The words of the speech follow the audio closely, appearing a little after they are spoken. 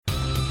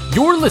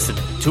You're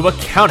listening to a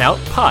Countout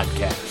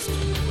Podcast.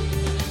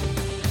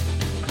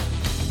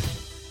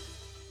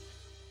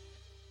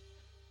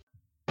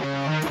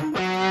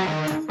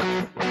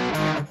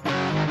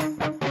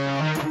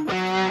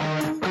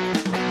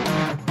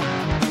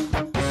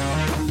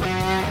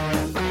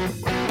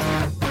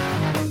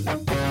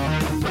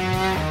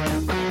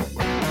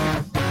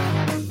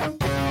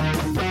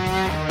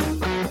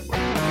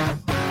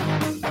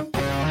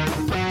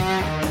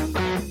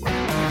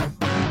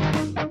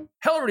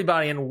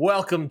 Everybody, and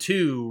welcome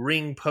to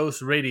Ring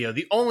Post Radio,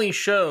 the only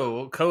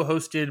show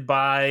co-hosted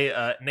by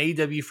an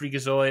AEW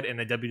Freakazoid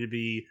and a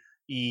WWE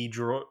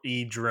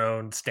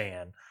Drone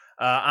Stan.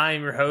 I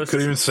am your host.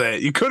 Couldn't even say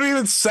it. You couldn't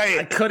even say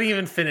it. I couldn't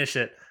even finish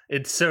it.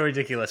 It's so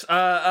ridiculous.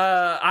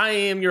 I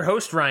am your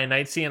host, Ryan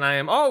Knightsey, and I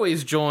am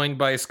always joined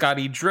by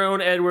Scotty Drone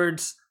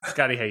Edwards.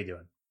 Scotty, how you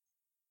doing?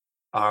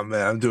 Oh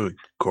man, I'm doing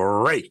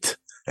great.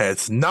 And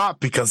it's not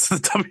because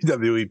of the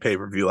WWE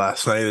pay-per-view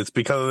last night. It's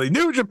because of the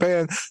New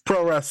Japan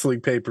Pro Wrestling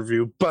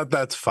pay-per-view, but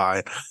that's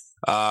fine.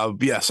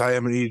 Yes, I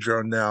am an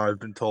E-Drone now, I've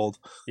been told.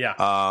 Yeah.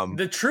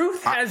 The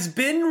truth has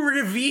been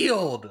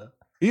revealed.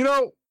 You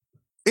know,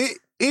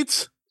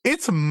 it's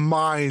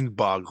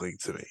mind-boggling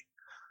to me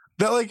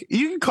that, like,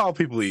 you can call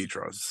people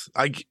E-Drones.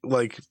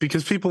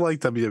 Because people like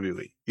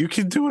WWE. You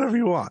can do whatever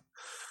you want.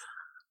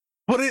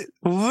 But it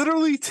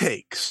literally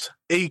takes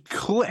a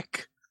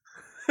click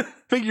to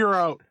figure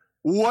out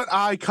what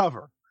I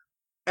cover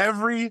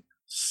every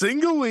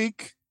single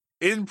week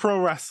in pro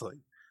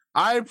wrestling.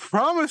 I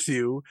promise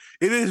you,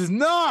 it is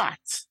not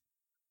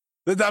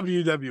the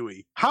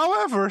WWE.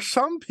 However,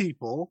 some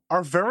people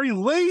are very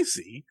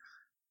lazy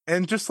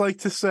and just like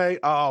to say,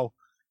 oh,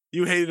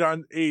 you hated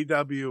on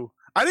AEW.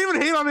 I didn't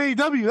even hate on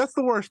AEW. That's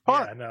the worst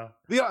part.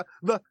 Yeah,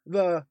 I know.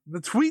 The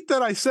tweet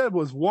that I said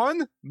was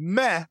one,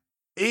 meh,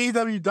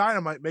 AEW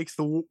Dynamite makes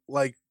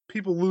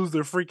people lose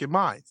their freaking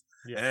minds.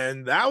 Yeah.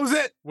 And that was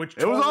it. Which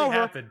totally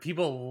happened.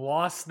 People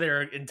lost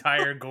their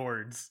entire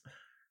gourds.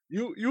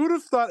 You would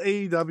have thought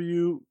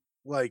AEW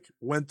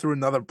went through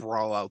another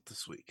brawl out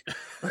this week.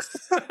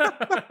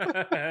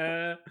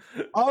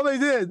 All they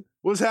did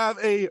was have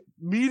a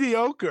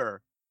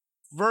mediocre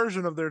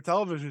version of their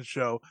television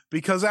show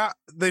because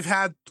they've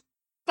had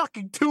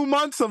fucking 2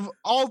 months of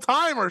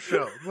all-timer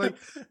shows.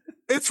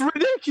 It's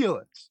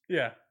ridiculous.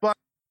 Yeah. But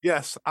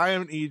yes, I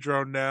am an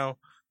E-Drone now.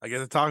 I get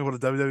to talk about a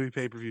WWE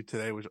pay-per-view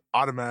today, which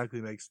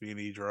automatically makes me an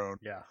E-Drone.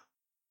 Yeah.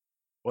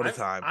 What a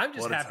time. I'm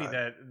just happy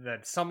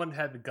that someone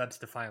had the guts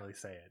to finally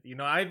say it. You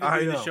know, I've been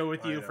doing the show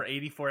with you for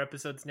 84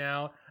 episodes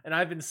now, and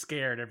I've been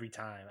scared every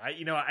time.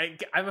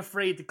 I'm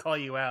afraid to call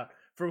you out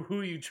for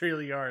who you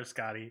truly are,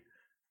 Scotty.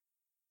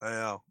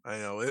 I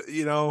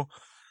know.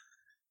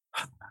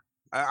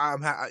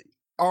 I'm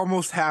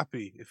almost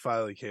happy it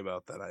finally came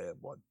out that I am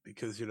one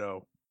because,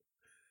 the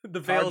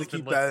veil's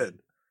been lifted.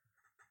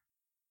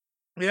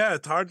 Yeah,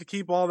 it's hard to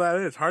keep all that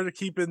in. It's hard to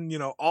keep in,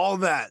 all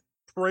that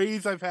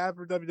praise I've had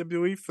for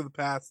WWE for the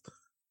past.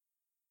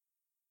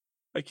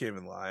 I can't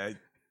even lie.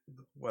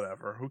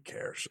 Whatever. Who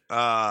cares? We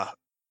have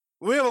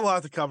a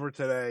lot to cover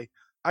today.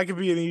 I could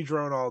be an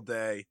E-Drone all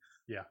day.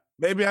 Yeah.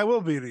 Maybe I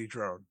will be an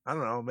E-Drone. I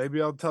don't know. Maybe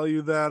I'll tell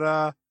you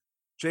that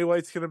Jay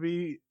White's going to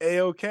be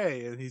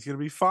A-okay and he's going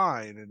to be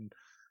fine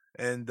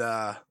and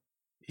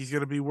he's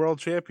going to be world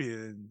champion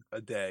in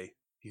a day.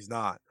 He's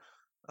not.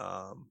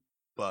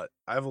 But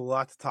I have a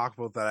lot to talk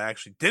about that I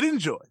actually did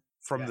enjoy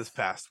from this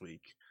past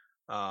week.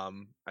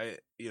 Besides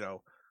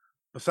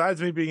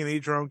me being an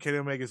E-Drone, Kenny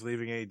Omega's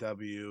leaving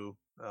AEW.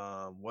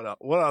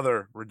 What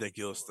other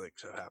ridiculous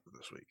things have happened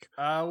this week?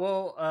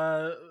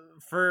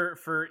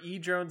 For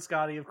E-Drone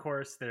Scotty, of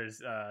course,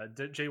 there's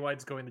Jay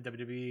White's going to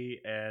WWE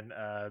and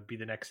be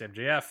the next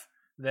MJF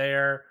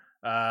there.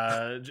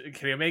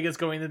 Kenny Omega's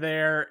going to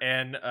there,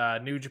 and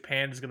New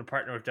Japan is going to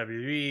partner with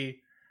WWE.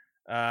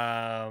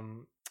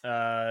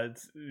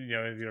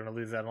 You don't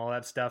lose that and all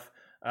that stuff.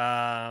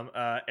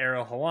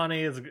 Ariel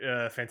Helwani is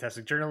a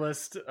fantastic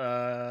journalist.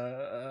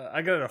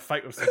 I got in a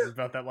fight with someone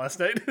about that last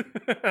night.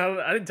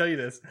 I didn't tell you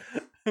this.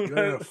 You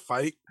got in a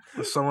fight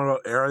with someone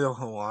about Ariel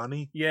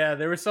Helwani? Yeah,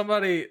 there was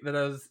somebody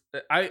that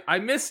I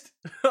missed.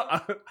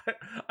 I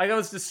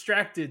was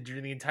distracted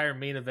during the entire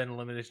main event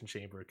Elimination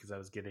Chamber because I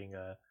was getting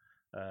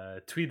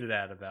tweeted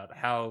at about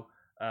how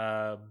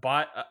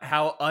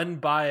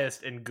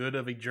unbiased and good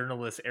of a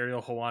journalist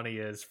Ariel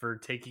Helwani is for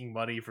taking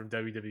money from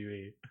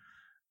WWE,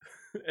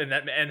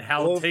 and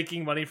how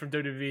taking money from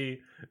WWE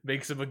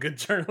makes him a good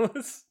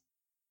journalist.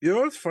 You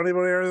know what's funny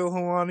about Ariel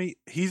Helwani?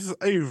 He's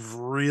a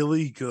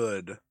really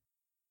good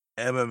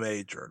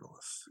MMA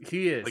journalist.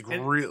 He is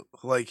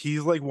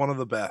he's one of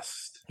the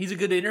best. He's a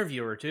good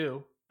interviewer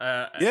too.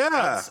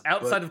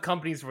 Outside of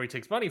companies where he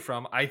takes money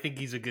from, I think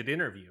he's a good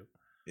interview.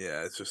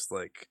 Yeah, it's just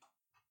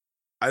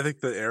I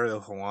think the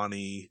Ariel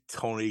Helwani,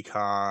 Tony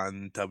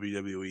Khan,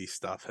 WWE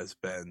stuff has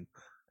been.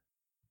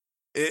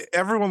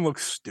 Everyone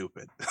looks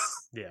stupid.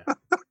 Yeah.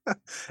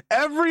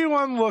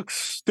 Everyone looks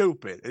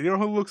stupid. And you know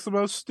who looks the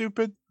most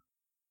stupid?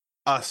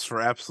 Us for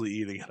absolutely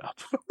eating it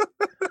up.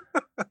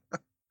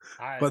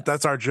 But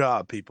that's our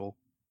job, people.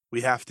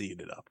 We have to eat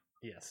it up.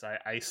 Yes,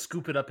 I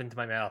scoop it up into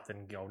my mouth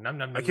and go num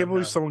num I num can't num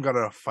believe num. someone got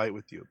in a fight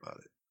with you about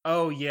it.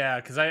 Oh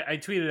yeah, because I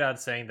tweeted out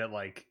saying that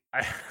like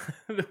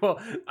well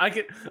I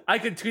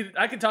could tweet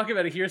I could talk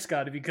about it here,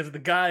 Scotty, because the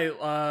guy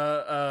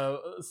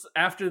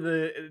after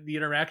the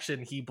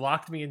interaction he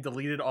blocked me and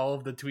deleted all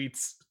of the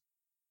tweets.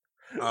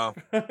 Oh,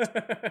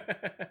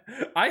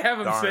 I have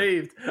him darn.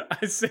 saved.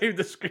 I saved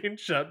the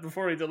screenshot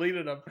before he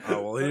deleted them.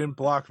 Oh, well, he didn't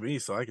block me,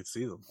 so I could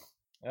see them.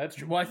 That's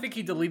true. Well, I think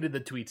he deleted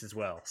the tweets as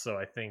well. So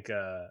I think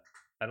I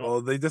don't.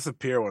 Well, they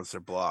disappear once they're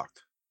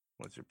blocked.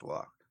 Once you're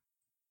blocked.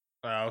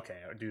 Okay,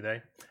 do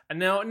they?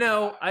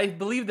 No. I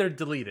believe they're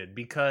deleted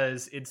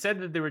because it said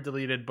that they were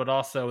deleted, but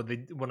also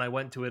when I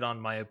went to it on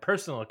my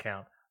personal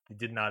account, they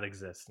did not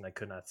exist and I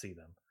could not see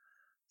them.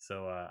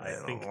 So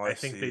I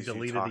think they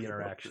deleted the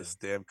interaction. This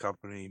damn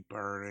company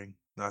burning,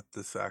 not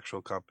this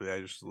actual company. I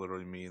just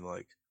literally mean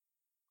like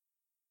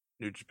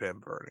New Japan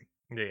burning.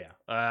 Yeah.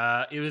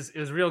 It was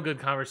a real good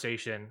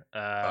conversation. Oh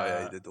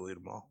yeah, you did delete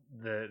them all.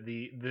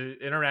 The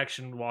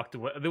interaction walked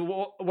away.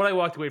 What I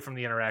walked away from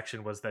the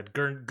interaction was that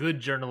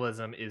good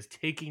journalism is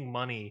taking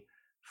money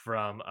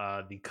from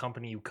the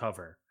company you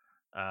cover,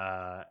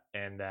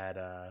 and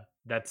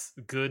that's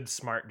good,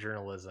 smart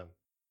journalism,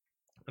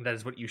 and that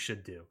is what you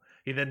should do.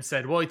 He then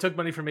said, "Well, he took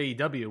money from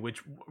AEW,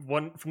 which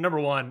number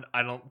one,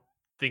 I don't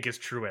think is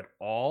true at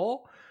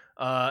all."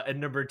 And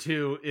number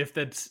two, if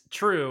that's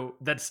true,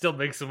 that still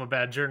makes him a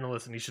bad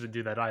journalist, and he shouldn't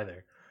do that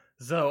either.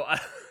 So I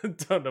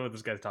don't know what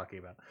this guy's talking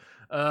about.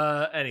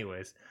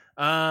 Anyways,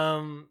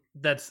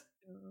 that's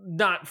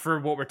not for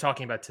what we're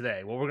talking about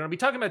today. What we're going to be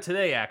talking about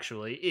today,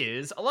 actually,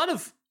 is a lot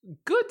of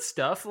good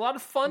stuff, a lot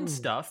of fun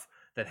stuff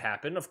that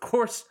happened. Of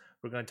course,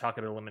 we're going to talk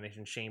about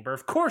Elimination Chamber.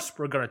 Of course,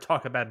 we're going to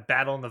talk about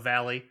Battle in the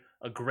Valley,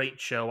 a great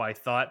show, I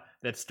thought,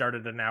 that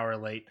started an hour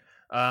late.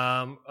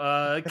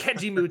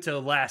 Kenji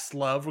Muto Last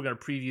Love, we're going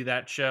to preview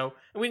that show,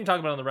 and we didn't talk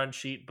about it on the run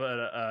sheet,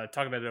 but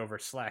talk about it over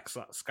Slack,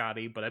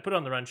 Scotty, but I put it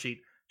on the run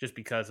sheet just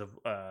because of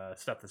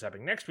stuff that's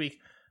happening next week,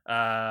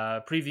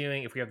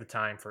 previewing, if we have the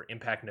time, for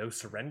Impact No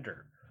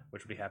Surrender,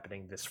 which will be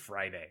happening this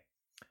Friday.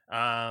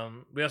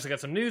 We also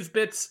got some news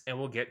bits, and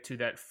we'll get to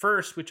that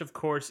first, which of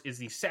course is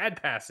the sad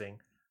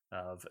passing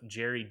of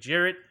Jerry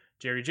Jarrett.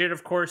 Jerry Jarrett,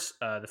 of course,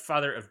 the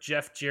father of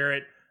Jeff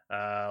Jarrett,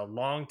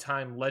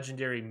 longtime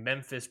legendary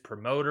Memphis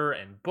promoter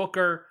and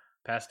booker,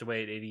 passed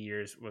away at 80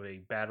 years with a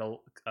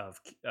battle of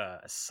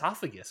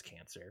esophagus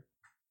cancer.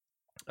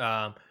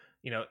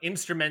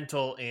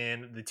 Instrumental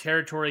in the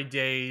territory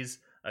days,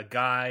 a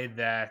guy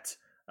that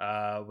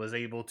was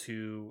able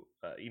to,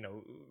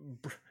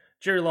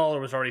 Jerry Lawler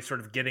was already sort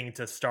of getting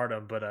to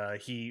stardom,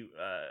 but he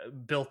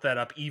built that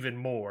up even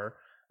more,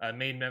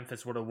 made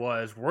Memphis what it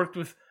was, worked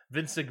with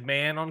Vince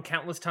McMahon on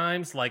countless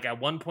times. Like at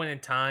one point in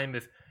time,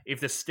 if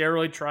the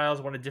steroid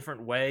trials went a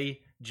different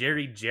way,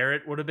 Jerry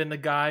Jarrett would have been the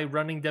guy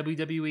running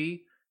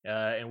WWE,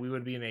 and we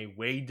would be in a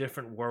way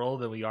different world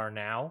than we are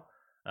now.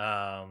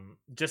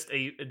 Just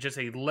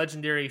a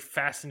legendary,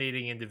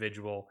 fascinating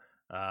individual.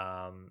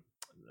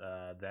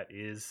 That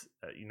is,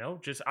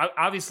 just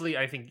obviously,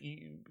 I think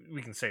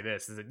we can say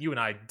this is that you and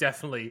I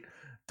definitely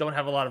don't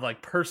have a lot of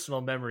like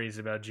personal memories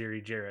about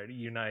Jerry Jarrett.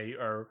 You and I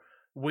are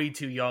way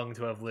too young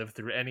to have lived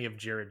through any of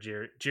Jerry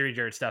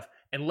Jarrett stuff,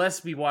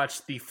 unless we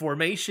watched the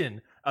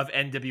formation of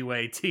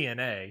NWA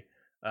TNA.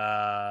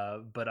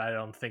 But I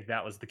don't think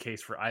that was the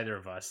case for either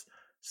of us.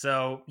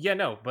 So yeah,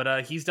 no,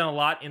 but he's done a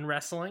lot in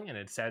wrestling, and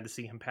it's sad to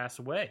see him pass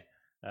away.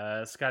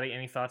 Scotty,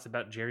 any thoughts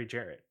about Jerry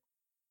Jarrett?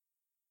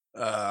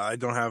 I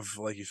don't have,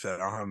 like you said,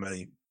 I don't have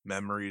many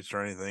memories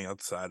or anything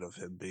outside of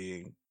him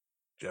being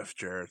Jeff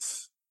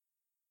Jarrett's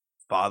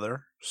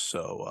father.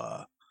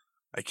 So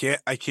I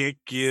can't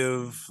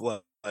give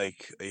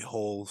like a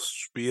whole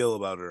spiel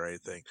about it or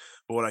anything.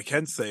 But what I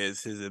can say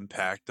is his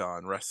impact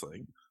on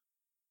wrestling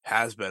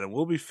has been and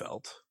will be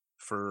felt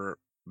for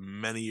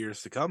many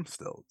years to come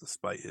still,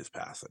 despite his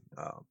passing.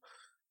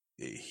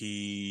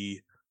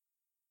 He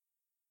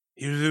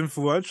was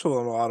influential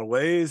in a lot of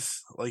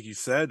ways. Like you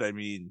said, I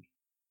mean,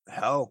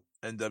 hell,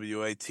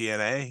 NWA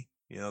TNA,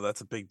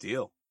 that's a big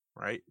deal,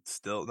 right? It's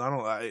still not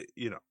only,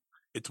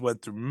 it's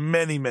went through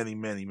many, many,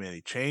 many,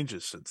 many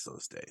changes since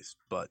those days,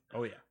 but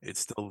oh yeah, it's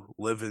still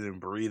living and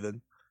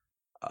breathing,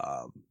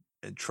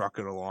 and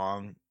trucking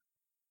along,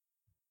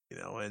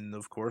 and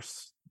of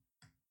course,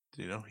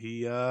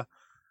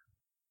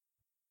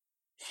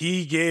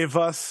 he gave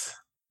us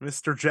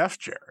Mr. Jeff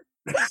Jarrett.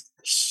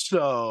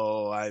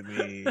 So I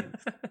mean,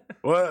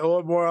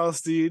 what more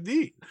else do you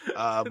need?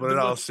 But in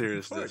all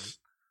seriousness,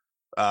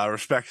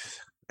 respect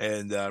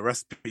and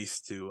rest in peace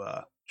to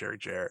Jerry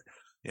Jarrett.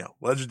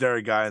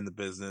 Legendary guy in the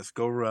business.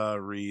 Go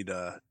read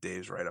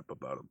Dave's write up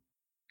about him.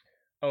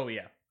 Oh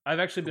yeah, I've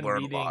actually been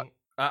reading.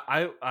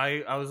 I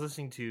was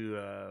listening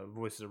to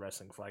Voices of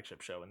Wrestling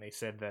flagship show, and they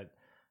said that,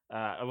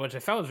 which I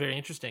found was very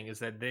interesting, is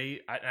that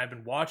I've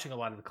been watching a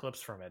lot of the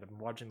clips from it. I've been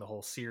watching the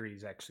whole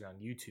series actually on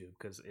YouTube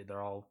because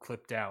they're all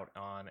clipped out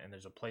and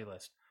there's a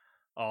playlist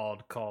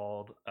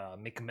called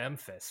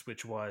McMemphis,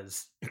 which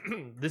was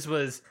this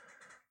was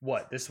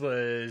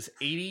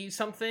 80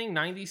 something,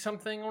 90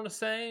 something, I want to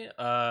say,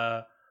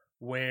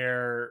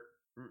 where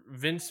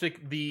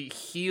the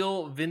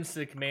heel Vince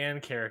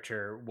McMahon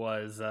character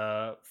was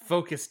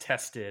focus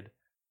tested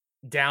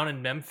down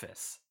in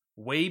Memphis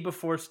way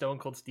before Stone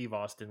Cold Steve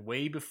Austin,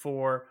 way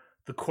before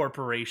the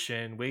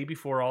corporation, way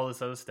before all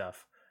this other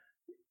stuff.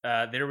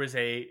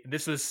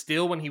 This was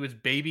still when he was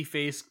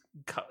babyface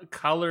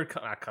commentator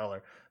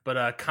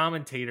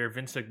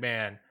Vince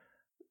McMahon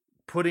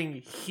putting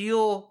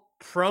heel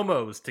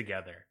promos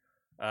together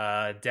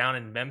down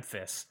in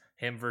Memphis,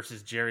 him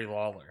versus Jerry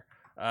Lawler.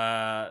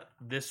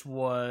 This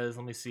was,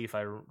 let me see if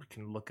I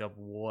can look up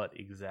what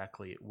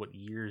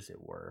years it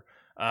were.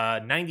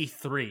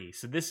 93.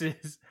 So this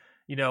is,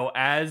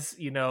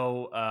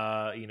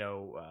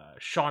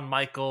 Shawn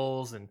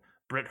Michaels and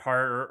Bret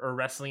Hart are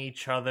wrestling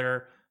each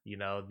other. The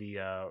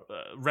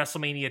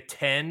WrestleMania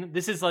 10.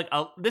 This is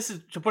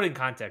to put it in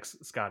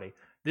context, Scotty.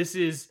 This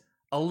is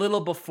a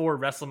little before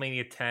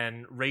WrestleMania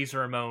 10, Razor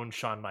Ramon,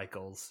 Shawn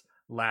Michaels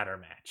ladder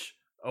match.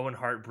 Owen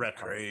Hart, Bret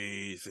Hart.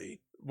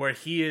 Crazy. Where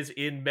he is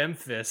in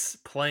Memphis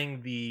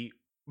playing the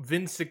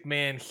Vince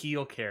McMahon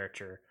heel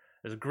character.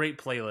 There's a great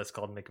playlist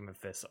called Nick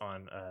Memphis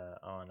on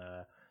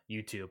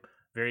YouTube.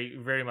 Very,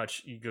 very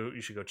much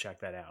you should go check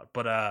that out.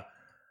 But I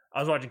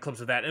was watching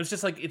clips of that, and it was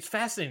just it's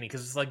fascinating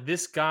because it's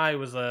this guy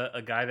was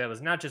a guy that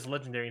was not just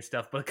legendary and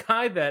stuff, but a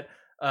guy that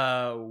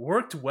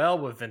worked well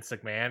with Vince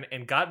McMahon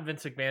and got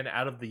Vince McMahon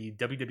out of the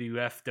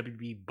WWF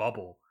WWE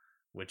bubble,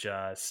 which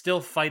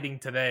still fighting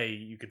today,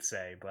 you could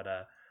say. But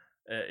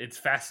it's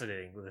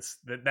fascinating.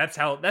 That's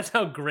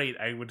how great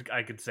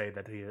I could say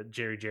that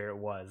Jerry Jarrett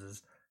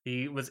was.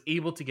 He was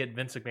able to get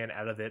Vince McMahon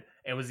out of it,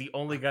 and was the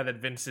only guy that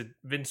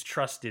Vince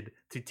trusted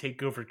to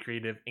take over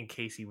creative in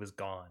case he was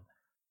gone.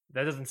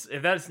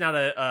 If that's not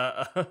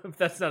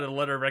a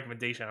letter of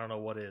recommendation, I don't know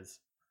what is.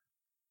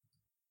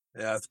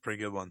 Yeah, that's a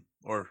pretty good one.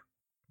 Or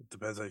it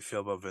depends how you feel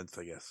about Vince,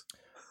 I guess.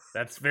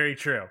 That's very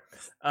true.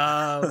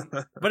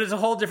 But it's a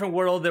whole different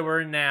world that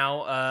we're in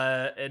now.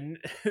 And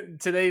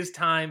today's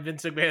time,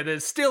 Vince McMahon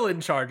is still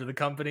in charge of the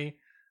company.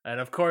 And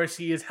of course,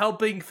 he is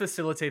helping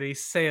facilitate a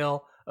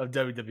sale of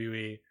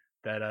WWE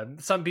that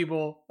some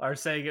people are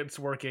saying it's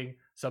working.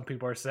 Some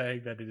people are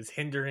saying that it is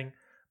hindering.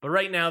 But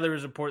right now, there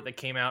was a report that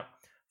came out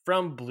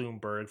from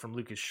Bloomberg, from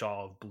Lucas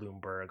Shaw of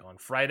Bloomberg on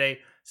Friday,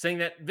 saying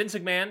that Vince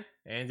McMahon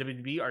and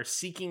WWE are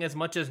seeking as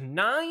much as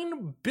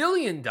 $9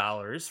 billion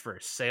for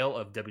a sale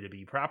of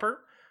WWE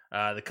proper.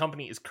 The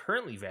company is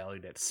currently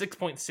valued at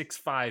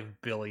 $6.65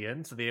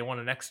 billion, so they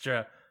want an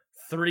extra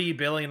 $3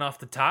 billion off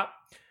the top.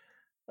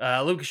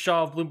 Lucas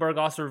Shaw of Bloomberg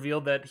also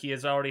revealed that he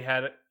has already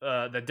that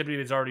WWE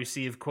has already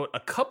received, quote,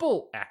 a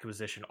couple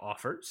acquisition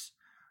offers,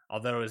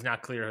 although it is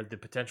not clear who the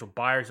potential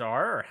buyers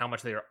are or how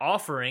much they are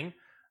offering.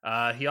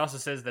 He also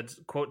says that,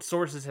 quote,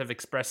 sources have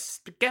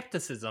expressed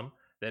skepticism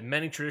that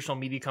many traditional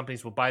media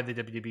companies will buy the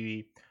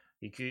WWE.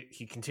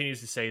 He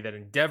continues to say that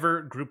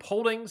Endeavor Group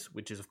Holdings,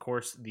 which is, of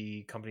course,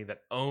 the company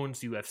that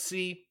owns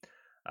UFC,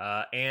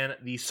 and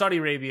the Saudi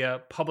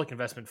Arabia Public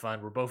Investment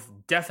Fund were both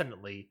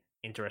definitely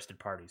interested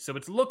parties. So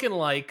it's looking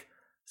like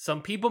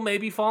some people may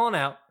be falling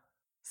out.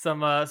 Some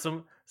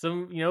Comcast,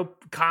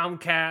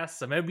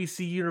 some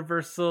NBC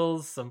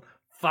Universals, some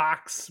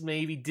Fox,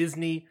 maybe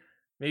Disney,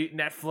 maybe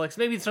Netflix.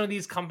 Maybe some of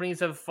these companies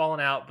have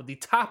fallen out, but the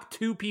top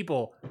two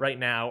people right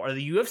now are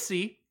the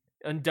UFC,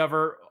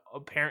 Endeavor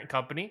parent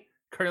company,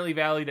 currently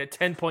valued at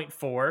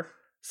 10.4.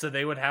 So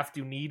they would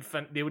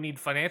need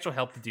financial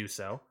help to do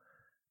so.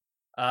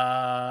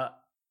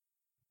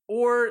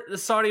 Or the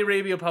Saudi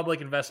Arabia Public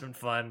Investment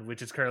Fund,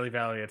 which is currently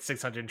valued at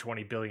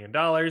 $620 billion,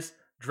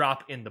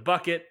 drop in the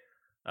bucket.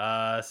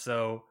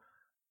 So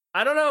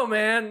I don't know,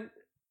 man.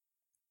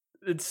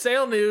 It's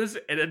sale news,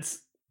 and it's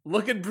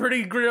looking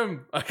pretty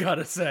grim, I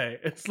gotta say.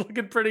 It's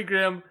looking pretty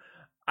grim.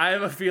 I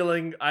have a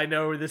feeling I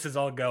know where this is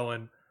all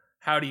going.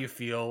 How do you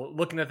feel?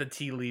 Looking at the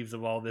tea leaves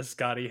of all this,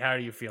 Scotty, how are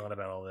you feeling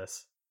about all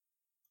this?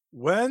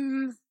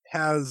 When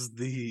has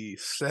the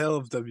sale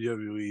of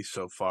WWE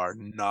so far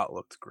not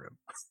looked grim?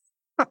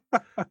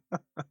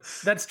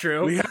 That's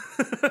true. We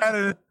had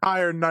an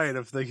entire night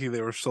of thinking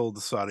they were sold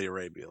to Saudi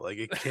Arabia. Like,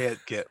 it can't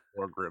get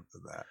more grim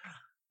than that.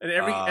 And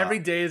every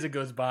day as it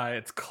goes by,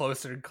 it's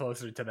closer and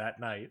closer to that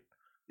night.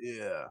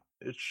 Yeah,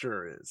 it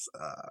sure is.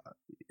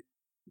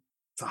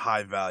 It's a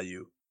high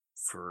value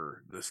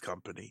for this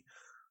company.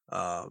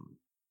 I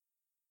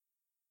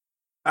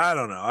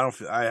don't know.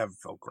 I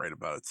haven't felt great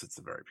about it since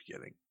the very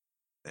beginning,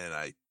 and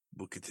I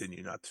will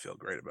continue not to feel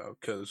great about it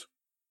because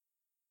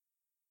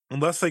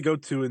unless they go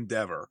to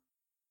Endeavor,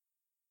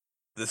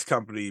 this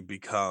company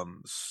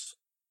becomes,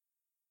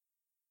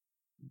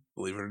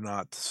 believe it or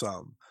not, to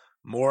some,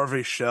 more of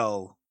a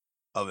shell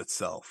of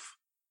itself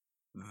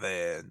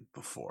than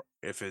before.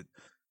 If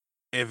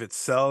it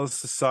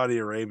sells to Saudi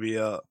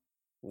Arabia,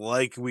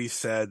 like we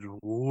said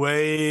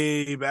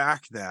way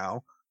back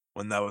now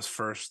when that was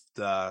first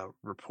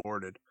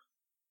reported,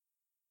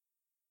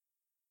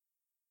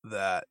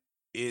 that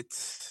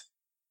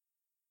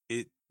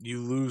you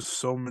lose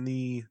so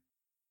many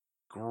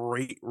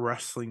great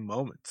wrestling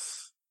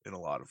moments in a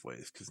lot of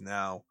ways because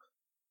now,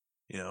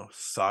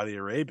 Saudi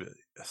Arabia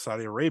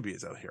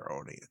is out here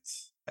owning it,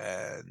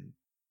 and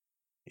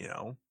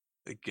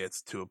it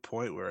gets to a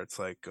point where it's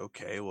like,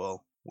 okay,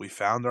 well, we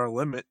found our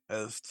limit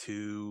as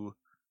to,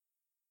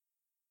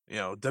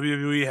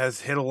 WWE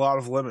has hit a lot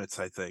of limits,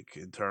 I think,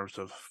 in terms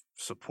of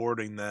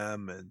supporting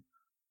them and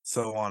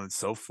so on and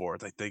so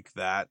forth. I think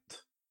that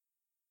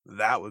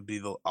would be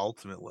the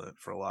ultimate limit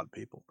for a lot of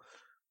people.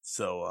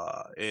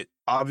 So it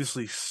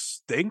obviously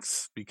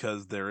stinks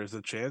because there is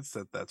a chance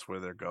that that's where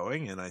they're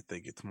going, and I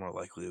think it's more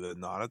likely than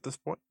not at this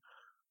point.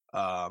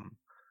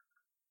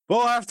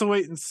 We'll have to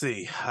wait and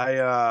see.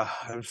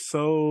 I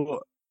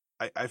feel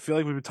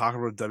like we've been talking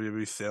about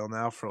WWE sale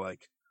now for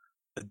like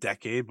a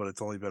decade, but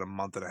it's only been a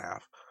month and a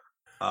half.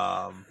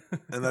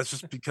 And that's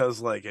just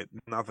because like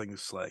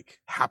nothing's like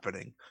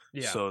happening.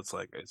 Yeah. So it's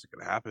like, is it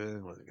gonna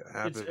happen? When is it gonna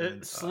happen?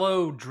 It's a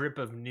slow drip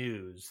of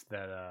news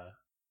that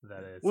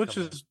is, which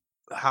is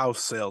how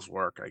sales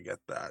work. I get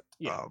that.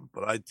 Yeah.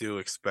 But I do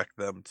expect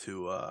them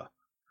to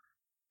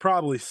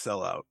probably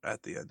sell out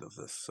at the end of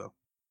this. So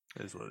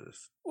it is what it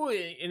is. Well,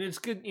 and it's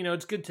good,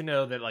 it's good to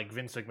know that like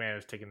Vince McMahon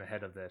is taking the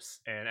head of this,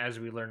 and as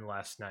we learned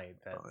last night,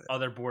 that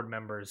other board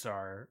members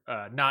are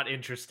not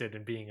interested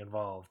in being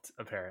involved.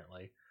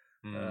 Apparently,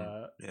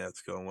 yeah,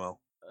 it's going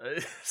well.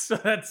 So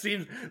that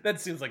seems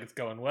like it's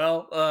going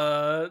well.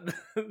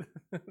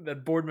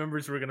 That board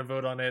members who are going to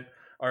vote on it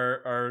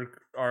are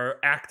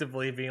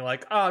actively being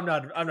like, oh, I'm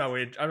not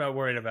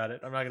worried about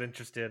it. I'm not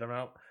interested.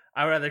 I'd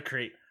rather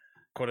create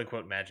quote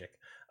unquote magic.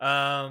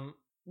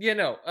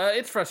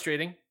 It's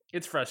frustrating.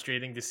 It's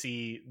frustrating to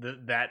see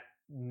that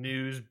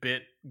news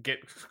bit get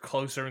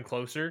closer and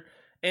closer.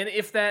 And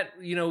if that,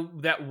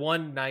 that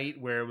one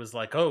night where it was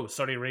like, oh,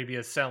 Saudi Arabia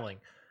is selling,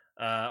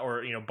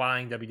 or,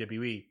 buying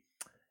WWE,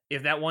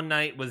 if that one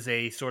night was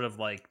a sort of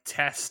like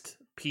test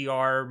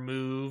PR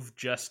move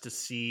just to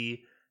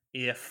see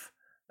if,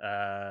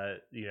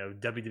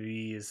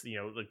 WWE is,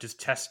 like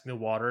just testing the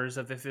waters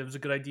of if it was a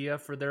good idea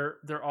for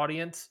their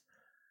audience,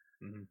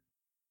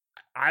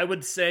 I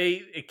would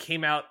say it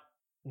came out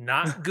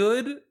not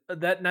good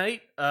that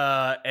night,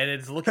 and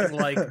it's looking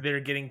like they're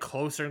getting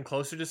closer and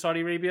closer to Saudi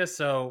Arabia.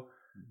 So,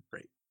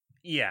 great.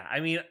 Yeah,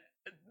 I mean,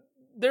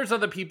 there's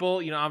other people.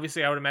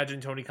 Obviously, I would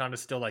imagine Tony Khan is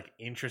still like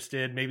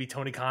interested. Maybe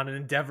Tony Khan and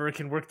Endeavor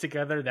can work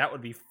together. That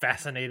would be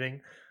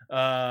fascinating.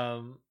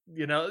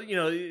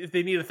 If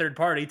they need a third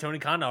party, Tony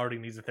Khan already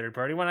needs a third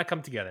party. Why not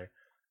come together?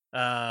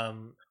 I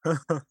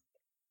don't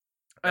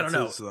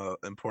know. That's his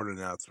important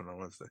announcement on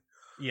Wednesday.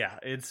 Yeah,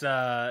 it's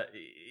that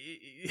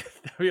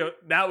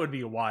would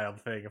be a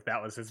wild thing if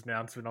that was his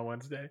announcement on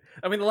Wednesday.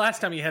 I mean, the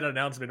last time he had an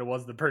announcement, it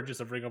was the purchase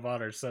of Ring of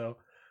Honor. So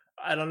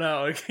I don't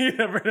know. You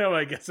never know,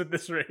 I guess, at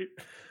this rate.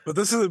 But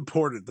this is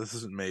important. This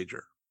isn't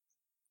major.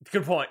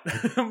 Good point.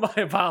 My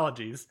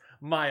apologies.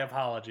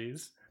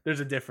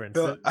 There's a difference.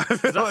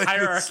 There's a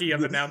hierarchy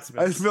of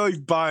announcements. I feel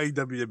like buying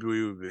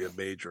WWE would be a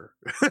major.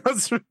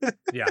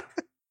 Yeah,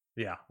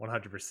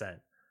 100%.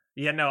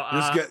 Yeah, no.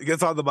 Just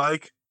gets on the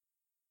mic,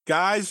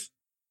 guys.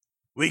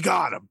 We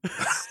got him.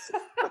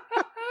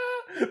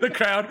 The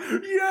crowd,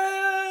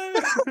 yeah.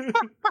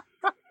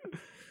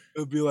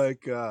 It'd be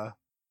like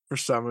for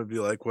some, it'd be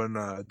like when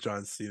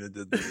John Cena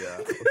did the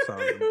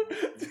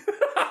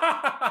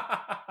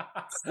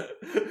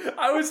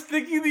I was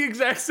thinking the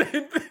exact same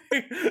thing.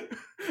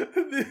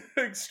 The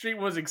Extreme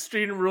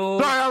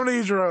Rules. Sorry, I'm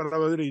an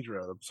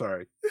Edron. I'm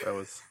sorry. That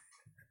was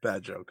a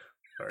bad joke.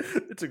 Sorry.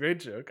 It's a great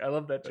joke. I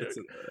love that joke.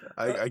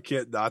 I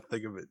can't not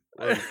think of it.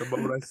 Like, the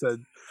moment I said,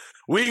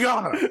 "We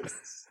got him,"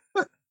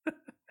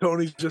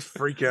 Tony's just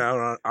freaking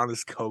out on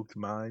his coked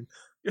mind.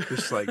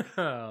 Just like,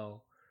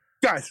 oh.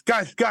 guys,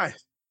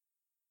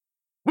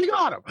 we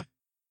got him.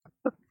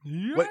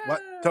 Yeah. Wait,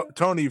 what?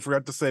 Tony, you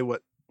forgot to say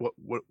what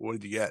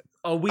did you get?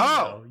 Oh,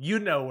 know. You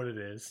know what it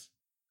is.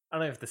 I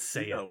don't have to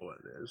say you know what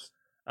it is.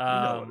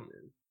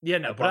 Yeah,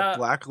 no, but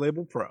Black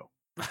Label Pro.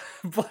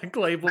 Black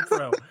Label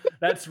Pro.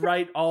 That's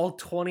right. All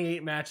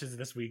 28 matches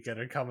this weekend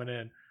are coming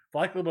in.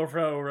 Black Label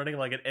Pro running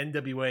like an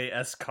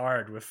NWA-esque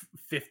card with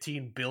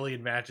 15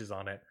 billion matches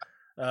on it.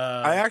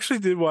 I actually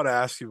did want to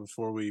ask you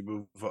before we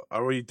move.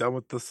 Are we done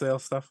with the sale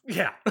stuff?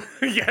 Yeah.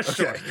 Yeah,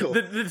 sure. Okay, cool.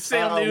 The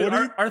sale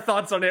news, our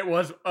thoughts on it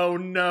was, oh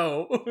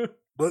no.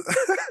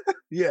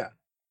 Yeah.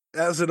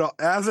 As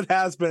it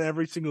has been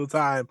every single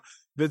time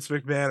Vince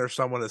McMahon or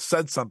someone has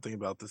said something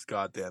about this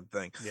goddamn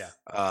thing.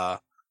 Yeah.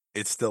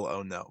 It's still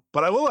oh no.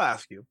 But I will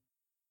ask you,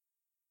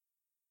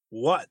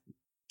 what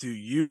do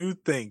you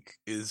think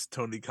is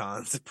Tony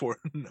Khan's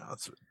important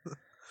announcement?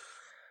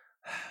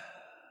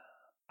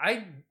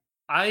 I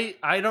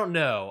don't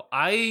know.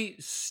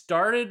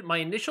 My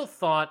initial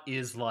thought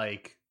is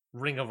like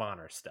Ring of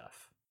Honor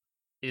stuff.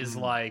 Is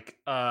like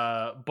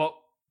but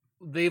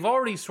they've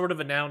already sort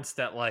of announced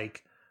that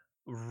like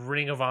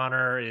Ring of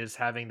Honor is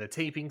having the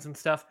tapings and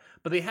stuff,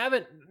 but they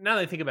haven't, now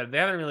that I think about it, they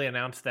haven't really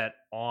announced that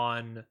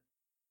on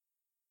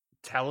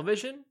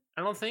television,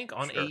 I don't think,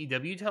 on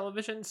AEW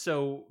television,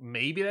 so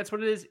maybe that's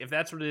what it is. If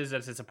that's what it is,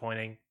 that's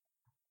disappointing.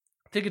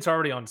 I think it's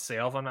already on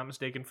sale, if I'm not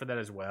mistaken, for that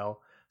as well.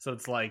 So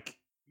it's like,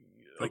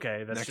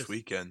 Okay, that's next just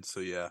weekend. So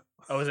yeah.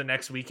 Oh, is it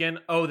next weekend?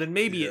 Oh, then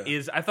maybe it Yeah.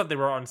 is. I thought they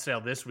were on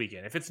sale this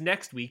weekend. If it's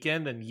next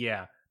weekend, then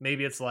yeah,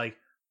 maybe it's like,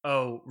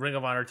 oh, Ring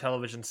of Honor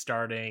television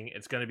starting.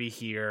 It's going to be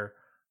here.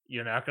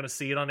 You're not going to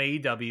see it on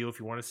AEW if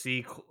you want to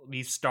see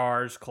these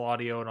stars,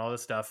 Claudio, and all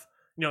this stuff.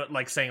 You know,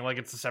 like saying like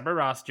it's a separate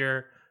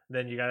roster.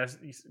 Then you gotta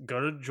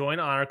go to join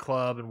Honor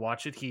Club and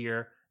watch it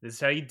here. This is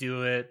how you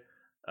do it.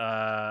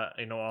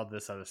 You know, all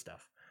this other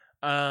stuff.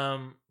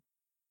 The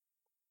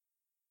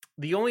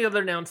only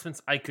other announcements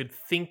I could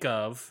think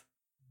of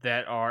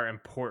that are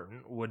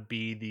important would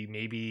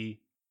be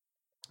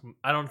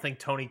I don't think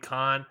Tony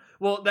Khan.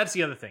 Well, that's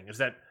the other thing is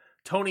that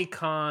Tony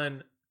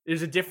Khan.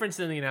 There's a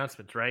difference in the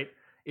announcements, right?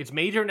 It's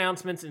major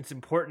announcements, it's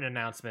important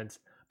announcements,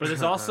 but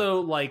there's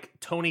also like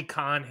Tony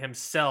Khan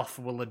himself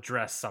will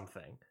address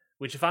something.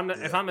 Which, if I'm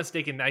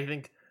mistaken, I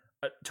think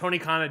Tony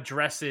Khan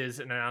addresses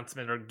an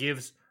announcement or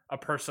gives a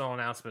personal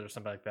announcement or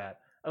something like that.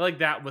 I like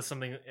that was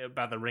something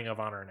about the Ring of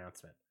Honor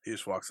announcement. He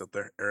just walks up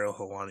there. Ariel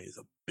Helwani is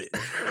a bitch.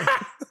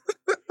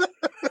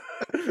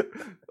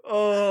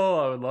 Oh,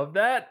 I would love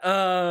that.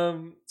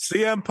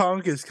 CM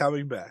Punk is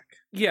coming back.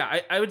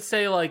 Yeah, I would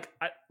say like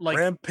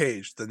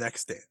Rampage, the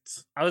next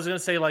dance. I was gonna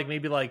say like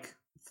maybe like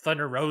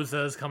Thunder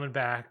Rosa's coming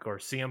back or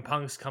CM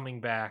Punk's coming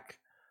back,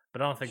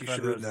 but I don't think He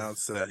Thunder should Rosa's...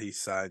 announce that he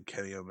signed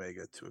Kenny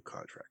Omega to a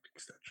contract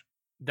extension.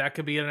 That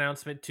could be an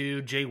announcement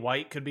too. Jay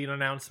White could be an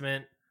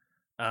announcement.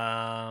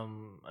 Let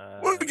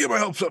me get my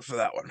hopes up for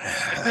that one.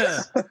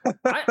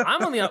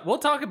 I'm on the. We'll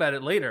talk about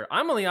it later.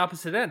 I'm on the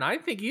opposite end. I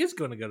think he is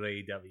going to go to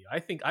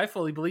AEW. I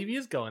fully believe he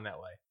is going that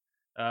way.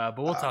 But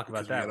we'll talk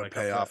about that. We got to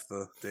pay off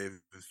the David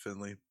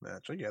Finlay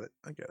match. I get it.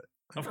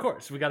 Of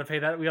course, we got to pay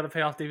that. We got to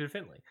pay off David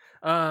Finlay.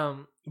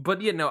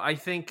 But yeah, no, I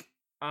think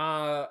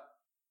it's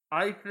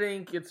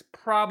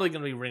probably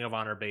going to be Ring of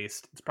Honor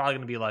based. It's probably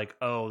going to be like,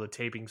 oh, the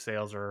taping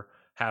sales are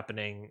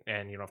happening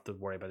and you don't have to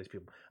worry about these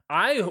people.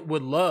 I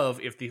would love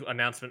if the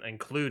announcement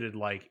included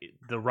like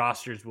the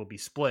rosters will be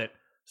split.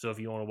 So if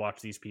you want to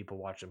watch these people,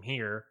 watch them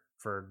here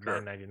for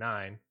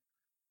 $9.99.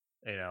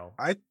 You know,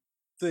 I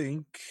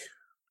think,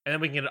 and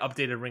then we can get an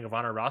updated Ring of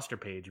Honor roster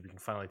page. We can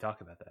finally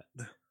talk about that.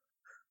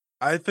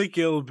 I think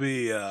it'll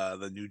be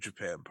the New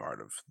Japan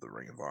part of the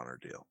Ring of Honor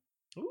deal.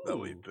 Ooh. That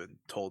we've been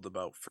told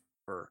about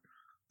for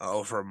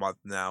over a month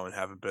now and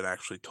haven't been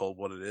actually told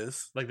what it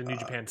is. Like the New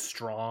Japan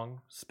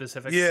Strong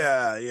specifically?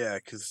 Yeah,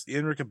 because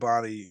Ian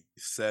Riccaboni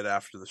said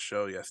after the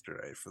show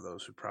yesterday, for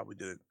those who probably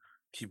didn't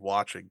keep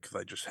watching because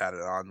I just had it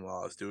on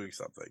while I was doing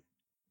something,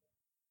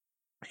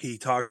 he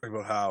talked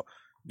about how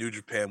New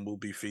Japan will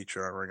be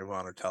featured on Ring of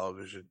Honor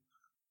television,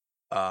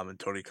 and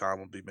Tony Khan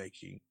will be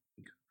making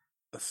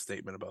a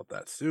statement about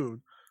that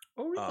soon.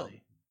 Oh,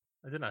 really?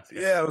 I did not see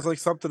that. Yeah, it was like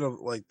something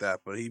like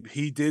that, but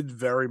he did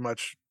very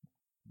much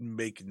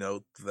make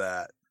note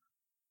that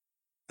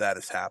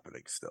is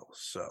happening still.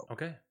 So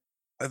okay,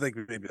 I think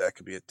maybe that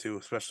could be it too,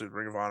 especially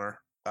Ring of Honor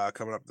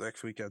coming up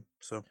next weekend.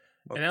 So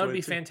and that would be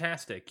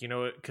fantastic, you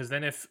know, because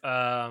then if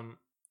I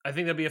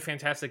think that'd be a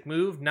fantastic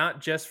move,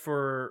 not just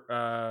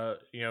for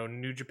you know,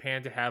 New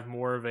Japan to have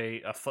more of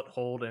a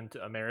foothold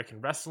into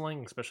American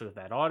wrestling, especially with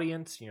that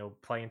audience, you know,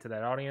 play into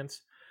that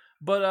audience.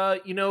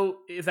 But you know,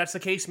 if that's the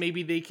case,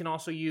 maybe they can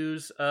also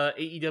use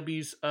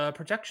AEW's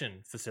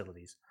protection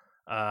facilities.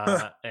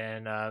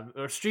 And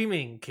or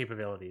streaming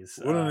capabilities.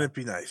 Wouldn't it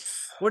be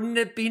nice? Wouldn't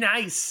it be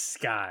nice,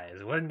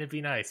 guys? Wouldn't it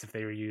be nice if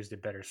they were used in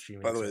better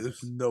streaming? By the way,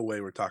 there's no way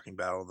we're talking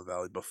Battle of the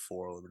Valley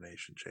before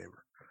Elimination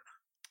Chamber.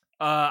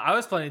 I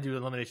was planning to do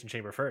Elimination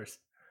Chamber first.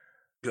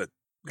 Good.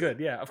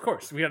 Yeah, of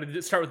course. We got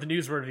to start with the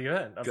newsword of the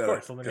event. Of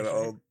course,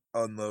 gotta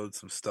unload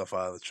some stuff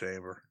out of the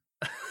chamber.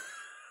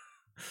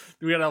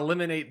 We got to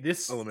eliminate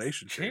this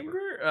Elimination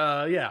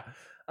Chamber. Yeah.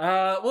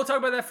 We'll talk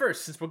about that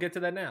first, since we'll get to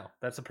that now.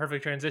 That's a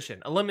perfect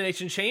transition.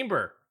 Elimination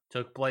Chamber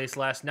took place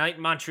last night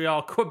in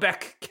Montreal,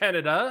 Quebec,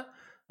 Canada.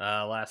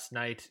 Last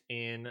night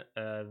in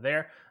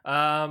there.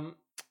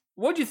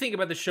 What do you think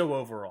about the show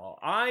overall?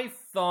 I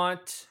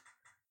thought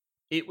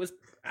it was,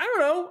 I don't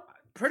know,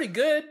 pretty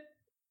good.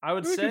 I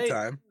would say. Good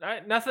time.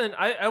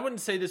 I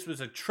wouldn't say this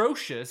was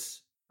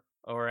atrocious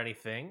or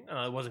anything.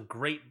 It wasn't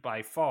great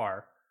by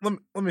far. Let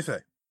me say.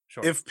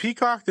 Sure. If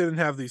Peacock didn't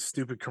have these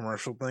stupid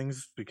commercial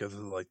things because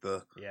of like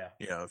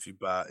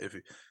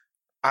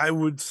I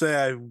would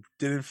say I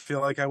didn't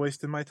feel like I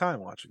wasted my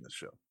time watching this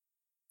show.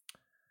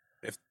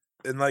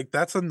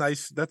 That's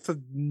a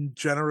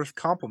generous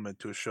compliment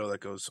to a show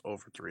that goes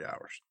over 3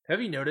 hours.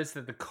 Have you noticed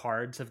that the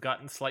cards have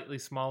gotten slightly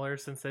smaller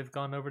since they've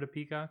gone over to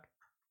Peacock?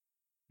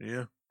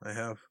 Yeah, I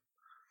have,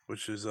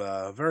 which is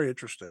very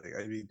interesting.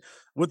 I mean,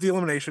 with the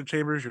Elimination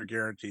Chambers, you're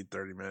guaranteed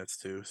 30 minutes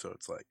too, so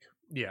it's like,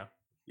 yeah,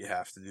 you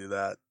have to do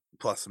that.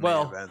 Plus, a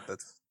main event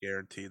that's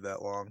guaranteed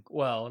that long.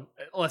 Well,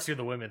 unless you're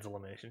the women's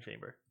Elimination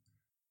Chamber.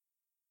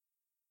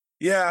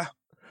 Yeah,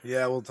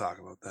 we'll talk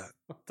about that.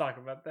 Let's talk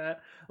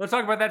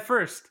about that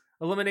first.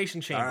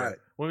 Elimination Chamber. Right.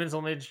 Women's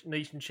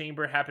Elimination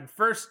Chamber happened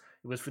first.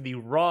 It was for the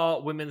Raw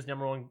Women's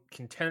 #1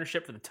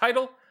 contendership for the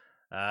title.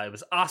 It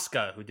was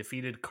Asuka who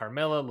defeated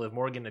Carmella, Liv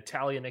Morgan,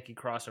 Natalya, Nikki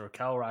Cross, and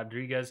Raquel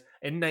Rodriguez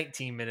in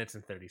 19 minutes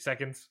and 30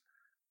 seconds.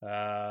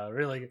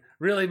 Really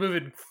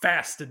moving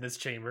fast in this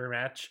chamber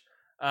match.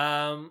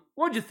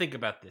 What'd you think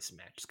about this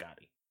match,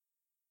 Scotty?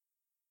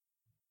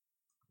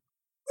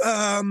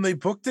 They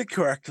booked it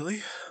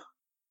correctly.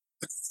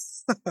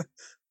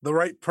 The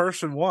right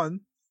person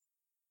won.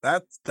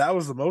 That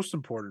was the most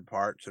important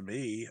part to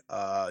me.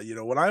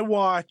 When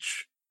I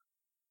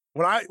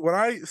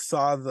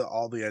saw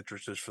all the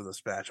entrances for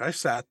this match, I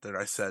sat there.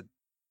 I said,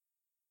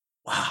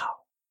 "Wow,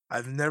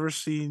 I've never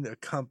seen a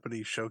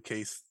company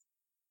showcase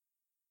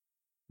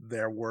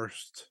their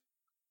worst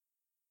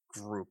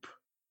group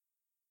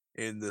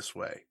in this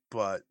way."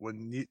 But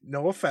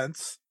no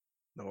offense,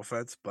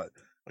 but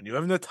when you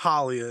have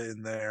Natalya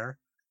in there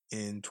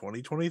in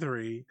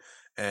 2023,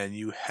 and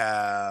you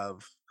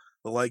have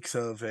the likes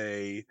of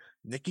a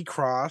Nikki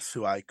Cross,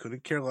 who I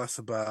couldn't care less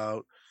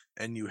about,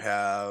 and you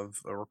have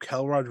a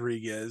Raquel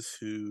Rodriguez,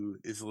 who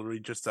is literally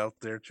just out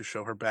there to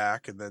show her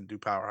back and then do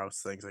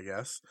powerhouse things, I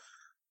guess.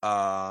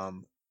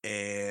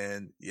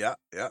 And yeah,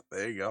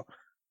 there you go.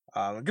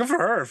 Good for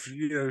her if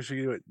she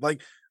can do it.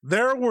 Like,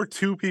 there were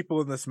two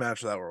people in this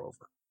match that were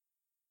over.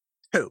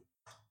 Who?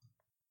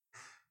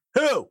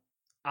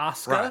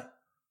 Asuka. Right.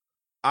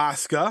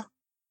 Asuka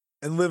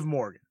and Liv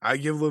Morgan. I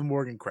give Liv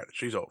Morgan credit.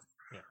 She's over.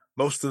 Yeah.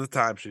 Most of the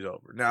time she's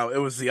over. Now, it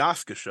was the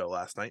Asuka show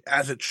last night,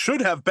 as it should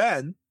have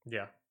been.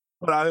 Yeah.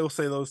 But I will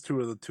say those two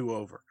are the two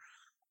over.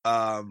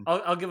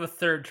 I'll give a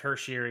third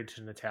tertiary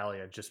to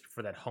Natalya just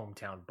for that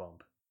hometown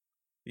bump.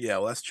 Yeah,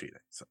 well, that's cheating.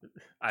 So,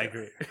 I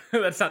agree.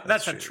 that's not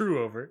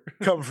true over.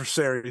 Coming for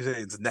Sari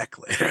Zayn's neck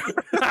later.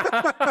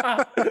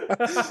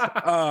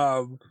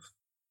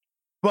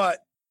 But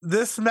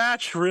this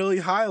match really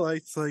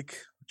highlights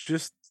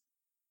just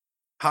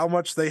how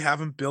much they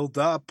haven't built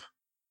up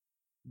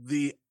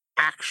the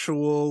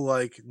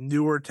actual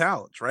newer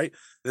talents, right?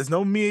 There's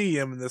no Mia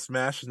Yim in this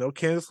match. There's no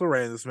Candice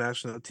LeRae in this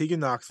match. There's no Tegan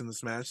Nox in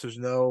this match. There's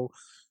no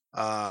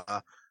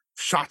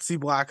Shotzi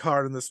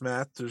Blackheart in this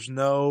match. There's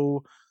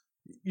no.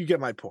 You get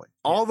my point.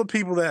 Yeah. All the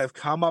people that have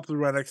come up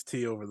through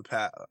NXT over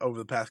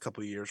the past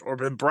couple of years or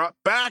been brought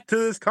back to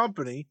this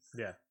company,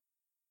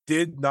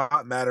 did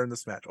not matter in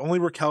this match. Only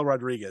Raquel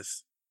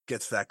Rodriguez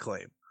gets that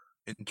claim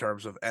in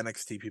terms of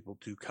NXT people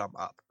to come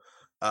up.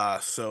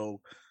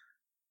 So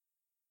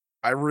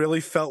I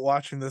really felt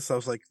watching this, I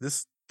was like,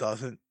 this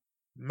doesn't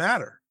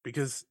matter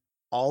because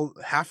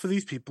half of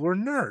these people are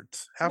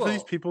nerds. Half of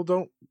these people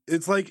don't.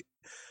 It's like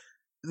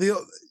the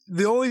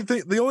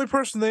only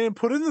person they didn't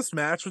put in this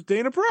match was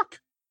Dana Brooke.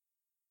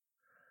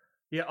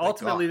 Yeah,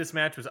 ultimately this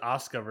match was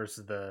Asuka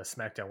versus the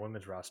SmackDown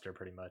Women's roster,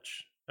 pretty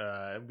much.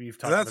 We've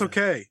talked. That's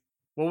okay.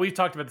 Well, we've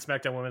talked about the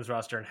SmackDown Women's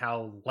roster and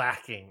how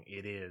lacking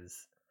it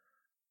is.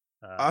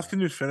 Asuka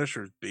new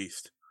finisher is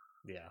beast.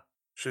 Yeah,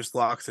 she just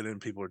locks it in.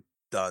 People are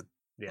done.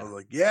 Yeah, I was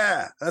like,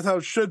 yeah, that's how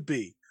it should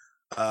be.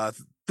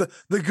 The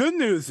good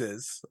news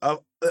is,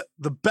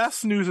 the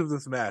best news of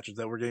this match is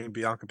that we're getting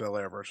Bianca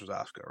Belair versus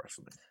Asuka at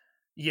WrestleMania.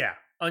 Yeah,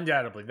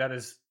 undoubtedly. That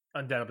is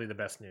undoubtedly the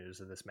best news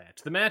of this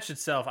match. The match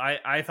itself,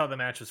 I thought the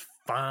match was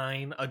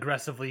fine,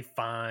 aggressively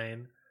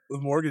fine.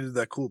 Liv Morgan did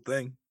that cool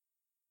thing.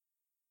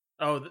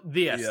 Oh,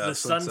 yes, the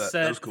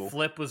sunset cool.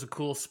 Flip was a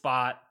cool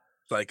spot.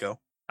 Psycho.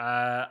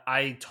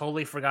 I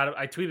totally forgot.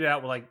 I tweeted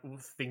out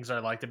things I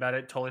liked about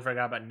it. Totally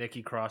forgot about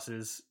Nikki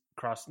Crossbody.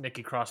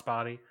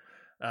 Me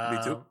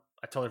too.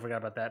 I totally forgot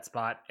about that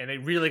spot, and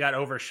it really got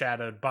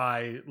overshadowed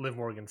by Liv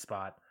Morgan's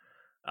spot.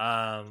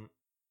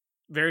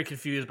 Very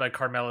confused by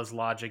Carmella's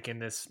logic in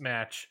this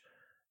match,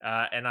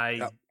 and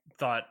I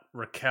thought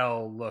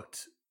Raquel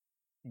looked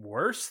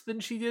worse than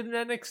she did in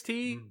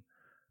NXT.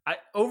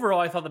 Overall,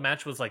 I thought the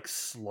match was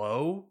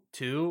slow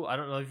too. I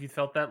don't know if you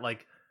felt that.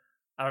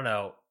 I don't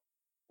know.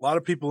 A lot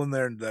of people in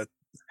there that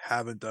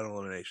haven't done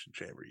Elimination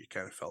Chamber, you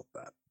kind of felt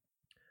that.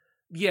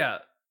 Yeah,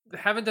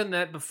 haven't done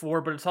that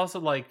before, but it's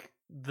also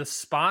the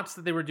spots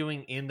that they were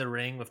doing in the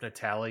ring with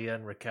Natalya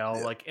and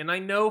Raquel. And I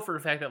know for a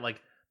fact that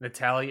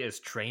Natalya is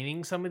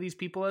training some of these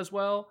people as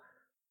well,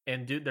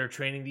 and they're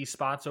training these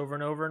spots over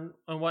and over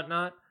and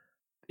whatnot.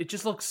 It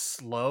just looks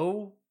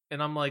slow,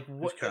 and I'm like,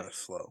 what? It's kind of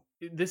slow.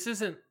 This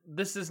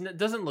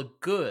doesn't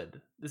look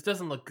good. This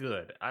doesn't look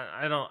good.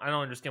 I don't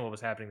understand what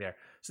was happening there.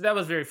 So that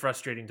was very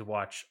frustrating to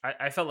watch.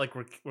 I felt like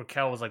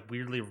Raquel was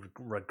weirdly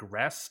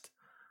regressed.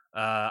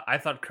 I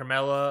thought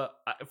Carmella,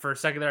 for a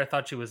second there, I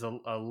thought she was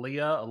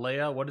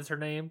Alea. What is her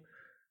name?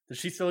 Does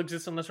she still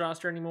exist on this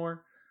roster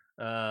anymore?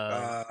 Hope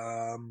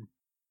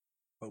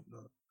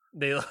not.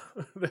 They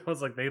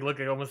look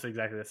almost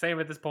exactly the same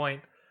at this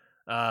point.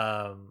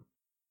 Liv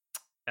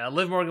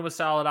Morgan was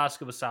solid.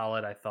 Asuka was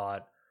solid. I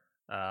thought.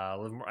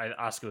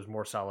 Asuka was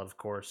more solid, of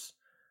course,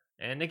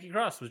 and Nikki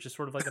Cross was just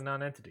sort of a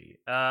non-entity.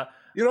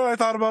 You know what I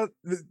thought about?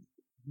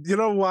 You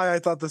know why I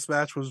thought this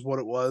match was what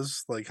it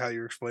was? How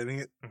you're explaining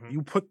it. Mm-hmm.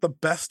 You put the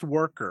best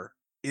worker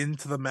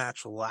into the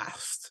match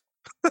last.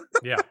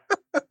 Yeah.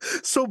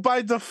 So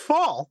by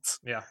default,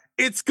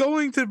 it's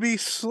going to be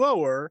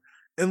slower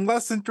and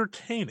less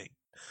entertaining.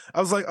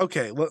 I was like,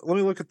 okay, let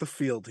me look at the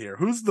field here.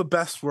 Who's the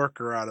best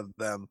worker out of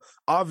them?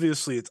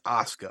 Obviously, it's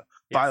Asuka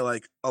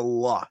by a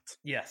lot.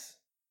 Yes.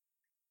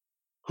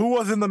 Who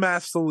was in the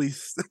match the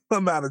least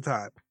amount of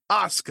time?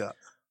 Asuka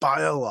by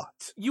a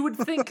lot. You would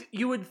think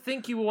you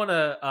want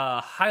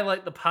to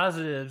highlight the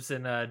positives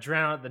and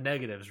drown out the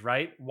negatives,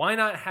 right? Why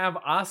not have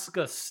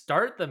Asuka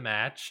start the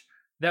match?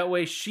 That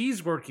way,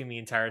 she's working the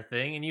entire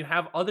thing, and you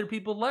have other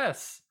people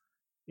less.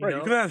 You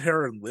can have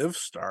her and Liv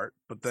start,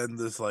 but then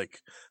there's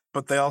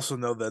but they also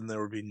know then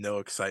there would be no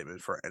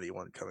excitement for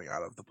anyone coming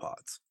out of the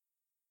pods.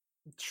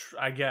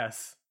 I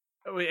guess,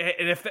 and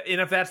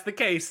if that's the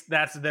case,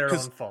 that's their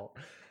own fault.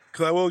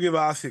 Because I will give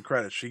Asuka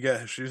credit,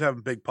 she's having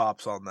big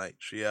pops all night.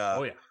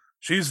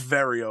 She's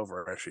very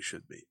over as she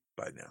should be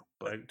by now.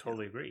 But I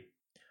totally agree.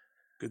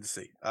 Good to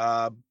see.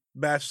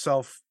 Match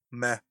itself,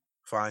 meh,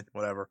 fine,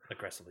 whatever.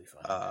 Aggressively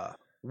fine.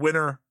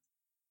 Winner,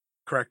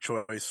 correct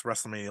choice.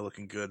 WrestleMania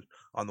looking good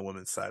on the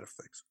women's side of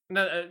things.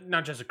 No,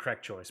 not just a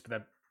correct choice, but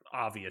that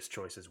obvious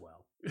choice as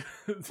well.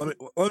 let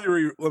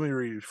me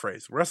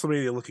rephrase.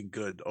 WrestleMania looking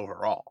good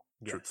overall,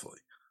 truthfully.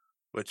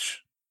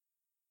 Which,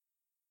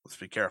 let's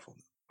be careful.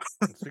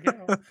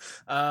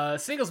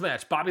 Singles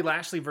match: Bobby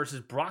Lashley versus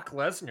Brock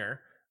Lesnar.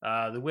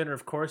 The winner,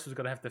 of course, was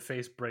going to have to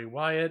face Bray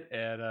Wyatt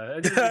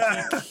and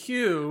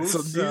DQ.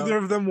 So neither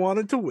of them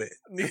wanted to win.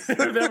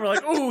 Neither of them were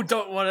like, "Oh,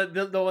 don't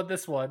want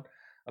this one."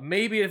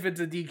 Maybe if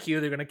it's a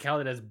DQ, they're going to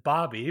count it as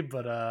Bobby,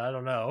 but I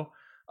don't know.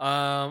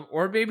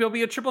 Or maybe it'll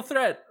be a triple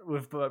threat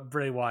with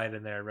Bray Wyatt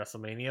in there at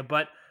WrestleMania.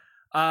 But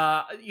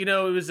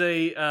it was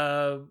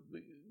a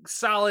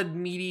solid,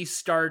 meaty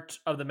start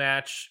of the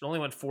match. It only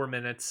went 4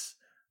 minutes.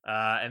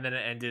 And then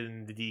it ended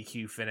in the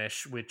DQ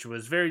finish, which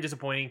was very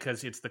disappointing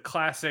because it's the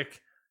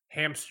classic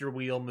hamster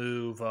wheel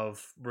move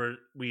of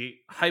we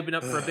hyping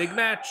up for a big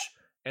match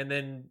and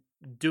then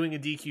doing a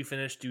DQ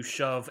finish to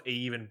shove a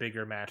even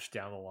bigger match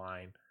down the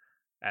line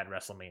at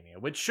WrestleMania,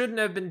 which shouldn't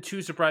have been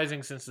too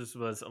surprising since this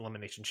was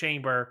Elimination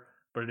Chamber,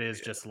 but it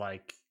is just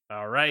like,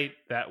 all right,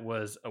 that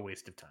was a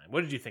waste of time.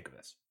 What did you think of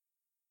this?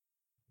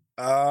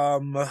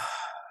 I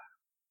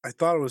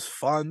thought it was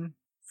fun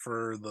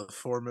for the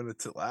 4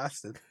 minutes it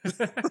lasted.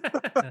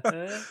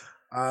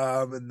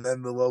 And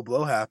then the low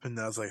blow happened,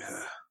 and I was like,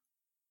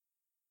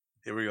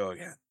 here we go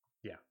again.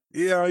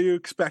 Yeah. You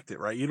expect it,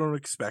 right? You don't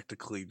expect a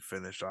clean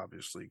finish,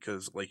 obviously,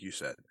 because like you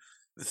said,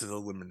 this is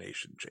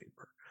Elimination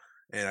Chamber.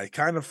 And I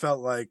kind of felt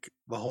like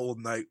the whole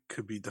night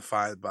could be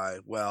defined by,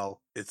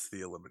 well, it's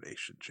the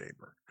Elimination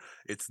Chamber.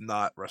 It's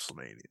not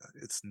WrestleMania.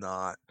 It's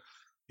not,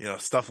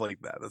 stuff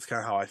like that. That's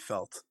kind of how I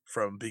felt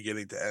from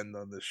beginning to end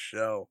on this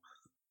show.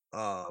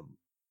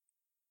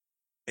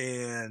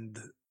 And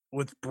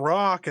with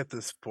Brock at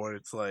this point,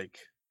 it's like,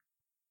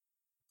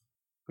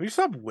 can you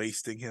stop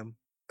wasting him?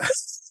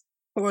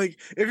 Like,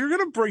 if you're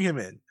going to bring him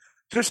in,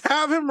 just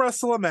have him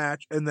wrestle a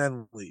match and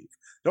then leave.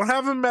 Don't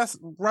have him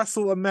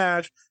wrestle a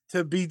match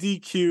to be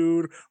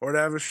DQ'd or to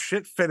have a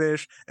shit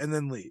finish and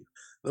then leave.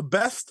 The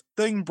best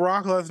thing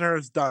Brock Lesnar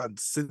has done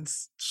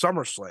since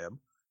SummerSlam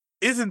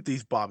isn't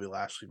these Bobby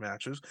Lashley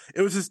matches.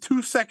 It was his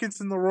 2 seconds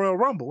in the Royal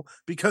Rumble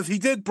because he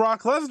did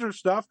Brock Lesnar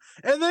stuff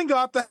and then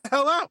got the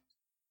hell out.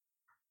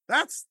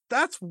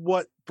 That's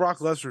what Brock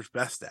Lesnar's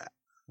best at.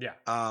 Yeah.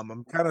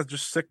 I'm kind of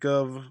just sick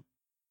of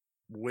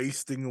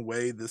wasting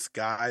away this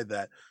guy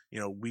that,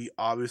 we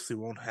obviously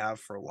won't have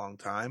for a long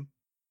time.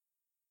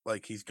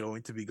 Like, he's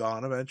going to be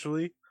gone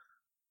eventually.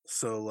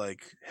 So,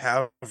 like,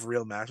 have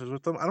real matches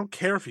with them. I don't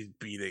care if he's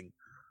beating,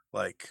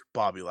 like,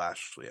 Bobby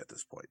Lashley at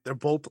this point. They're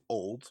both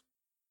old.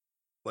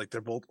 Like, they're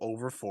both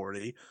over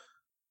 40.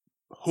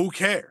 Who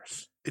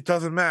cares? It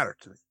doesn't matter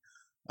to me.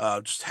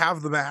 Just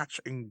have the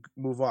match and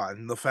move on.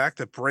 And the fact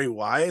that Bray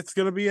Wyatt's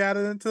going to be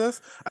added into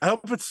this, I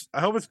hope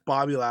it's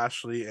Bobby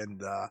Lashley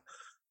and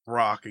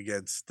Brock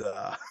against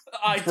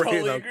I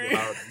totally agree.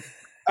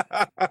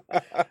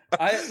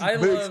 I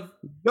love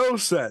no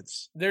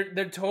sense.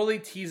 They're totally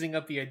teasing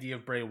up the idea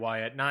of Bray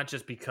Wyatt, not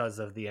just because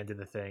of the end of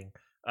the thing,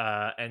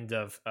 end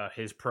of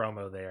his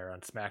promo there on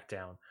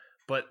SmackDown,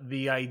 but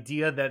the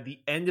idea that the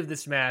end of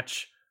this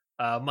match,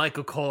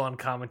 Michael Cole on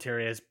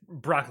commentary as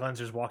Brock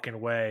Lesnar's walking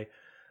away.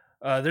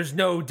 There's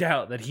no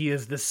doubt that he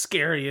is the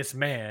scariest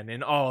man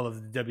in all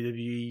of the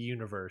WWE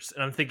universe.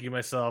 And I'm thinking to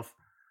myself,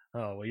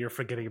 oh, well, you're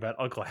forgetting about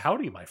Uncle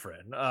Howdy, my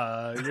friend.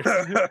 A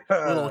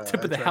little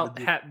tip of the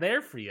hat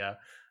there for you.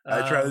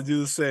 I try to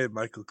do the same,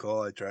 Michael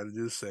Cole. I try to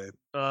do the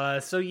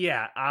same. So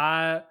yeah,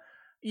 I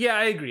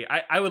agree.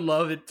 I would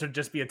love it to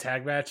just be a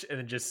tag match and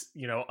then just,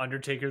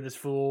 Undertaker this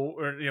fool,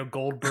 or,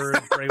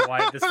 Goldberg, Bray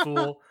Wyatt this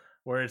fool,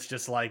 where it's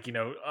just like,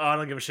 oh, I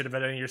don't give a shit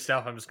about any of your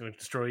stuff. I'm just going to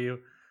destroy you.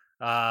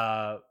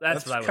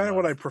 That's what I would kind of love.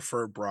 what I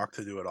prefer Brock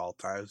to do at all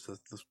times at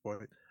this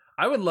point.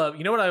 I would love,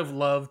 what I would have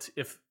loved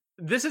if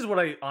this is what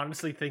I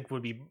honestly think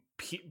would be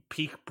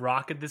peak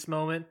Brock at this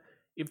moment.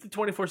 If the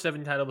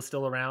 24/7 title was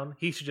still around,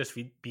 he should just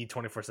be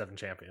 24/7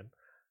 champion.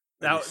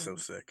 That'd be so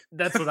sick.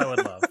 That's what I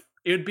would love.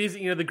 It would be,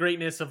 the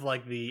greatness of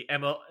like the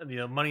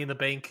Money in the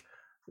Bank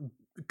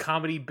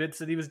comedy bits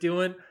that he was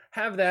doing.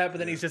 Have that, but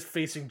then he's just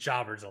facing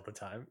jobbers all the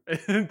time.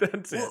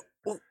 That's it.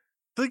 Well,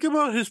 think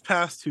about his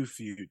past 2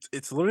 feuds.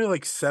 It's literally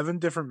like 7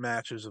 different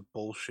matches of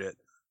bullshit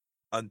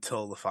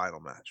until the final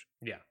match.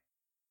 Yeah.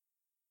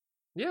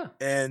 Yeah,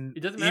 And it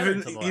doesn't matter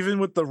until the last even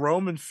with the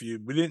Roman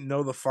feud, we didn't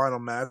know the final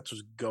match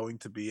was going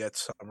to be at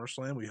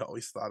SummerSlam. We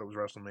always thought it was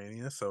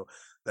WrestleMania, so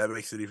that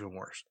makes it even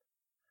worse.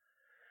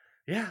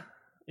 Yeah,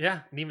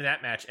 yeah, and even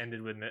that match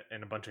ended with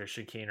in a bunch of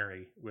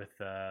chicanery with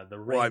the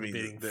ring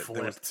being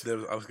flipped.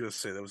 I was going to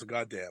say there was a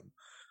goddamn,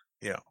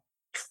 you know,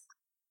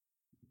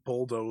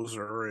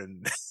 bulldozer,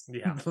 and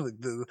Yeah,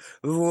 there's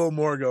a little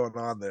more going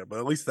on there, but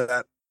at least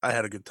that I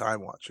had a good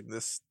time watching.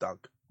 This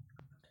stunk.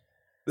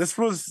 This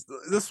was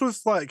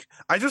like,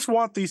 I just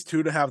want these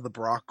two to have the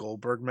Brock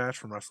Goldberg match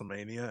from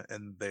WrestleMania,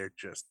 and they're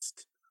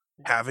just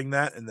having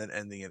that and then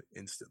ending it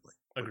instantly.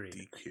 Agreed.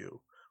 DQ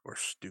or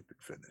stupid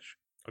finish.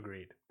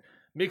 Agreed.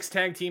 Mixed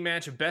tag team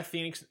match of Beth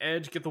Phoenix and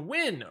Edge get the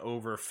win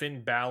over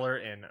Finn Balor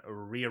and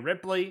Rhea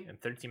Ripley in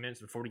 13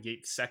 minutes and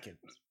 48 seconds.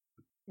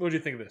 What did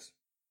you think of this?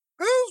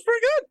 That was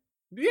pretty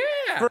good.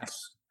 Yeah.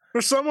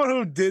 For someone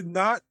who did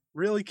not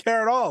really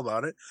care at all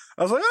about it,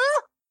 I was like,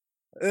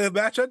 the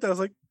match ended. I was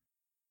like,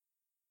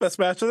 best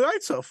match of the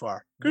night so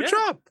far. Good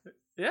job.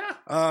 Yeah.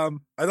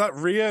 I thought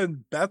Rhea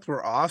and Beth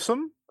were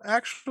awesome,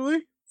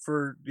 actually.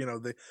 For,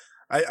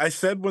 I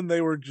said when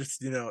they were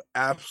just,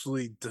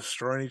 absolutely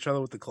destroying each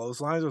other with the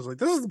clotheslines, I was like,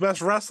 this is the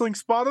best wrestling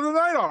spot of the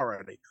night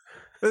already.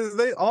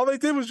 All they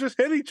did was just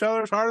hit each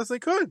other as hard as they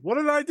could. What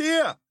an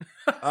idea.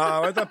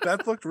 I thought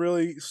Beth looked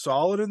really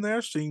solid in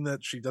there, seeing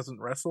that she doesn't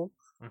wrestle,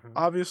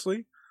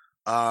 obviously.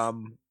 I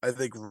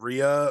think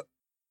Rhea,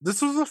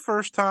 this was the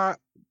first time,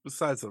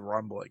 besides the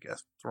Rumble, I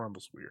guess. The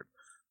Rumble's weird.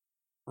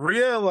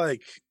 Rhea,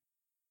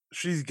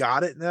 she's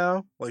got it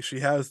now. She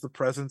has the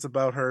presence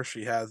about her.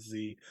 She has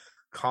the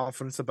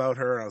confidence about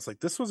her. And I was like,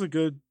 this was a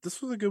good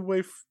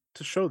way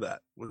to show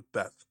that with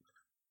Beth.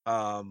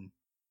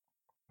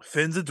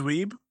 Finn's a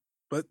dweeb,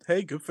 but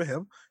hey, good for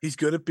him. He's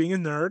good at being a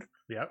nerd.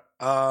 Yep.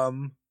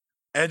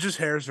 Edge's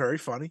hair is very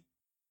funny.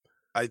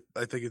 I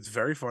think it's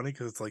very funny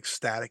because it's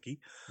staticky.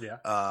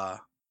 Yeah.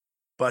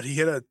 But he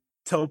hit a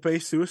tope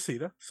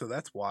suicida, so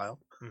that's wild.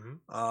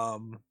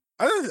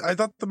 I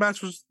thought the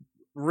match was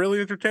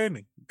really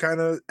entertaining. Kind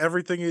of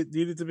everything it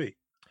needed to be.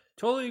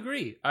 Totally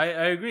agree. I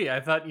agree. I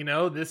thought,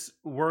 this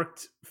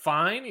worked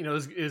fine. I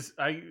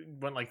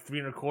went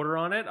 3.25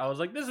 on it. I was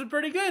like, this is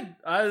pretty good.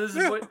 This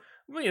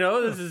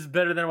is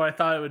better than what I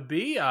thought it would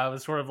be. I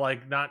was sort of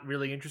not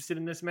really interested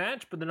in this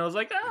match, but then I was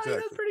like, exactly.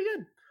 That's pretty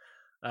good.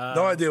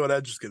 No idea what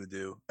Edge is going to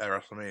do at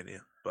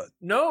WrestleMania, but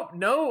no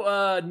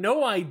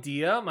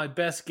idea. My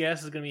best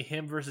guess is going to be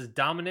him versus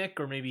Dominic,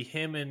 or maybe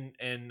him and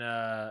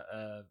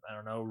I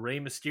don't know,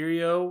 Rey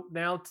Mysterio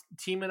now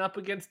teaming up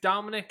against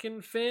Dominic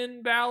and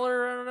Finn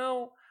Balor. I don't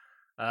know.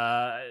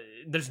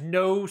 There's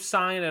no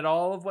sign at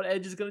all of what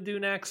Edge is going to do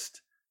next.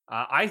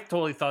 I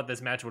totally thought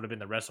this match would have been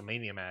the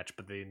WrestleMania match,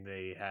 but then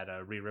they had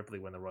Rhea Ripley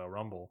win the Royal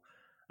Rumble,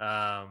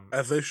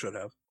 as they should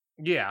have.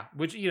 Yeah,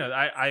 which,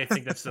 I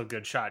think that's still a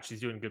good shot. She's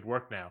doing good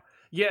work now.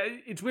 Yeah,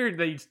 it's weird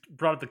that you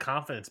brought up the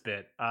confidence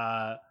bit.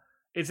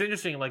 It's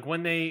interesting,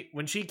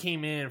 when she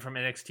came in from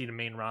NXT to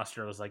main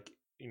roster, I was like,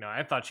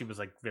 I thought she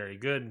was very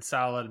good and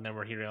solid, and then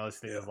we're hearing all these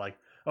things of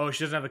oh,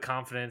 she doesn't have the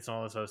confidence and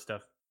all this other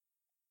stuff.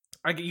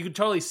 You could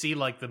totally see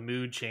the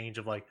mood change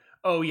of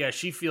oh yeah,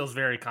 she feels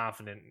very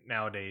confident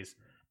nowadays.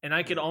 And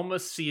I could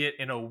almost see it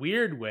in a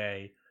weird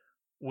way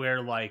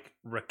where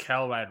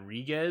Raquel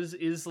Rodriguez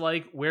is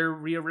where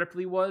Rhea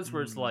Ripley was,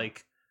 where it's I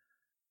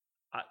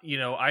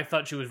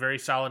thought she was very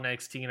solid in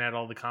NXT and had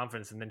all the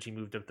confidence, and then she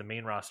moved up the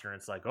main roster,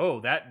 and it's oh,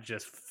 that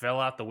just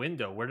fell out the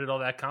window. Where did all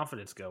that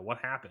confidence go? What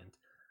happened?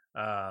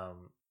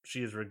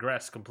 She has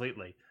regressed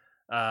completely.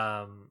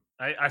 I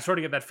sort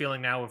of get that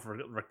feeling now with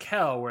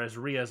Raquel, whereas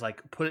Rhea's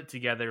put it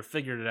together,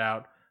 figured it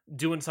out,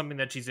 doing something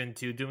that she's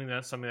into, doing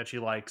something that she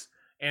likes,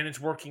 and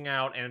it's working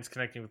out, and it's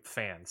connecting with the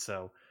fans.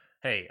 So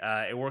hey,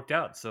 it worked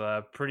out. So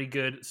a pretty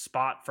good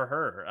spot for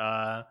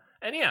her.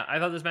 And yeah, I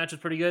thought this match was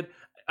pretty good.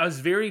 I was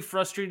very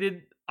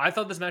frustrated. I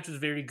thought this match was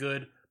very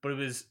good, but it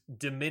was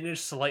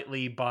diminished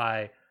slightly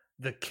by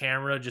the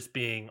camera just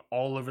being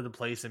all over the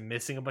place and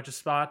missing a bunch of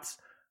spots.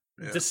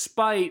 Yeah.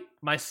 Despite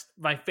my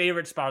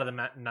favorite spot of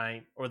the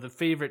night, or the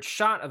favorite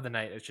shot of the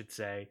night, I should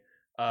say,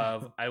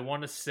 of I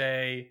want to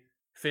say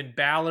Finn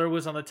Balor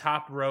was on the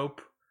top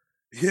rope.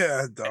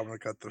 Yeah,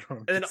 Dominic got the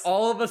ropes. And then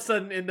all of a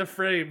sudden in the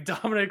frame,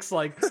 Dominic's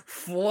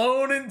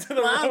flown into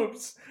the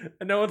ropes.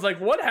 And no one's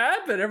what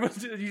happened?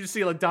 You just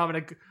see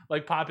Dominic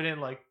popping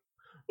in what?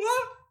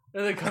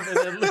 And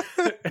then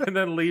and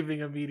then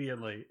leaving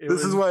immediately.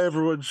 This is why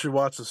everyone should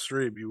watch the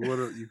stream.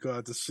 You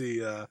got to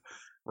see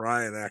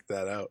Ryan act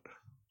that out.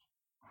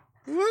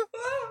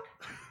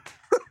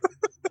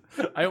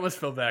 I almost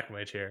fell back in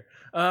my chair.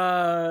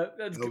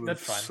 That's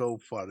fine. So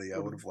funny. I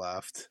would have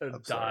laughed.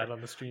 Died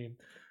on the stream.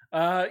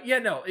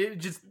 It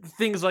just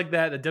things like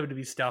that. The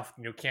WWE stuff,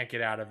 can't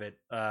get out of it.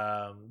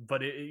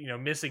 But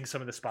missing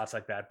some of the spots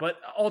like that. But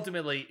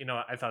ultimately,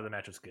 I thought the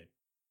match was good.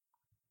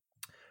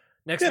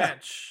 Next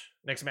match,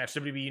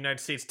 WWE United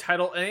States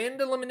title and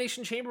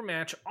Elimination Chamber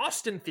match.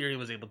 Austin Theory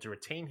was able to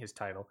retain his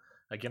title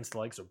against the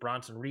likes of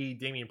Bronson Reed,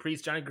 Damian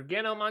Priest, Johnny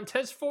Gargano,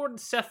 Montez Ford, and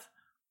Seth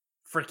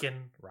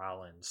freaking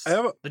Rollins. I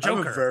have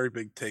a very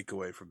big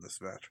takeaway from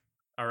this match.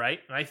 All right,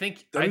 and I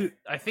think W-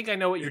 I think I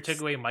know what your it's-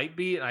 takeaway might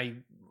be, and I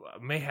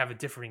may have a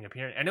differing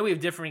opinion. I know we have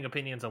differing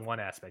opinions on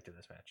one aspect of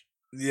this match.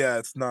 Yeah,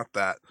 it's not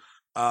that.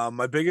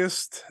 My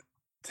biggest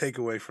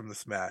takeaway from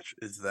this match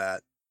is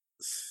that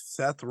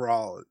Seth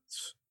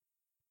Rollins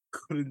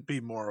couldn't be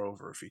more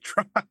over if he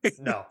tried.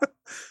 No,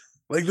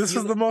 Like this He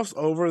is lo- the most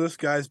over this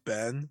guy's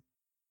been,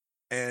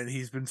 and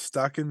he's been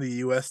stuck in the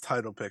U.S.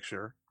 title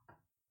picture,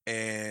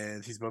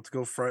 and he's about to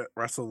go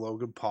wrestle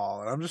Logan Paul,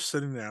 and I'm just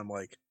sitting there. I'm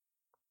like,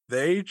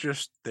 they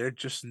just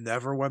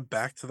never went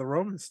back to the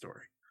Roman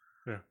story.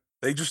 Yeah.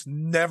 They just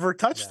never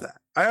touched Yeah.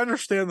 that. I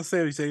understand the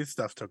Sami Zayn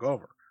stuff took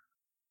over,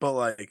 but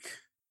like,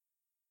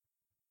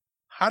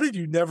 how did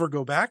you never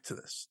go back to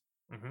this?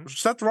 Mhm.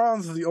 Seth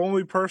Rollins is the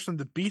only person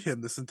to beat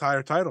him this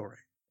entire title reign.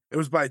 It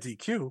was by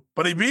DQ,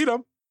 but he beat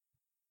him.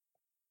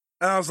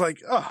 And I was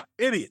like, oh,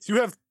 idiots.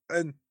 You have,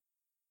 and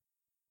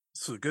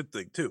this is a good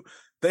thing too.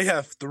 They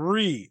have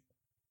 3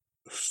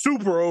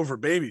 super over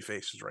baby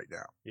faces right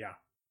now. Yeah.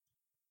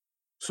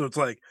 So it's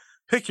like,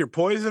 pick your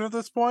poison at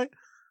this point.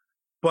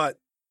 But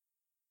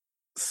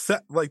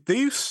Seth, like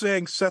they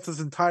sang Seth's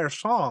entire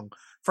song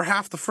for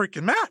half the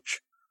freaking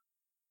match.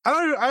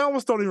 I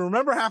almost don't even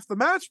remember half the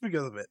match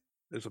because of it.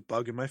 There's a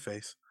bug in my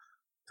face.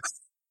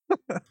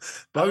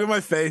 Bug in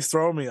my face,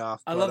 throwing me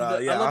off. I But, love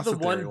the yeah, I love the Austin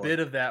Theory one won. bit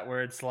of that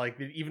where it's like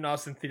even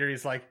Austin Theory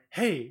is like,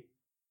 "Hey,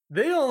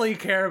 they only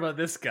care about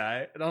this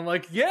guy," and I'm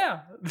like,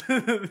 "Yeah,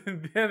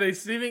 yeah, they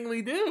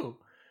seemingly do."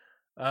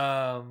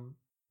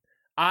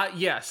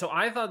 Yeah. So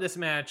I thought this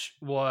match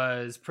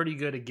was pretty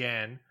good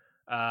again.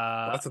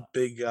 Lots of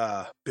big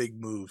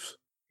moves.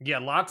 Yeah,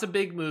 lots of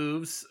big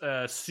moves.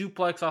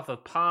 Suplex off the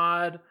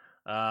pod.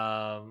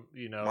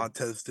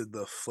 Montez did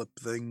the flip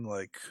thing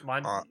like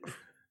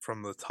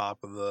from the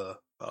top of the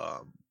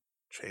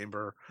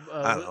chamber.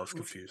 I don't know, it's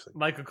confusing.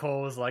 Michael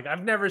Cole was like,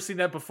 I've never seen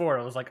that before.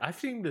 I was like, I've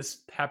seen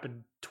this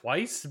happen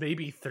twice,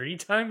 maybe 3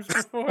 times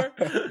before.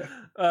 But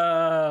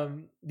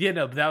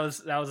that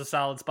was a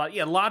solid spot.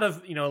 Yeah, a lot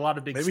of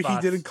big Maybe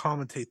spots. he didn't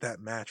commentate that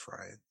match,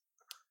 Ryan.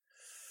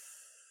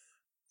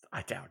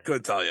 I doubt it.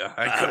 Couldn't tell you.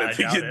 I couldn't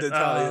begin to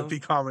tell you if he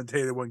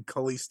commentated when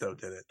Kalisto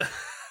did it.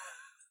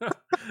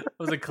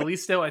 Was it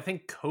Kalisto? I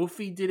think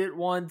Kofi did it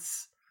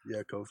once.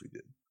 Yeah, Kofi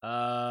did.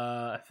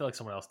 I feel like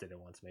someone else did it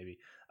once, maybe.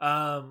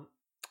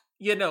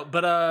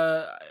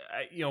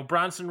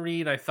 Bronson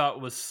Reed, I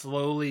thought was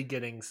slowly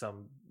getting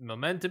some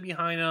momentum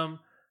behind him.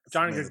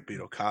 Johnny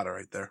beat Okada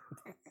right there.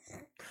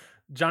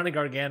 Johnny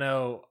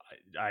Gargano,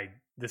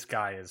 this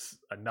guy is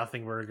a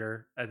nothing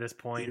burger at this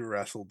point. He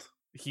wrestled.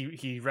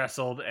 He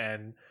wrestled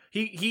and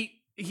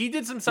he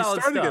did some solid stuff.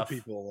 He started stuff. to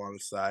get people along the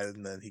side,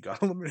 and then he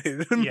got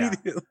eliminated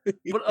immediately.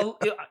 But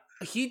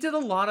he did a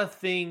lot of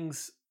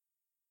things.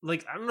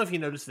 Like, I don't know if you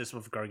noticed this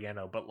with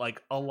Gargano, but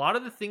like a lot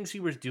of the things he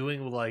was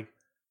doing were like,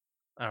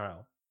 I don't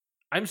know.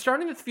 I'm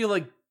starting to feel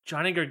like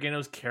Johnny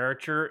Gargano's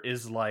character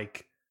is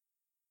like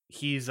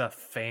he's a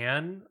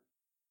fan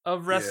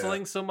of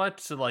wrestling so much,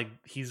 so like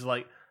he's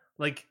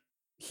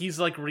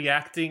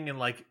reacting and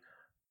like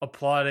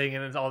applauding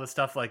and all this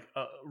stuff, like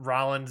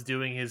Rollins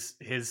doing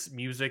his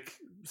music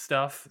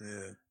stuff,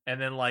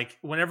 and then like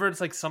whenever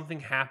it's like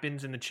something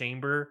happens in the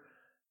chamber,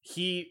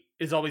 he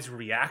is always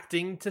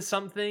reacting to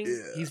something.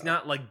 He's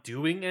not like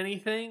doing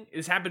anything.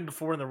 It's happened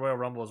before in the Royal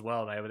Rumble as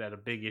well, and I would had a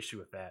big issue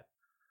with that.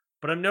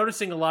 But I'm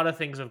noticing a lot of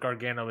things of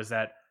Gargano is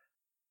that,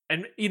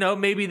 and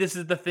maybe this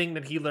is the thing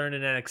that he learned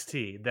in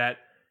NXT, that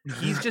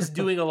he's just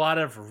doing a lot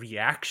of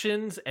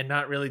reactions and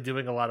not really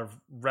doing a lot of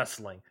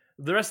wrestling.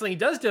 The wrestling he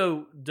does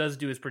do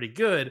is pretty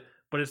good,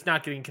 but it's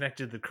not getting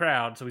connected to the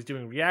crowd. So he's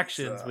doing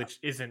reactions, which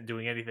isn't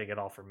doing anything at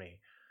all for me.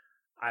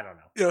 I don't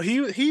know.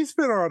 He's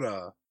been on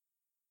a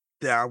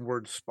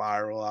downward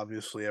spiral,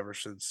 obviously, ever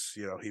since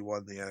he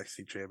won the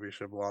NXT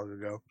championship long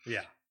ago.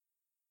 Yeah,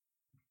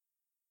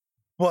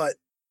 but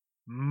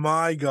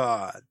my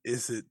God,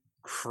 is it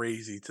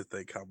crazy to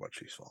think how much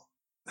he's fallen?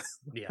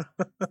 Yeah.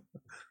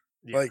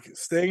 Like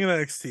staying in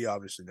NXT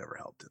obviously never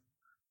helped him,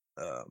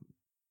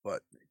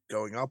 but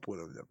going up with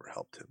him never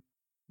helped him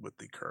with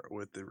the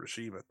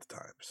regime at the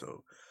time.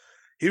 So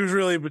he was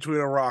really between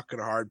a rock and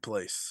a hard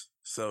place.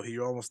 So he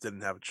almost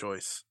didn't have a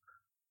choice.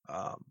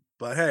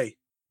 But hey,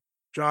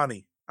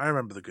 Johnny, I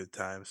remember the good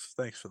times.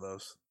 Thanks for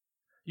those.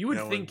 You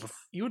would think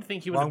he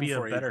would be in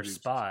a better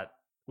spot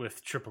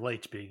with Triple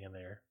H being in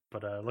there,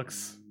 but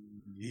looks.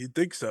 You'd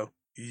think so.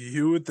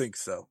 You would think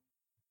so.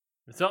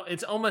 So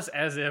it's almost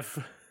as if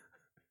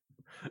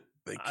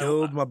they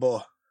killed my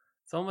boy.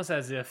 It's almost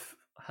as if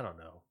I don't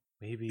know.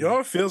 Maybe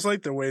it feels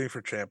like they're waiting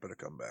for Ciampa to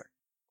come back.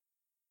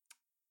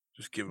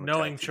 Just give him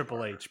knowing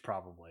Triple H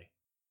probably.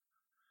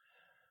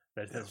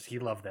 He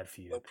loved that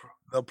feud.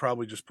 They'll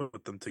probably just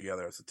put them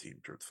together as a team,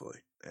 truthfully,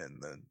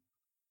 and then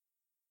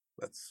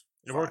that's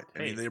fine. I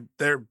mean,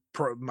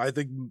 I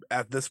think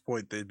at this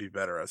point they'd be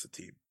better as a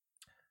team.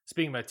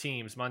 Speaking about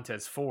teams,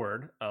 Montez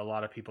Ford, a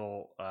lot of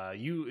people,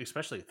 you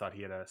especially thought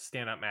he had a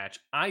standout match.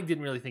 I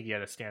didn't really think he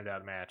had a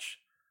standout match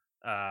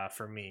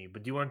for me,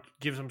 but do you want to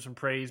give him some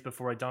praise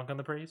before I dunk on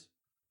the praise?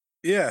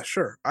 Yeah,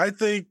 sure. I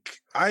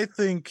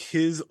think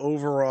his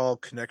overall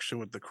connection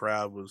with the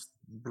crowd was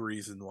the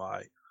reason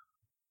why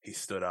he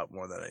stood out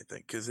more than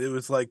anything, because it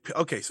was like,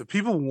 okay, so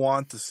people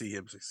want to see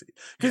him succeed,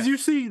 because you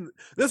Yes. see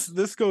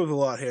this goes a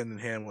lot hand in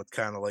hand with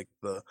kind of like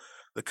the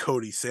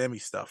Cody Sammy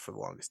stuff for the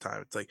longest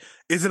time. It's like,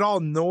 is it all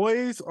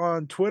noise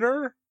on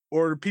Twitter,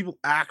 or do people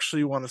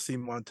actually want to see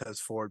Montez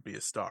Ford be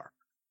a star?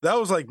 That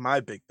was like my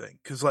big thing,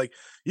 because like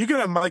you can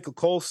have Michael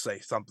Cole say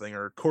something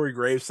or Corey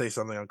Graves say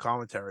something on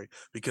commentary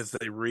because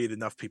they read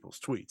enough people's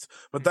tweets,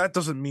 but that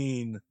doesn't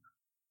mean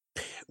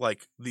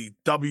like the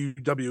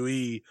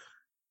WWE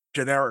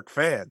generic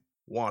fan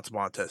wants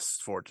Montez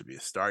Ford to be a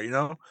star, you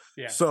know?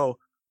 Yeah. So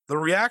the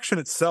reaction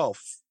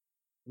itself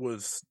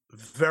was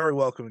very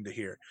welcoming to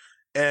hear.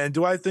 And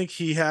do I think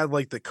he had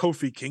like the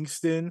Kofi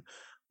Kingston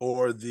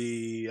or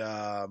the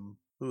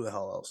who the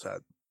hell else had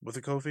with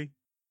the Kofi?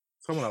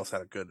 Someone else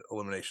had a good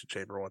elimination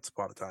chamber once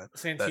upon a time that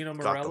Santino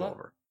got them Marella.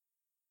 over.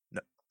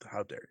 No,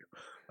 how dare you?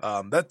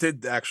 That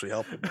did actually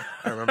help him.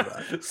 I remember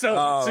that.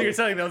 So you're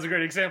saying that was a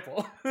great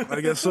example. I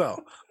guess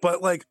so.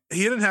 But like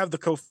he didn't have the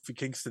Kofi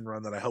Kingston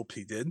run that I hoped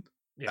he did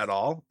Yeah. at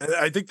all. And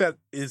I think that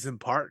is in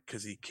part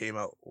because he came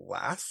out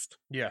last.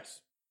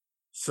 Yes.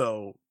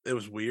 So it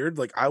was weird.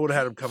 Like I would have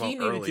had him come out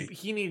early.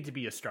 He needed to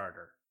be a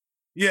starter.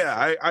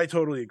 Yeah, I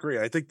totally agree.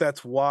 I think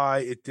that's why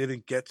it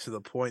didn't get to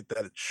the point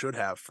that it should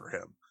have for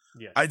him.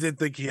 Yes. I did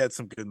think he had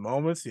some good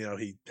moments. You know,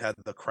 he had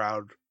the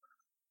crowd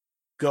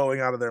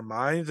going out of their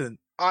minds. And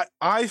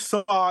I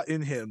saw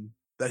in him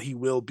that he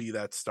will be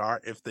that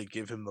star if they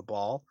give him the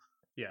ball.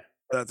 Yeah.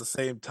 But at the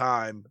same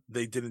time,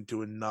 they didn't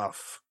do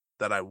enough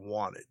that I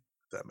wanted.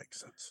 If that makes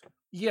sense.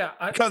 Yeah.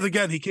 Because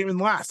again, he came in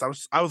last. I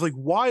was like,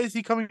 why is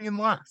he coming in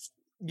last?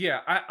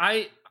 Yeah.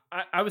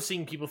 I was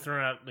seeing people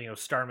throwing out,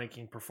 star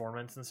making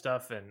performance and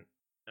stuff, and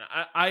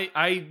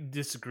I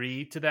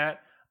disagree to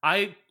that.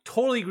 I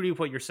totally agree with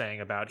what you're saying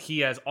about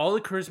he has all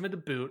the charisma to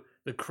boot.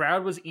 The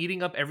crowd was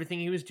eating up everything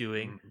he was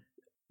doing. Mm-hmm.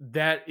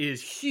 That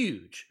is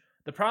huge.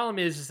 The problem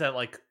is that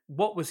like,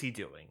 what was he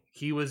doing?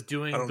 He was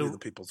doing I don't need the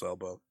people's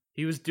elbow.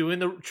 He was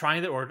doing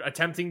or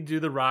attempting to do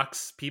the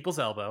Rock's people's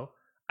elbow.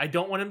 I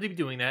don't want him to be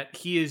doing that.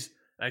 He is.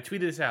 I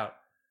tweeted this out.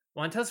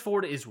 Montez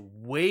Ford is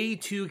way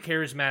too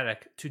charismatic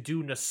to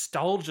do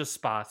nostalgia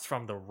spots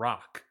from The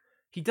Rock.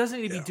 He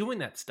doesn't need to be doing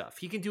that stuff.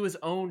 He can do his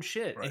own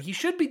shit, Right. and he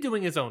should be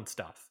doing his own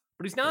stuff.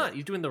 But he's not. Yeah.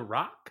 He's doing The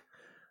Rock,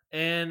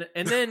 and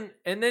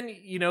then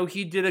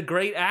he did a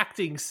great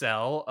acting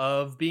sell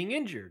of being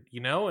injured.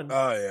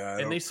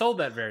 And they sold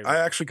that very well. I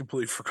actually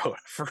completely forgot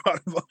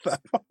about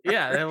that part.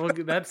 Yeah,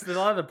 that's the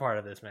other part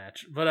of this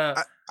match.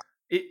 But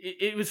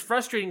it was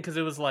frustrating because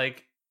it was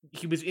like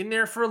he was in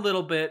there for a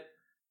little bit.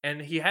 And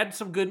he had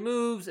some good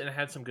moves and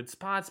had some good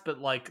spots,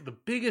 but like the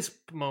biggest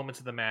moments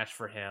of the match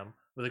for him,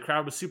 where the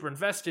crowd was super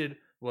invested,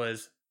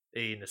 was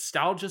a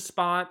nostalgia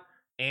spot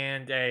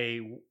and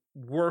a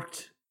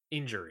worked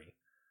injury,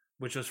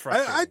 which was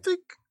frustrating. I think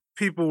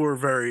people were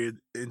very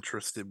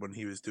interested when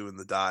he was doing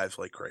the dives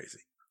like crazy.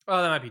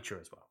 Oh, that might be true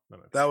as well.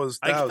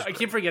 I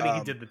keep forgetting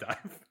he did the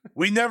dive.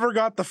 We never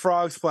got the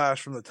frog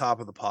splash from the top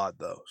of the pod,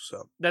 though.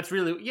 So that's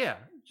really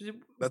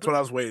That's what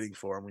I was waiting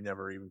for, and we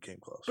never even came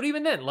close. But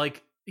even then,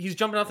 like. He's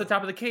jumping off the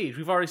top of the cage.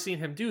 We've already seen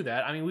him do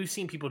that. I mean, we've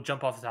seen people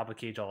jump off the top of the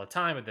cage all the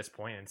time at this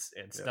point.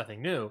 It's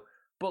nothing new.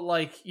 But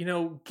like,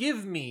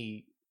 give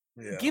me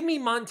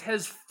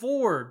Montez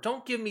Ford.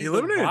 Don't give me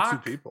The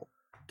Rock. 2 people.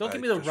 Don't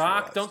give me The Rock.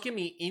 Realized. Don't give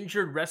me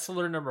injured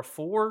wrestler number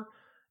 4.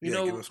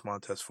 Give us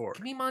Montez Ford.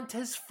 Give me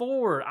Montez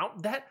Ford.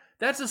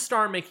 That's a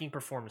star-making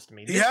performance to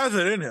me. He has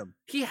it in him.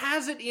 He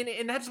has it in,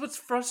 and that's what's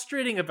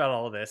frustrating about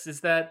all of this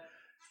is that.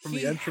 From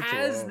the entrance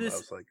alone, I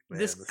was like, man,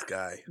 this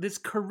guy. This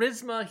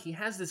charisma, he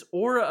has this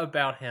aura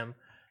about him,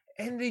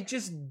 and they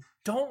just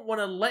don't want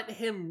to let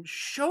him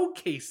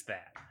showcase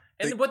that.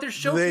 And what they're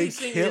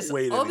showcasing is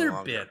other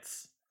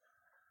bits.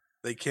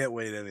 They can't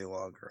wait any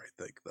longer,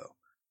 I think, though.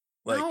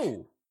 Like,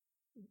 no.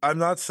 I'm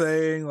not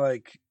saying,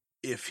 like,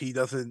 if he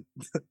doesn't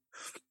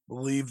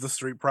leave the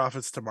Street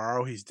Profits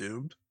tomorrow, he's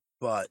doomed.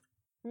 But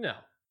no.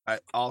 I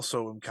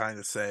also am kind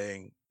of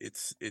saying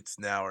it's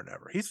now or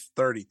never. He's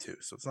 32,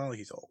 so it's not like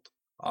he's old.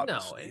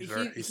 Obviously.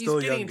 No, he's still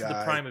a young getting into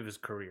the prime of his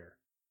career.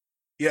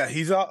 Yeah,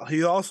 he's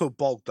also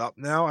bulked up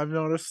now. I've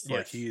noticed,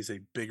 like he is a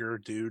bigger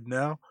dude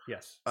now.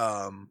 Yes.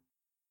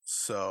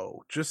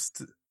 So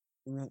just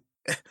I'm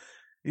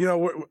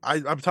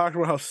talking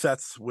about how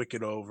Seth's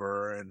wicked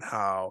over and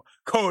how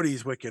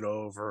Cody's wicked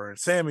over and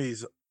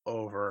Sammy's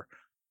over.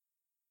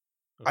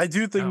 I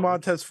do think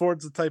Montez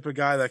Ford's the type of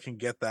guy that can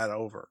get that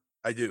over.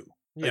 I do.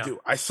 Yeah. I do.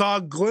 I saw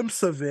a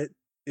glimpse of it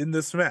in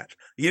this match.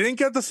 You didn't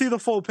get to see the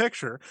full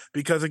picture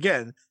because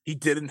again, he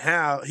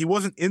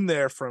wasn't in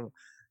there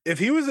if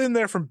he was in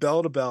there from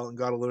bell to bell and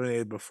got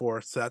eliminated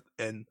before Seth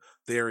and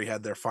Theory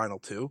had their final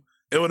 2,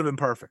 it would have been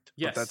perfect.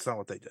 Yes. But that's not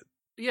what they did.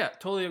 Yeah,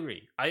 totally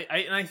agree.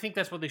 I think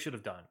that's what they should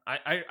have done.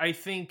 I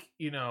think,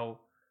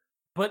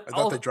 but I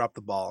thought they dropped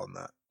the ball on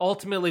that.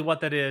 Ultimately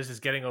what that is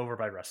getting over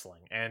by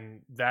wrestling.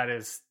 And that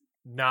is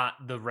not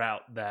the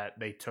route that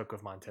they took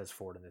with Montez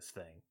Ford in this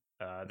thing.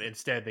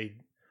 Instead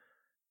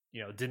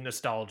did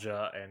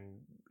nostalgia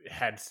and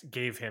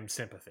gave him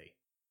sympathy.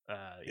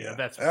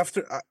 That's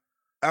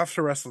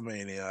after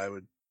WrestleMania, I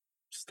would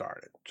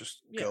start it.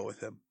 Just go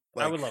with him.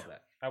 I would love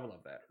that.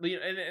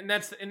 And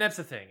that's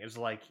the thing is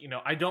like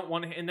I don't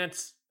want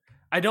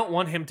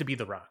him to be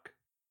The Rock.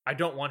 I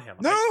don't want him.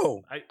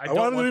 No, I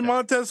want him to be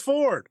Montez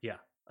Ford. Yeah,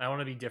 I want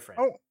to be different.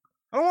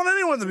 I don't want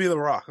anyone to be The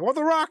Rock. I want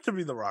The Rock to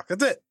be The Rock.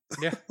 That's it.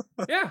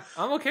 Yeah,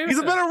 I'm okay with He's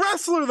a better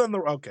wrestler than the.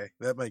 Okay,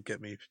 that might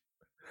get me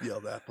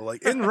yelled at, but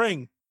like in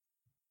ring,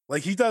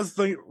 like he does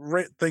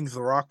things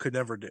The Rock could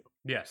never do.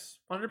 Yes,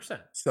 100%.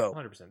 So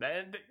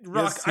 100%.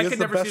 Rock, I could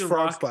never see The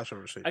Rock splash I've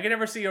ever seen. I can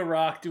never see a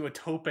Rock do a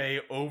tope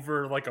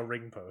over like a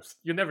ring post.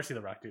 You'll never see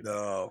The Rock do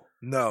that.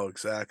 No,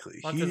 exactly.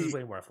 Montez is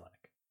way more athletic.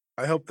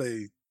 I hope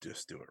they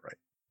just do it right.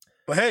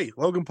 But hey,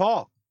 Logan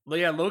Paul. Well,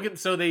 yeah, Logan.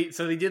 So they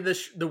did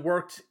the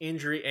worked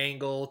injury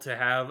angle to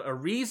have a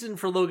reason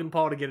for Logan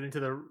Paul to get into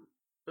the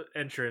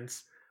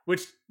entrance,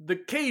 which the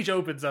cage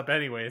opens up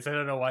anyways. I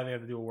don't know why they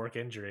had to do a work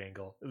injury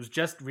angle. It was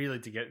just really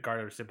to get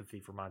garner sympathy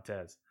for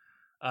Montez.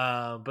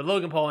 But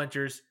Logan Paul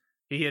enters.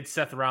 He hits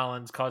Seth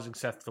Rollins, causing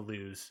Seth to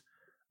lose.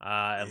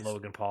 And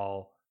Logan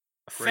Paul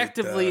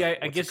effectively,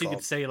 I guess you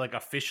could say, like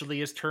officially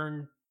has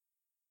turned.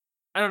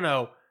 I don't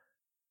know.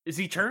 Is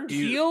he turned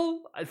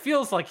heel? It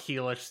feels like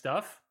heelish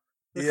stuff.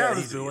 The crowd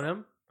is booing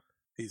him.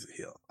 He's a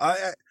heel.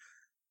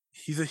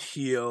 He's a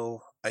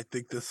heel. I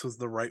think this was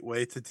the right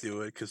way to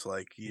do it because,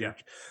 like,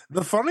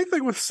 the funny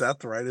thing with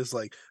Seth, right, is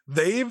like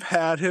they've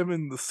had him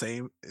in the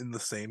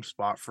same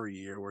spot for a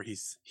year where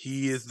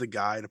he is the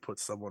guy to put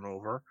someone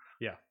over.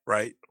 Yeah.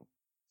 Right.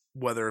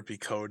 Whether it be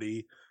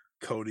Cody,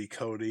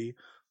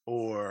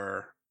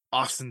 or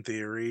Austin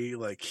Theory,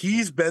 like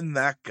he's been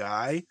that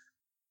guy.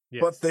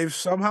 Yes. But they've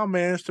somehow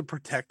managed to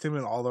protect him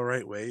in all the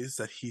right ways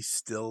that he's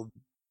still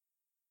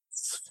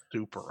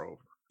super over.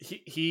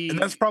 And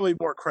that's probably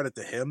more credit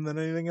to him than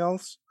anything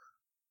else.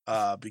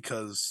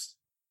 Because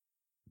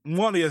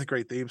one, he has a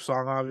great theme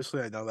song,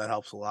 obviously. I know that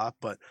helps a lot,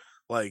 but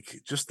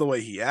like just the way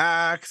he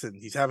acts and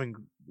he's having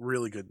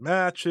really good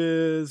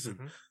matches.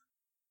 And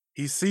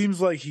he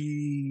seems like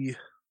he's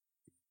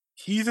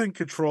in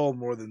control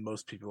more than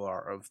most people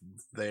are of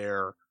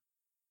their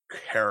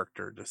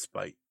character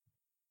despite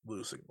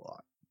losing a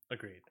lot.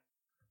 Agreed.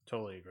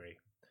 Totally agree.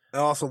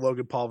 And also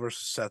Logan Paul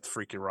versus Seth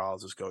freaking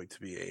Rollins is going to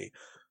be a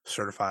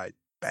certified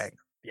bang.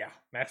 Yeah.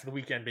 Match of the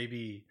weekend,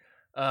 baby.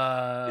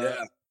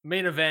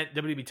 Main event,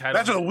 WWE title.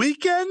 Match of the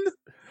weekend?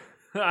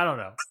 I don't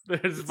know.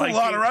 There's a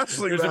lot of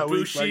wrestling. There's a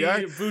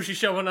Bushi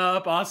showing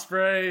up,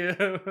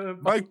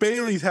 Ospreay. Mike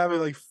Bailey's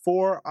having like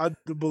 4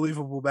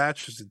 unbelievable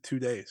matches in 2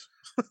 days.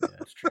 Yeah,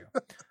 that's true.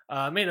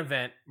 Main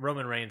event,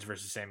 Roman Reigns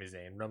versus Sami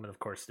Zayn. Roman, of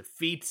course,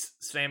 defeats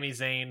Sami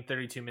Zayn.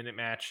 32-minute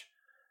match.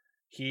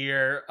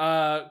 Here,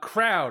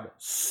 crowd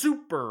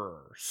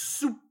super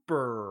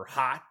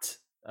hot.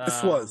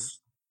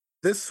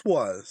 This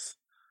was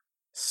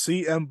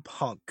CM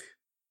Punk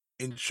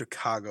in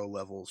Chicago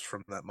levels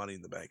from that Money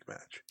in the Bank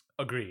match.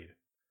 Agreed.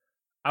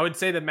 I would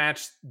say the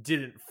match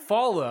didn't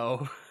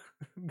follow.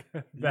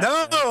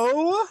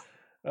 No,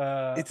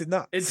 it did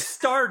not. It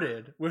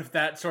started with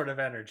that sort of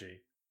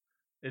energy.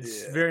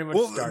 It's very much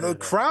started. The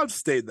crowd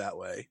stayed that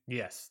way.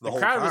 Yes, the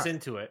crowd was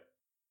into it.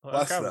 The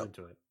crowd was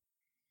into it.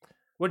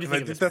 What do you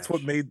think? I think that's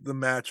what made the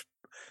match.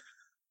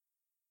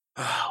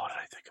 What did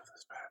I think of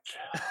this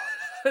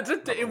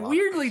It's match? a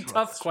weirdly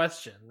tough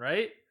question,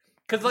 right?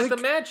 Because like the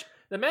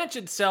match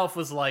itself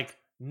was like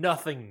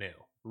nothing new,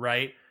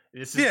 right?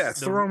 It's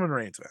the Roman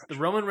Reigns match. The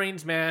Roman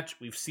Reigns match.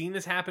 We've seen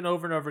this happen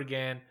over and over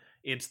again.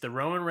 It's the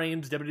Roman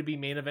Reigns WWE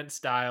main event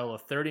style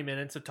of 30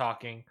 minutes of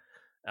talking,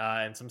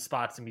 and some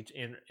spots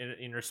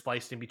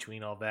interspliced in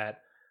between all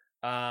that.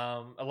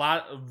 A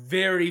lot of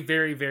very,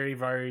 very, very,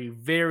 very,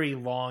 very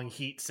long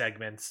heat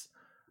segments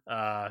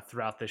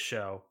throughout this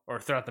show or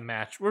throughout the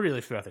match. We're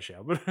really throughout the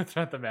show, but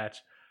throughout the match.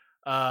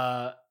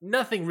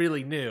 Nothing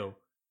really new,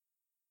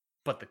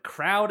 but the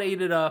crowd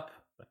ate it up.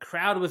 The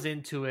crowd was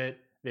into it.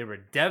 They were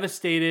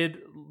devastated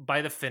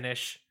by the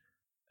finish.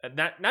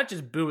 Not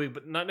just booing,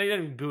 but not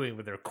even booing,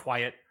 but they're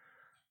quiet.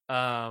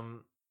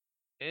 And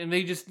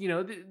they just,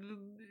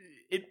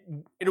 it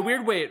in a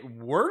weird way, it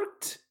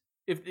worked.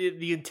 If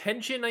the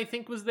intention, I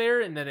think, was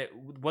there, and that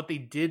what they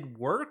did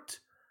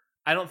worked.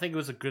 I don't think it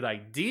was a good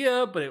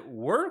idea, but it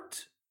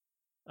worked.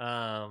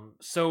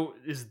 So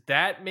does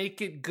that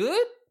make it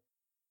good?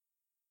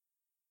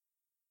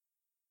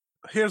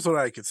 Here's what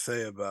I could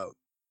say about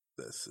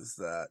this: is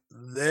that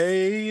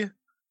they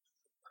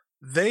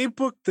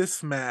booked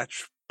this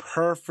match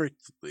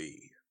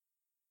perfectly.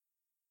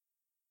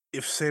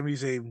 If Sami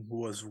Zayn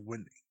was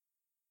winning.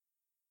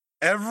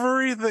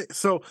 Everything.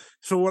 So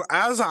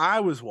as I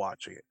was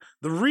watching it,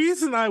 the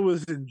reason I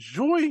was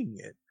enjoying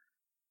it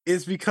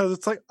is because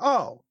it's like,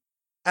 oh,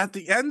 at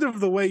the end of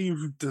the way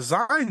you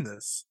design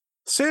this,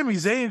 Sami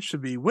Zayn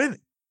should be winning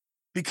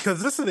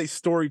because this is a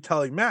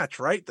storytelling match,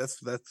 right?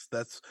 That's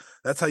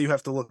how you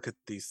have to look at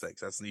these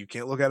things. You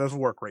can't look at it as a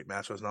work rate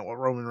match. That's not what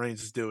Roman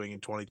Reigns is doing in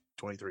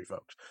 2023,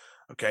 folks.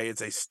 Okay,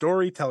 it's a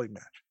storytelling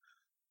match,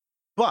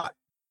 but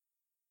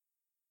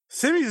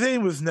Sami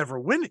Zayn was never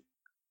winning.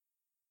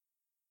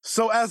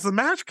 So as the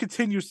match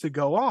continues to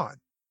go on,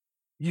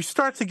 you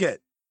start to get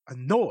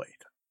annoyed.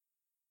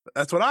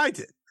 That's what I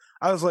did.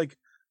 I was like,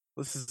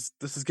 this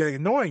is getting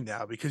annoying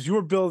now because you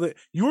were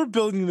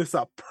building this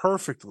up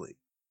perfectly,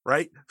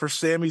 right? For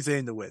Sami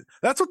Zayn to win.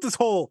 That's what this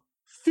whole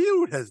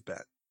feud has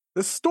been.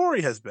 This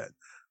story has been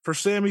for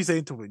Sami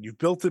Zayn to win. You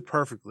built it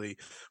perfectly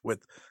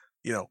with,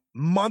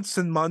 months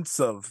and months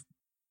of,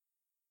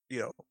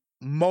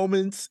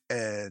 moments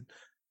and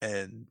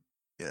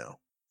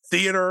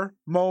theater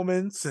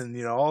moments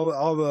and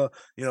all the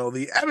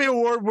the Emmy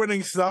Award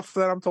winning stuff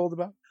that I'm told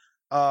about.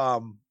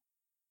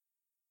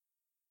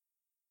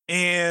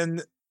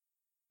 And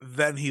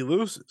then he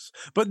loses.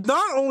 But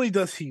not only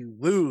does he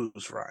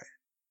lose, Ryan,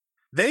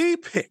 they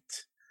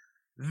picked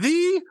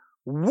the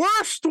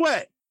worst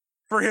way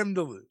for him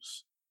to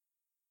lose.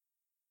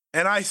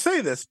 And I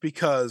say this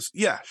because,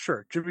 yeah,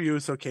 sure, Jimmy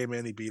Uso came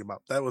in, he beat him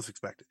up. That was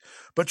expected.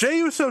 But Jey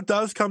Uso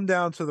does come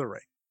down to the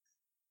ring.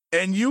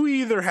 And you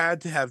either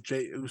had to have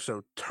Jey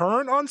Uso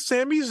turn on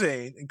Sami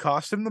Zayn and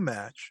cost him the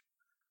match,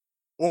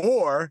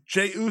 or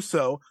Jey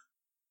Uso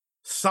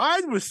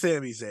side with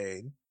Sami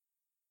Zayn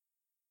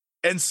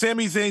and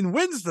Sami Zayn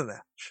wins the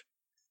match.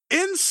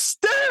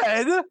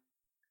 Instead,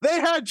 they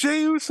had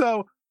Jey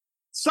Uso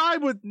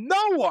side with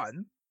no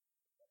one,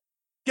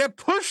 get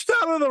pushed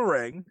out of the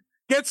ring,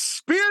 get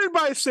speared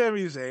by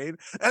Sami Zayn,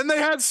 and they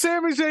had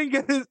Sami Zayn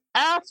get his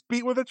ass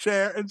beat with a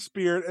chair and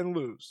speared and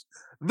lose.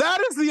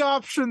 That is the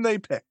option they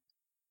picked.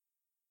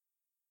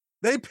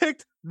 They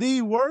picked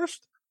the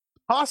worst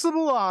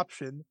possible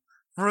option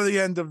for the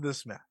end of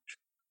this match.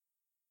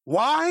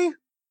 Why?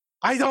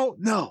 I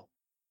don't know.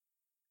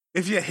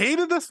 If you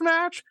hated this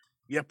match,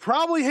 you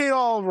probably hate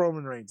all of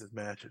Roman Reigns'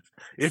 matches.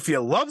 If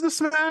you love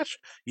this match,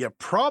 you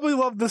probably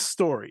love this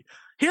story.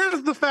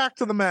 Here's the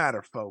fact of the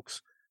matter,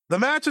 folks. The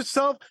match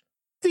itself,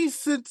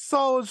 decent,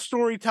 solid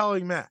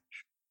storytelling match.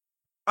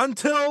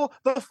 Until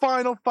the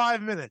final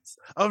 5 minutes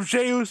of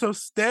Jey Uso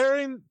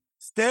standing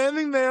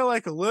there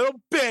like a little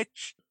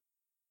bitch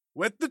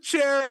with the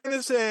chair in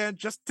his hand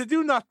just to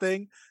do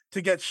nothing,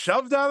 to get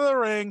shoved out of the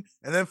ring,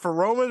 and then for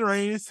Roman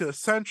Reigns to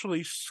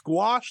essentially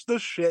squash the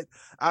shit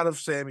out of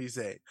Sami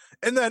Zayn.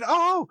 And then,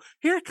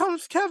 here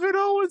comes Kevin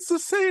Owens to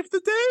save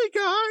the day,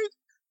 guys.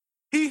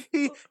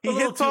 He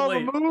hits all the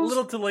moves. A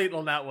little too late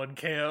on that one,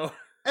 KO.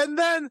 And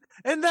then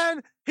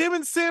him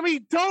and Sami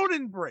don't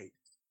embrace.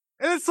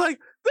 And it's like,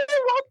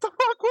 what the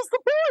fuck was the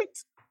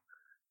point?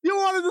 You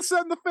wanted to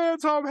send the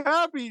fans home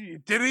happy. You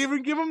didn't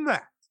even give them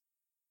that.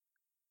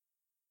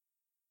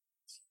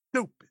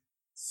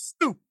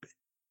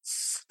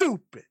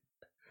 Stupid.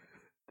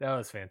 That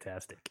was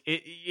fantastic.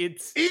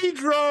 It's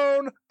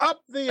E-drone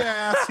up the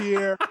ass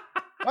here.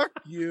 Fuck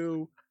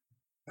you.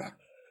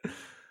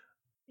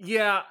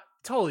 Yeah,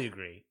 totally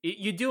agree.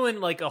 You're doing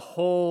like a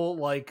whole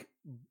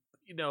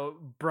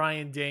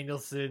Bryan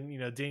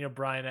Danielson, Daniel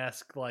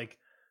Bryan-esque like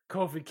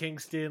Kofi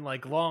Kingston,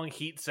 like long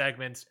heat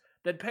segments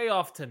that pay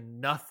off to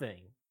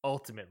nothing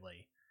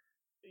ultimately.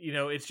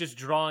 It's just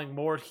drawing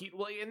more heat.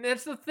 Well, and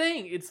that's the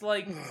thing. It's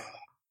like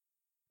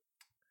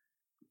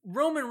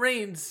Roman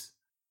Reigns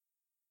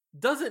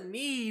doesn't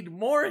need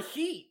more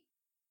heat.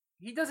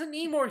 He doesn't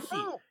need more heat.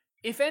 No.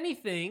 If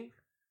anything,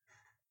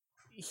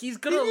 he's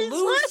going to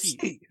lose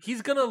heat.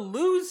 He's going to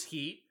lose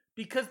heat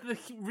because the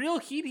real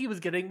heat he was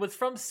getting was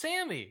from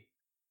Sami.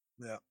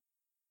 Yeah.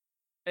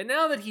 And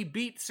now that he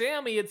beat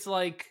Sami, it's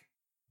like,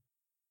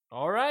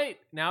 all right,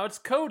 now it's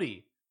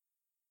Cody.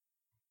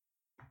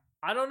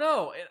 I don't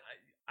know.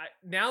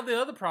 Now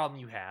the other problem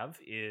you have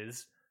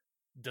is,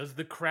 does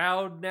the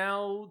crowd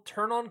now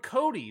turn on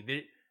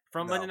Cody?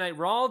 From Monday Night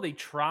Raw, they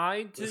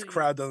tried to... This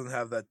crowd doesn't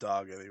have that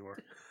dog anymore.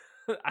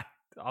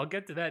 I'll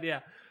get to that, yeah.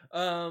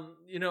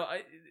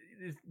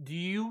 Do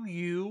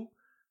you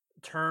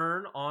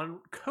turn on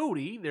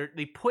Cody?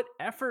 They put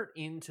effort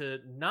into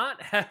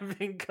not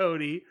having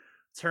Cody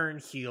turn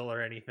heel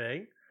or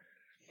anything.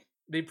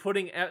 They put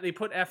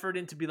effort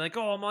into be like,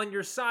 I'm on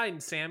your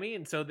side, Sami,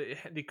 and so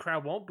the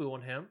crowd won't boo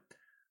on him.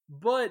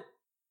 But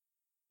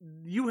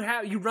you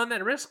run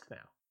that risk now.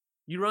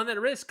 You run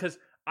that risk because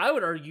I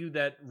would argue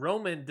that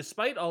Roman,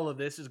 despite all of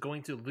this, is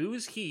going to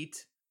lose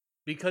heat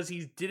because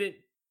he didn't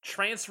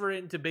transfer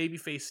it into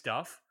babyface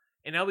stuff,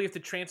 and now we have to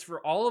transfer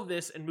all of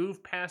this and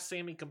move past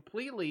Sami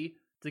completely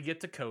to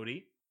get to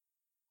Cody.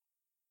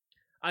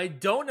 I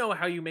don't know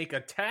how you make a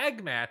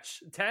tag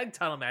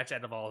title match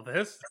out of all of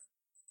this.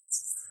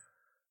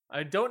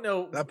 I don't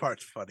know. That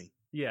part's funny.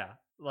 Yeah.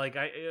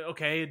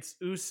 It's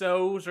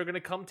Usos are going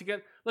to come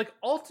together. Like,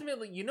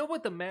 ultimately, you know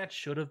what the match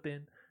should have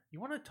been? You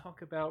want to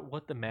talk about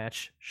what the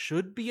match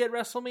should be at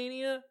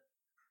WrestleMania?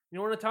 You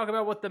want to talk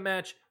about what the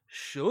match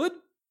should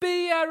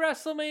be at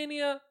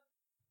WrestleMania?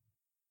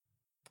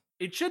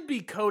 It should be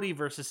Cody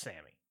versus Sami.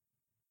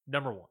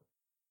 Number one.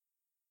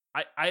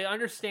 I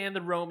understand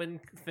the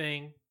Roman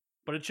thing,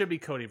 but it should be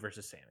Cody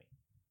versus Sami.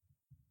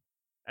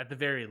 At the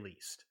very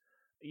least.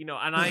 And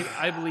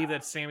I believe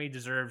that Sami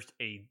deserves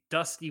a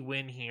dusty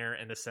win here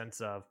in the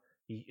sense of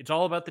it's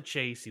all about the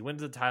chase. He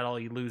wins the title,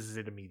 he loses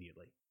it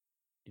immediately.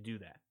 You do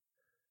that.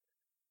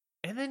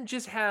 and then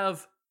just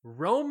have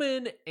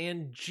Roman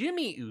and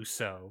Jimmy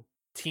Uso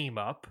team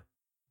up,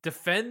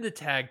 defend the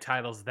tag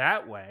titles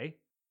that way,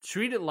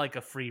 treat it like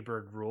a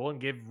Freebird rule and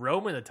give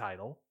Roman the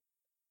title,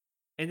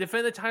 and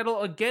defend the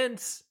title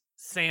against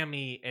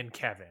Sammy and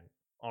Kevin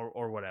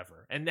or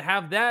whatever, and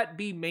have that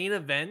be main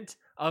event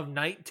of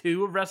night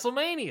 2 of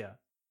WrestleMania.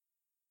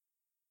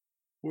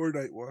 Or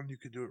night 1, you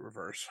could do it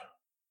reverse.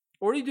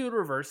 Or you do it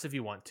reverse if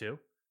you want to.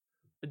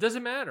 It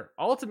doesn't matter.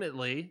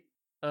 Ultimately,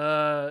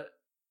 it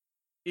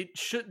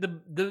should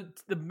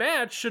the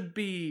match should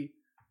be,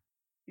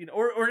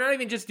 or not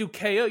even just do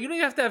KO. You don't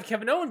even have to have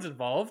Kevin Owens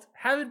involved.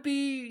 Have it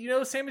be,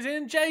 Sami Zayn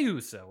and Jey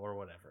Uso or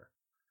whatever.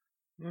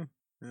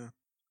 Yeah.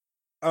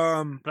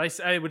 But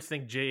I would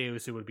think Jey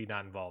Uso would be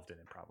not involved in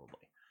it probably.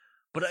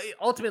 But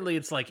ultimately,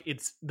 it's like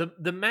it's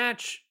the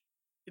match.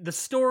 The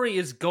story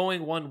is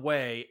going one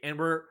way, and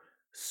we're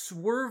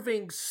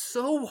swerving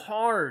so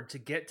hard to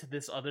get to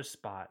this other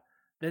spot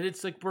that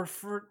it's like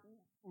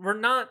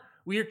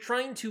we are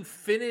trying to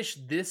finish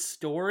this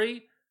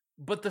story,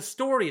 but the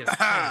story has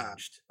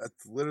changed.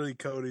 That's literally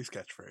Cody's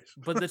catchphrase.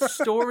 But the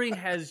story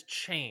has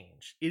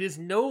changed. It is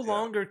no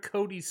longer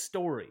Cody's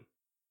story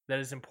that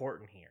is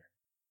important here.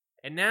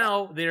 And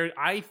now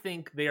I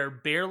think they are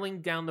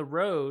barreling down the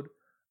road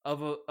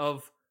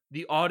of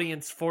the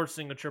audience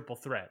forcing a triple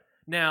threat.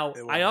 Now,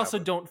 I also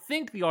don't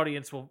think the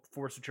audience will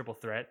force a triple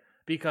threat,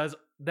 because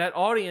that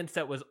audience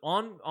that was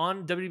on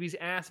WWE's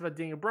ass about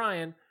Daniel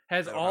Bryan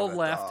have all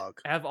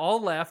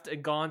left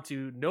and gone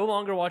to no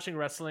longer watching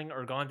wrestling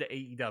or gone to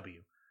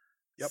AEW.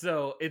 Yep.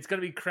 So it's going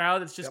to be a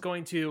crowd that's just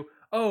going to,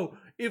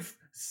 if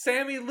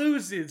Sammy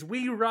loses,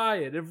 we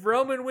riot. If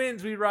Roman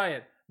wins, we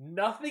riot.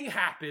 Nothing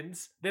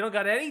happens. They don't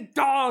got any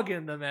dog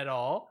in them at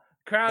all.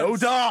 No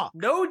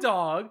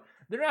dog.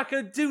 They're not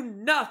going to do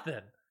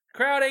nothing.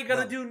 Crowd ain't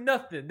going to do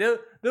nothing.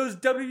 Those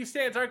WWE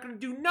stands aren't going to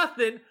do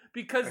nothing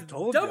because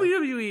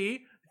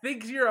WWE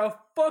thinks you're a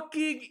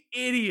fucking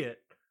idiot.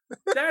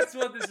 That's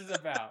what this is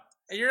about.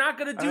 And you're not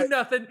going to do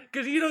nothing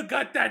because you don't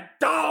got that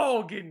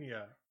dog in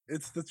you.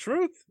 It's the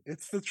truth. And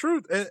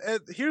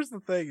here's the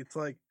thing. It's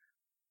like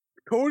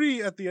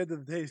Cody, at the end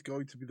of the day, is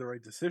going to be the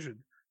right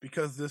decision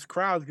because this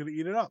crowd's going to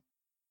eat it up.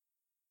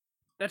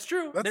 That's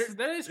true. That is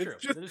true.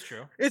 That is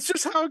true. It's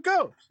just how it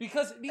goes.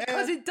 Because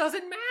it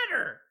doesn't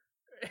matter.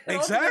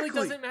 Exactly. It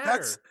doesn't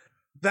matter.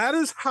 That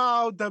is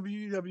how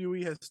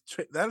WWE has.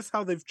 That is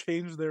how they've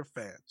changed their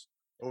fans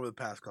over the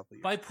past couple of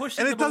years by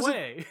pushing them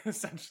away,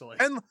 essentially.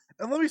 And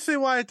let me say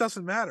why it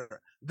doesn't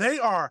matter. They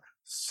are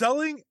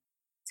selling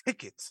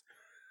tickets.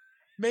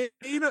 They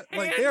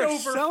are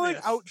selling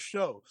out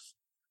shows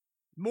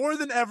more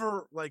than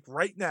ever. Like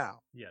right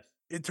now. Yes.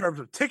 In terms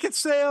of ticket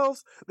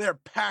sales, they're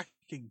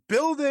packing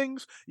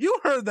buildings. You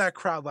heard that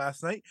crowd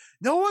last night.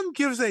 No one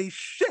gives a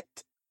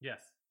shit. Yes.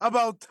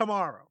 About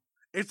tomorrow.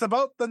 It's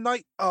about the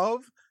night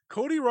of.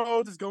 Cody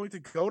Rhodes is going to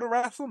go to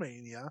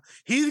WrestleMania.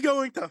 He's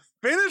going to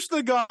finish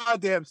the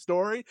goddamn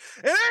story,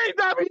 and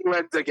AEW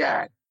wins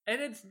again.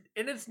 And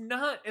it's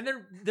not, and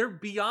they're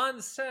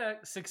beyond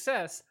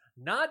success,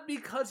 not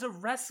because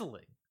of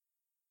wrestling.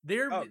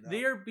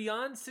 They're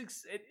beyond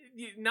success,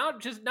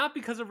 not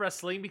because of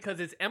wrestling, because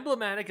it's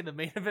emblematic in the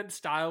main event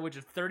style, which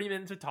is 30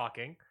 minutes of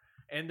talking,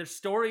 and there's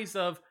stories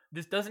of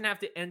this doesn't have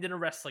to end in a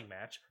wrestling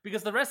match,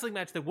 because the wrestling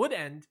match that would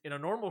end in a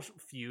normal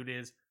feud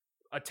is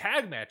a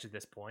tag match at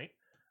this point.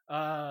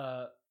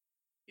 They're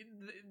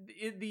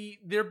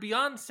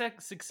beyond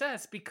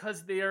success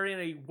because they are in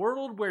a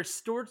world where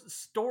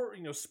sports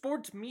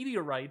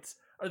media rights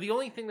are the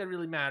only thing that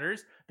really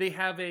matters. They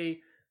have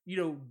a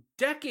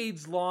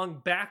decades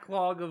long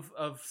backlog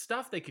of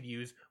stuff they could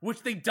use,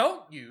 which they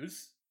don't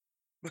use.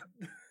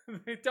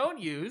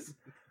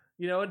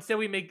 Instead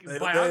we make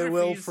biographies. They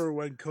will for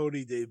when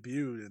Cody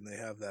debuted and they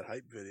have that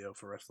hype video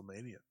for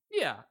WrestleMania.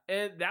 Yeah,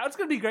 and that's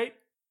gonna be great.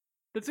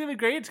 That's gonna be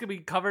great. It's gonna be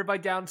covered by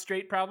Down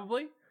Straight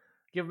probably.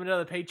 Give them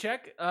another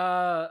paycheck.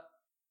 They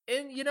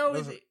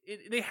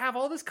have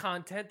all this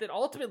content that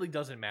ultimately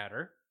doesn't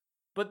matter,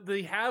 but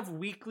they have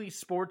weekly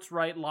sports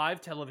right live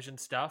television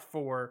stuff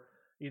for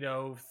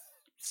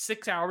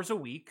 6 hours a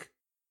week,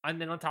 and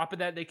then on top of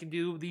that, they can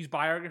do these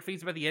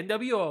biographies about the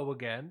NWO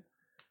again,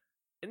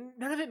 and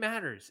none of it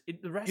matters.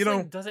 The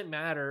wrestling doesn't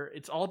matter.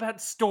 It's all about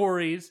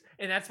stories,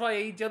 and that's why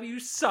AEW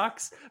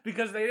sucks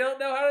because they don't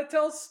know how to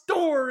tell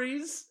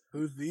stories.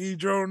 Who's the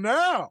Edro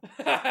now?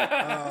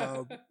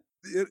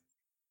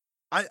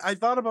 I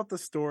thought about the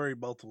story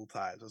multiple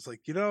times. I was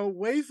like,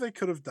 ways they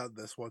could have done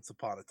this once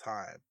upon a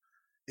time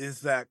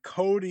is that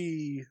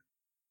Cody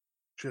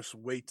just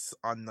waits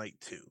on night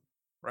 2,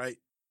 right?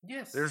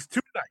 Yes. There's 2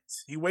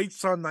 nights. He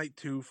waits on night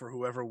 2 for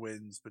whoever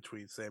wins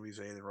between Sami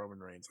Zayn and Roman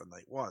Reigns on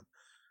night 1.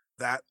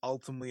 That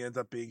ultimately ends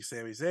up being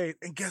Sami Zayn.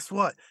 And guess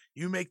what?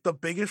 You make the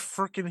biggest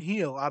freaking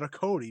heel out of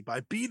Cody by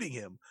beating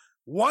him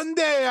one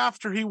day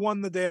after he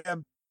won the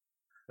damn.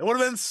 It would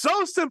have been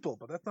so simple,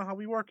 but that's not how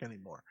we work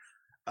anymore.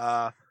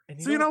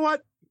 You know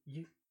what?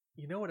 You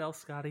know what else,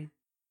 Scotty?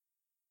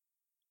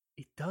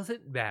 It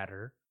doesn't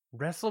matter.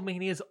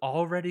 WrestleMania is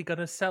already going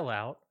to sell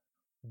out.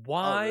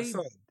 Why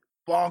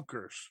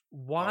bonkers.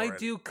 Why already.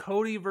 do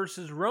Cody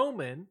versus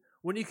Roman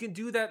when you can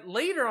do that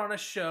later on a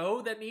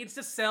show that needs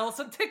to sell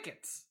some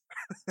tickets?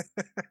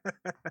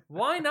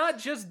 Why not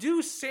just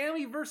do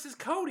Sammy versus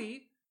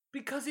Cody?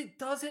 Because it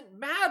doesn't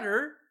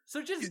matter.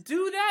 So just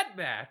do that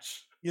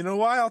match. You know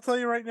why? I'll tell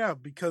you right now.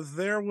 Because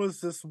there was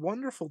this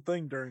wonderful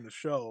thing during the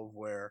show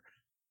where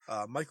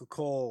Michael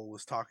Cole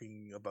was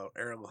talking about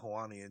Ariel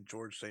Helwani and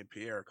George St.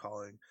 Pierre,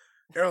 calling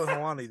Ariel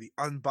Helwani the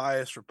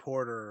unbiased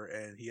reporter,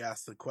 and he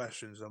asked the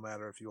questions no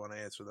matter if you want to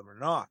answer them or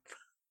not.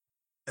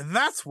 And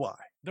that's why.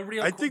 The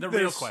real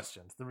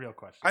questions.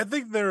 I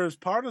think there is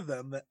part of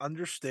them that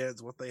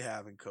understands what they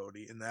have in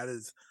Cody, and that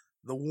is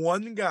the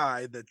one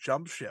guy that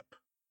jumped ship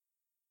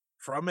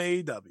from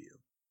AEW.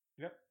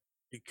 Yep.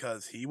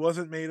 Because he was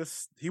a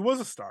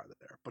star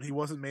there, but he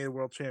wasn't made a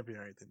world champion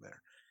or anything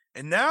there.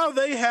 And now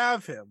they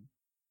have him.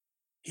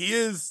 He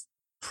is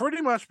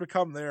pretty much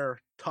become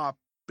their top.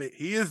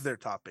 He is their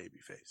top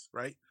babyface,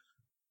 right?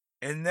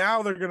 And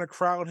now they're going to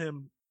crown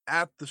him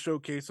at the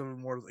Showcase of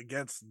Immortals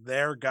against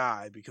their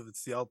guy because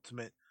it's the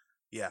ultimate.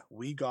 Yeah,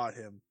 we got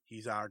him.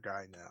 He's our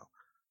guy now.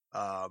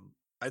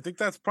 I think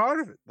that's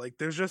part of it. Like,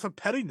 there's just a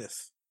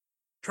pettiness.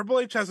 Triple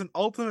H has an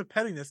ultimate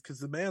pettiness because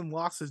the man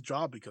lost his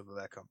job because of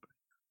that company.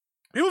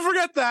 People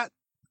forget that.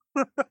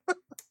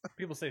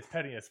 People say it's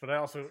pettiness, but I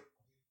also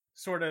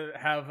sort of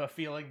have a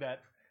feeling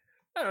that,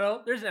 I don't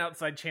know, there's an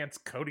outside chance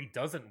Cody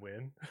doesn't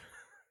win.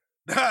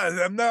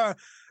 I'm not,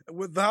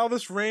 with how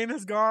this reign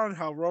has gone,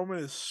 how Roman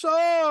is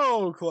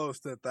so close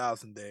to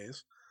 1,000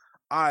 days,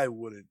 I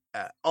wouldn't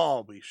at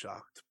all be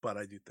shocked, but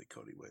I do think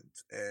Cody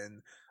wins,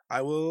 and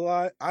I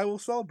will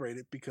celebrate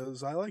it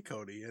because I like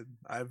Cody, and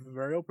I'm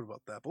very open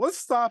about that. But let's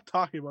stop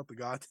talking about the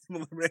goddamn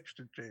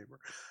Elimination Chamber.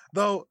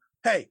 Though,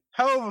 hey,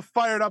 hell of a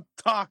fired up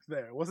talk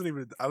there. It wasn't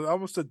even, I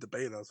almost said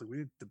debate. I was like, we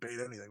didn't debate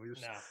anything.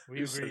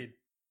 We agreed.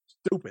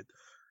 Stupid.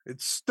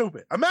 It's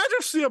stupid. Imagine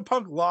if CM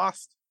Punk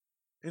lost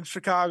in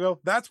Chicago.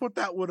 That's what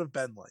that would have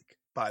been like,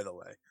 by the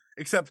way.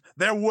 Except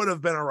there would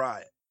have been a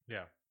riot.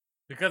 Yeah.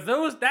 Because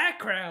that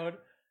crowd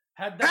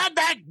had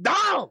that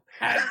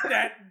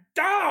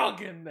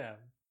dog in them.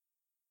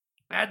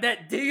 Had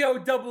that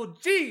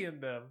D-O-double-G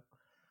in them.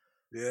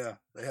 Yeah,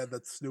 they had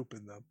that Snoop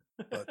in them.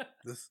 But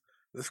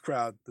this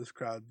crowd,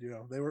 you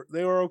know,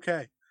 they were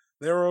okay.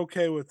 They were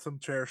okay with some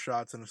chair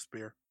shots and a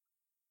spear.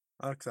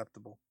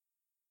 Unacceptable.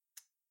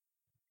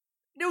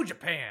 New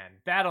Japan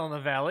Battle in the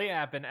Valley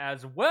happened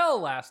as well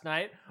last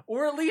night,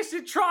 or at least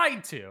it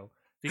tried to,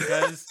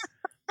 because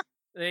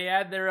they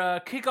had their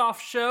kickoff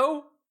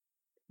show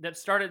that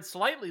started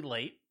slightly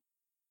late.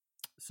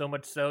 So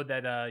much so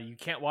that you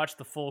can't watch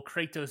the full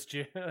Kratos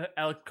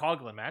Alex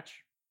Coughlin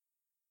match.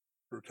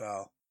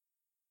 Brutal.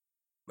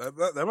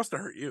 That must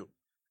have hurt you.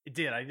 It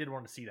did. I did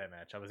want to see that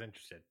match. I was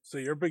interested. So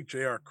you're a big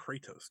JR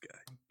Kratos guy.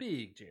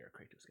 Big JR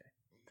Kratos guy.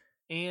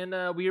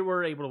 And we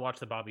were able to watch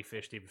the Bobby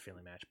Fish David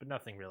Finlay match, but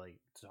nothing really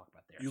to talk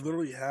about there. You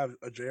literally have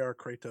a JR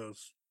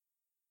Kratos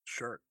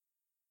shirt.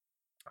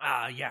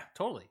 Yeah,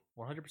 totally.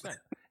 100%.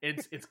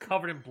 It's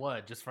covered in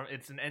blood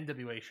it's an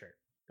NWA shirt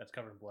that's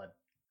covered in blood.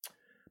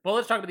 But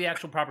let's talk about the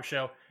actual proper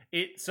show.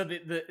 So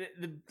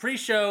the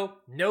pre-show,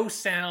 no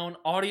sound,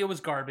 audio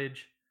was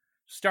garbage.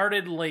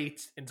 Started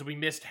late, and so we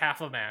missed half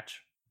a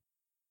match.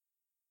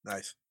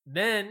 Nice.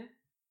 Then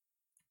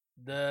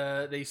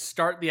they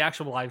start the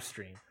actual live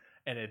stream,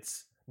 and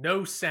it's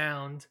no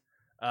sound,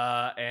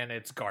 and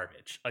it's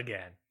garbage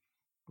again,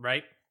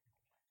 right?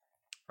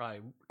 I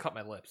cut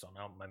my lip, so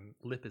now my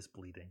lip is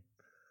bleeding.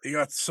 He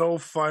got so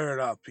fired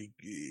up.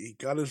 He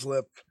got his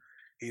lip.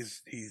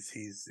 He's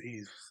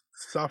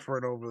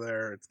suffering over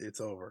there. It's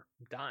over.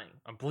 I'm dying.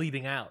 I'm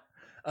bleeding out.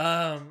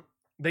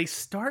 They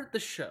start the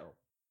show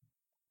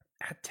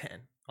at 10.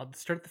 I'll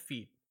start the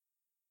feed.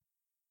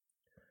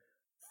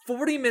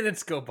 40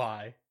 minutes go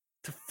by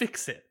to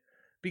fix it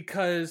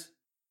because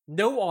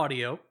no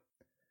audio,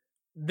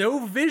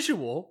 no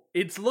visual.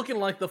 It's looking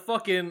like the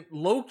fucking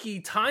Loki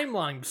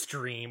timeline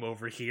stream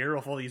over here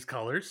of all these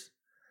colors.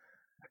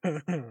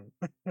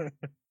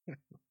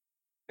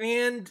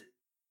 And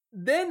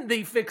then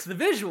they fix the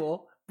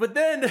visual, but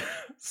then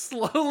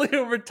slowly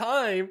over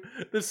time,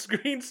 the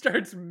screen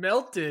starts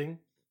melting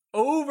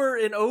over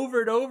and over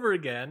and over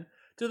again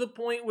to the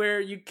point where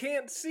you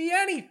can't see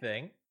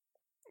anything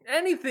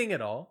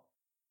at all.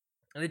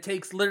 And it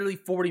takes literally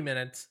 40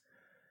 minutes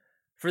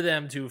for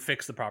them to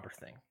fix the proper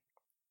thing.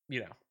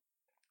 You know,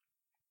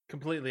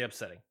 completely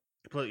upsetting,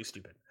 completely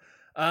stupid.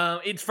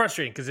 It's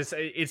frustrating because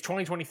it's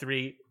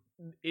 2023.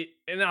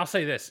 And I'll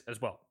say this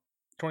as well,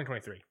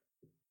 2023.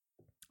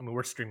 I mean,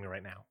 we're streaming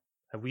right now.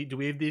 Do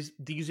we have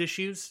these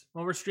issues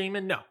while we're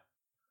streaming? No.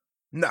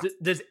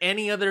 Does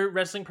any other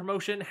wrestling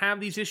promotion have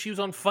these issues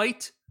on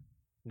Fight?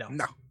 No.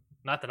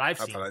 Not that I've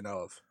seen. Not that I know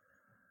of.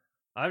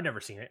 I've never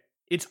seen it.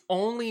 It's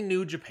only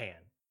New Japan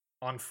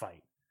on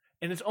Fight.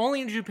 And it's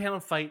only New Japan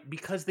on Fight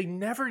because they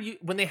never,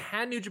 when they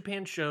had New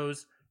Japan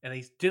shows and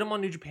they did them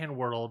on New Japan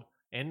World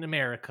and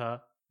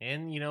America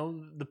and, you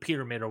know, the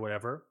Pyramid or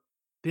whatever,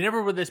 they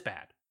never were this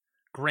bad.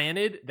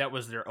 Granted, that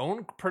was their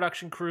own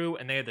production crew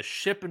and they had to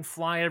ship and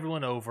fly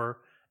everyone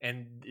over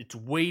and it's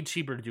way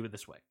cheaper to do it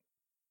this way.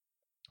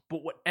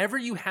 But whatever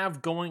you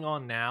have going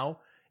on now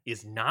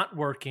is not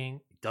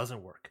working. It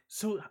doesn't work.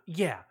 So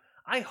yeah,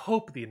 I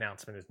hope the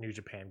announcement is New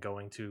Japan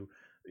going to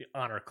the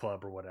Honor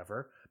Club or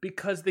whatever,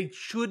 because they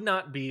should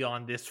not be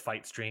on this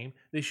fight stream.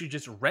 They should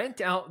just rent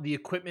out the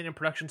equipment and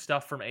production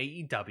stuff from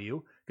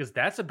AEW, because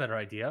that's a better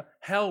idea.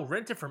 Hell,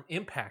 rent it from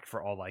Impact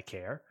for all I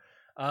care.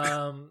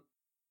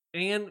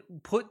 And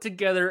put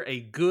together a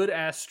good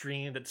ass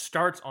stream that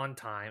starts on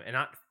time and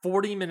not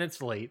 40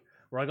 minutes late,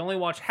 where I can only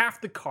watch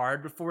half the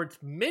card before it's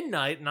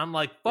midnight, and I'm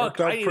like,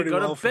 fuck, I need to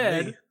go to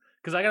bed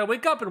because I gotta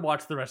wake up and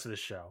watch the rest of the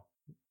show.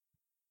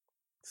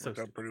 So worked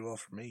out pretty well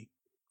for me.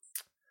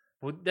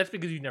 Well, that's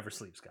because you never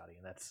sleep, Scotty,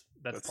 and that's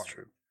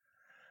true.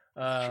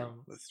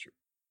 That's true.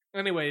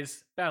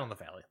 Anyways, Battle in the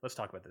Valley. Let's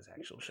talk about this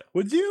actual show.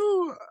 Would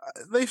you?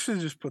 They should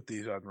just put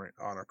these on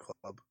Honor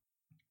Club.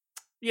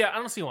 Yeah, I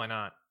don't see why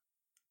not.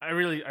 I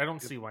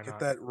don't see why not. Get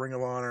that Ring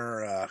of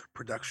Honor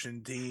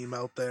production team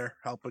out there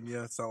helping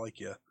you. It's not like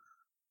you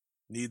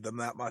need them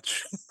that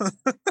much.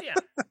 Yeah.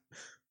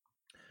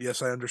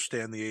 Yes, I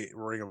understand the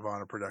Ring of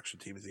Honor production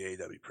team is the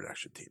AEW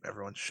production team.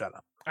 Everyone shut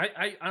up.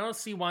 I don't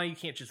see why you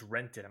can't just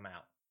rent them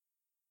out.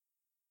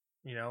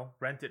 You know,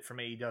 rent it from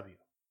AEW.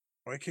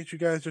 Why can't you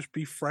guys just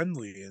be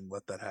friendly and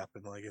let that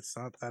happen? Like, it's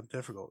not that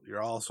difficult.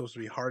 You're all supposed to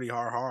be hardy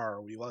har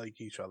har. We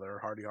like each other.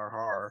 Hardy har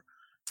har.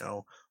 You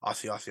know,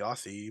 Aussie, Aussie,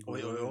 Aussie.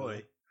 Oi,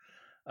 oi,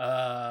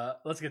 oi.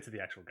 Let's get to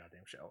the actual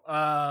goddamn show.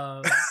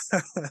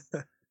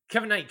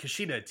 Kevin Knight,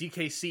 Kushida,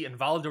 DKC, and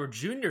Volador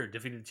Jr.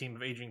 defeated the team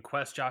of Adrian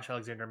Quest, Josh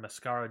Alexander,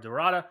 Mascara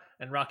Dorada,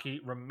 and Rocky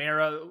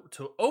Romero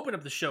to open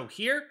up the show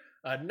here.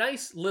 A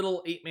nice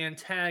little 8-man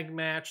tag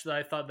match that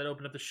I thought that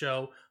opened up the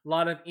show. A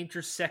lot of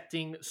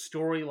intersecting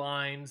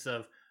storylines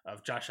of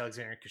Josh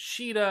Alexander and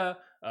Kushida,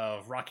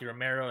 of Rocky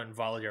Romero and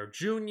Volador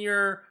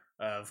Jr.,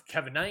 of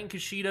Kevin Knight and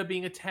Kushida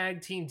being a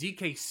tag team.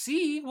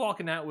 DKC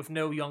walking out with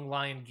no Young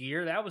Lion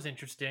gear. That was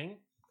interesting.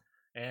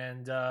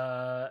 And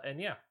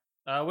yeah.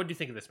 What did you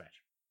think of this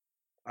match?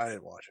 I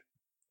didn't watch it.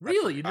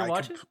 Really? You didn't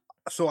watch it?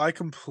 So I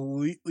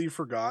completely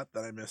forgot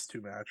that I missed 2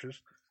 matches.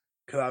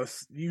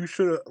 Because you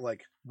should have,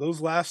 like,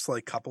 those last,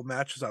 like, couple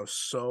matches, I was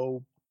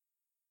so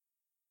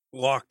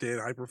locked in,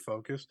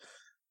 hyper-focused,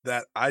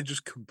 that I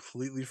just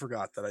completely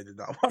forgot that I did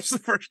not watch the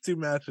first 2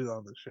 matches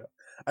on the show.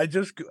 I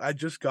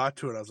just got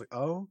to it. I was like,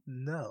 oh,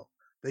 no.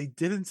 They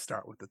didn't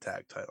start with the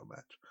tag title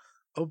match.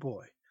 Oh,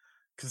 boy.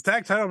 Because the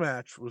tag title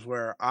match was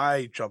where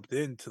I jumped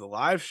into the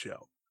live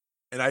show.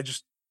 And I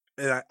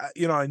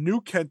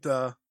knew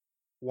Kenta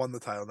won the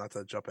title, not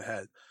to jump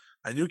ahead.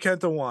 I knew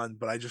Kenta won,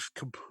 but I just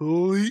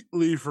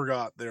completely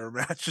forgot there were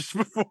matches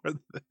before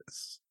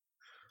this.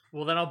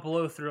 Well, then I'll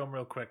blow through them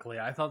real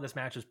quickly. I thought this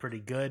match was pretty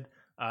good.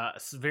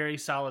 Very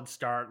solid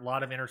start. A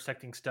lot of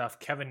intersecting stuff.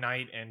 Kevin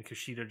Knight and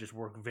Kushida just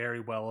work very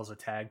well as a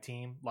tag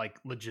team. Like,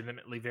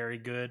 legitimately very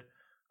good.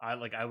 I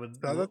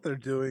thought they're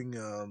doing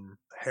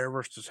hair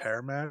versus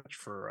hair match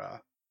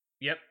for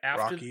yep.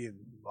 Rocky and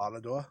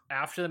Volador.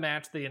 After the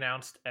match, they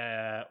announced,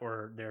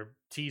 or they're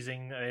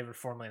teasing, they haven't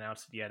formally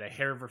announced it yet, a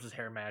hair versus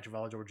hair match,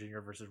 Volador Jr.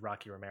 versus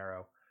Rocky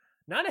Romero.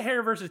 Not a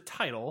hair versus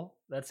title.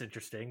 That's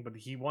interesting, but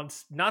he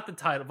wants not the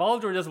title.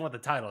 Volador doesn't want the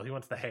title. He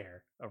wants the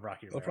hair of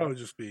Rocky Romero. It'll probably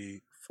just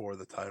be for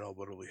the title,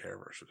 but it'll be hair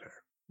versus hair.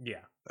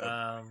 Yeah.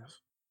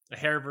 A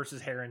hair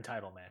versus hair and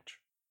title match.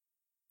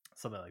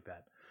 Something like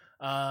that.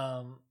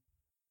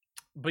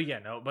 But yeah,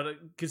 no.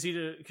 But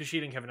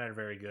Kushida and Kevin Knight are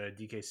very good.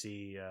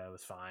 DKC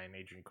was fine.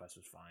 Adrian Quest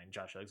was fine.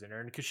 Josh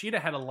Alexander and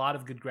Kushida had a lot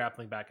of good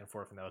grappling back and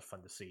forth, and that was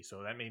fun to see.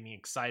 So that made me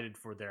excited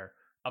for their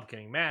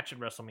upcoming match at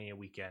WrestleMania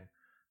weekend.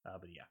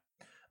 But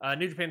yeah,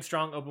 New Japan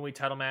Strong Openweight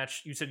title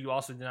match. You said you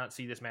also did not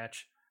see this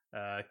match.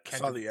 Kenta,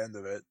 saw the end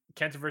of it.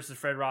 Kenta versus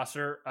Fred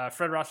Rosser.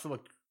 Fred Rosser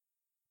looked.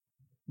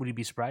 Would you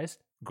be surprised?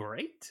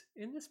 Great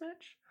in this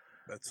match.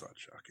 That's not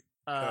shocking.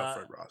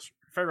 Fred Rosser.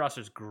 Fred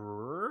Rosser's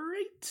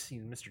great.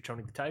 He's Mr.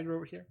 Tony the Tiger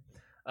over here.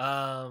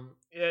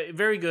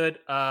 Very good.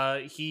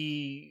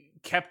 He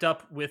kept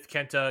up with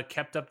Kenta,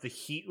 kept up the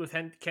heat with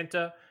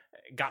Kenta.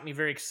 Got me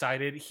very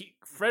excited.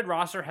 Fred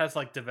Rosser has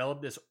like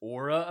developed this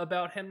aura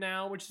about him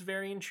now, which is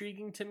very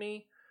intriguing to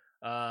me.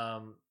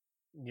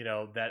 You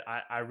know, that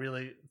I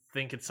really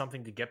think it's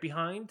something to get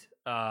behind.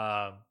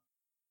 I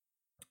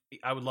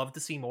would love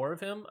to see more of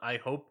him. I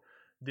hope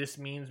this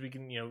means we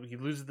can, he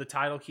loses the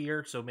title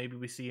here, so maybe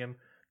we see him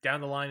down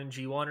the line in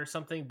G1 or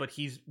something, but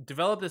he's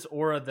developed this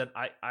aura that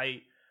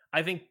I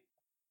think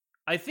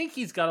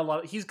he's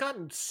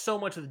gotten so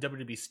much of the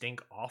WWE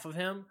stink off of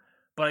him,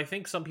 but I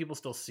think some people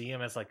still see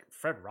him as like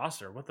Fred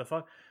Rosser. What the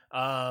fuck?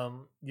 But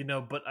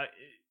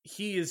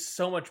he's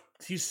so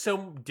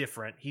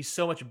different. He's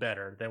so much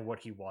better than what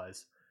he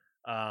was,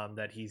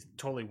 that he's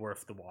totally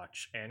worth the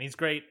watch, and he's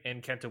great,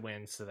 and Kenta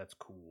wins, so that's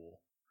cool.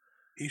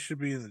 He should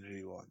be in the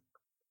G1.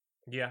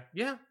 Yeah,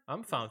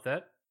 I'm fine with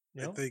that.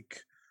 I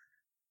think,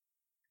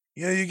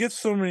 you get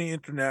so many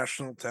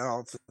international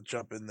talents that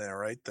jump in there,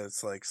 right?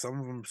 That's like some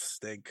of them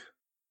stink,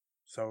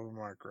 some of them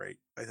aren't great.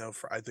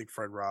 I think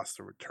Fred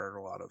Rosser would turn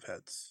a lot of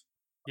heads.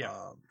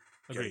 Yeah,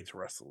 getting to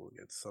wrestle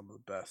against some of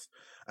the best.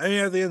 I mean,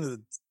 at the end of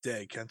the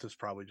day, Kenta's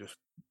probably just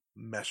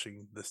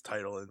meshing this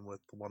title in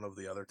with one of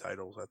the other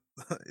titles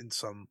in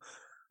some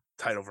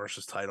title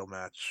versus title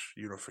match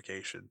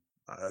unification.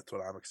 That's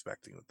what I'm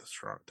expecting with the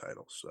strong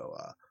title. So,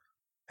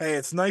 hey,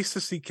 it's nice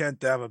to see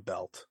Kent have a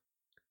belt.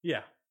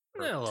 Yeah,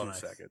 for a little 2 nice.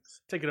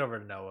 seconds. Take it over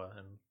to Noah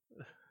and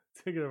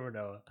take it over to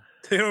Noah.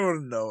 Take it over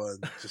to Noah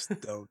and just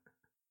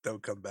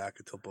don't come back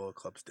until Bullet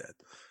Club's dead.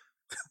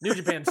 New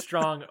Japan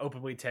Strong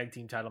Openweight Tag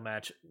Team Title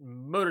match.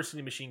 Motor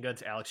City Machine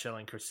Guns, Alex Shelley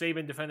and Chris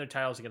Sabin defend their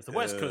titles against the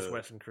West Coast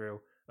Wrestling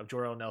Crew of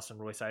Jor-El Nelson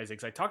and Royce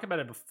Isaacs. I talked about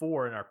it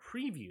before in our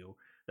preview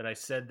that I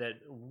said that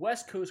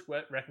West Coast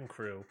Wrecking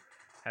Crew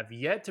have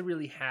yet to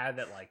really have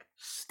that like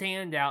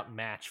standout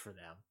match for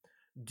them.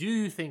 Do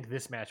you think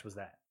this match was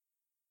that?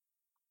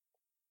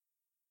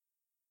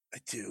 I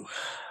do.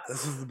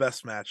 This is the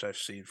best match I've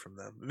seen from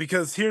them.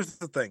 Because here's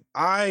the thing.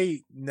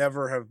 I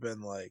never have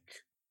been like,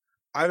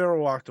 I never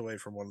walked away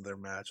from one of their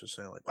matches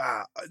saying like,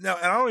 wow. No,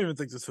 and I don't even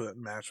think this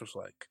match was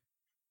like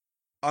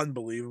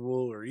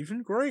unbelievable or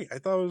even great. I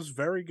thought it was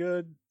very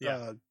good.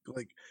 Yeah.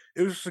 Like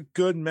it was just a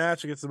good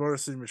match against the Motor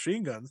City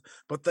Machine Guns,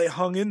 but they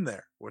hung in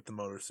there with the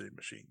Motor City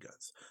Machine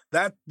Guns.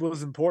 That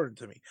was important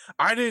to me.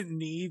 I didn't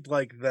need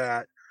like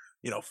that,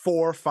 4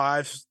 or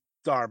 5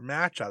 star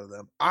match out of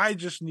them. I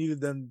just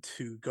needed them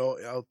to go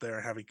out there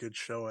and have a good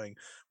showing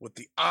with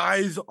the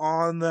eyes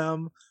on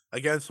them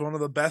against one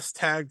of the best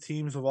tag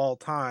teams of all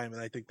time,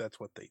 and I think that's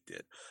what they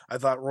did. I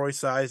thought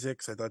Royce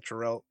Isaacs, I thought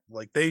Jarrell,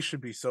 like they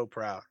should be so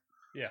proud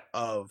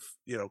of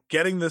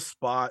getting this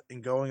spot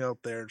and going out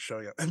there and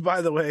showing up. And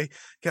by the way,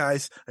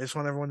 guys, I just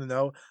want everyone to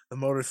know the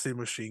Motor City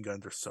Machine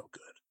Guns are so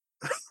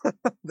good.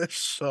 They're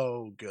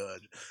so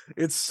good.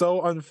 It's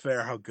so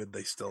unfair how good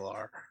they still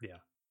are.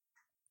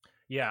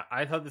 Yeah,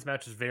 I thought this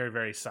match was very,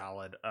 very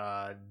solid.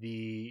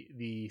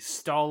 The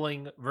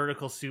stalling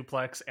vertical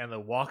suplex and the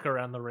walk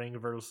around the ring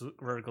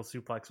vertical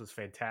suplex was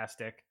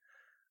fantastic.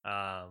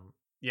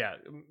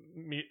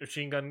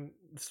 Machine Guns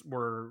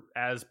were,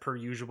 as per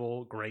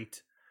usual,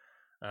 great.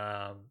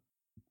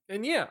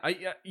 And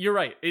you're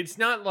right. It's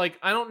not like,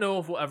 I don't know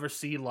if we'll ever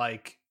see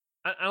like,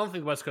 I don't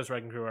think West Coast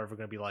Wrecking Crew are ever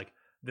going to be like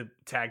the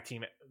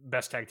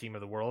best tag team of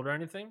the world or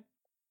anything.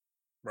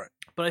 Right.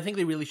 But I think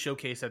they really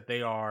showcase that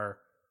they are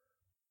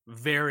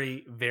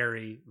very,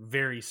 very,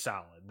 very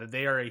solid. That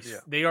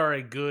they are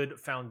a good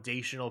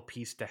foundational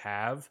piece to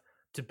have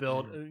to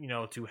build,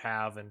 to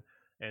have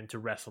and to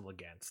wrestle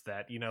against.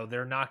 That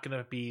they're not going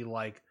to be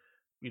like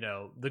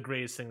the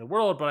greatest thing in the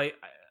world, but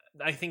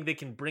I think they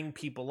can bring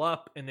people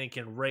up and they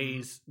can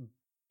raise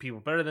people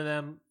better than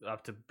them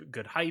up to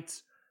good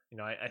heights.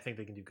 I think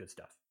they can do good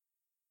stuff.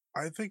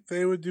 I think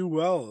they would do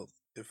well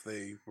if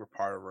they were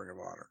part of Ring of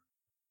Honor.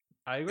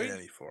 I agree. In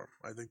any form.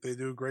 I think they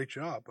do a great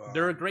job.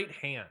 They're a great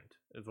hand,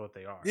 is what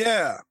they are.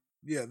 Yeah.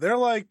 Yeah. They're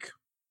like,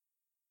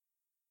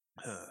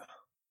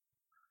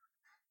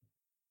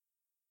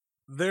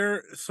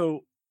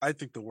 I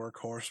think the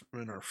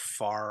Workhorsemen are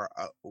far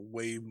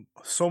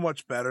so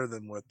much better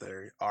than what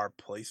they are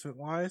placement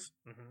wise.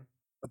 Mm-hmm.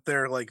 But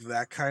they're like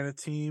that kind of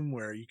team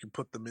where you can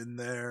put them in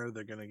there.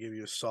 They're going to give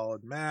you a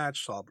solid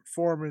match, solid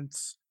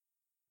performance.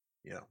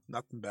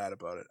 Nothing bad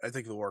about it. I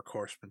think the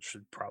Workhorsemen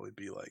should probably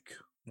be like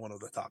one of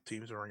the top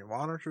teams in Ring of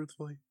Honor,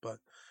 truthfully. But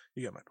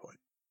you get my point.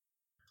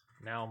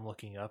 Now I'm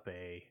looking up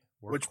a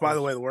Workhorse. Which, by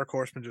the way, the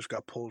Workhorsemen just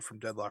got pulled from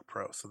Deadlock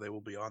Pro, so they will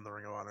be on the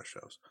Ring of Honor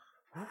shows.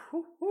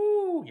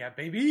 Ooh, yeah,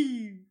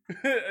 baby.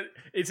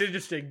 It's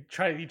interesting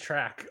trying to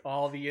track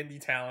all the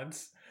indie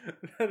talents.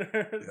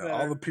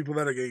 All the people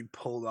that are getting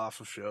pulled off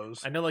of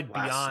shows. I know, like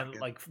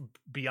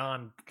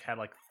Beyond had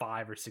like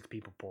 5 or 6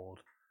 people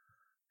pulled.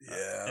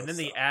 Yeah, and then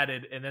they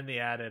added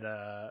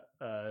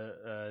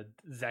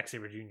Zack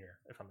Sabre Jr.,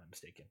 if I'm not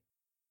mistaken.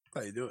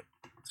 That's how you do it.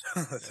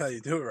 That's how you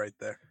do it right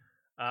there.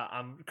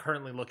 I'm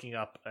currently looking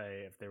up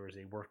if there was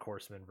a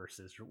Workhorseman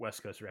versus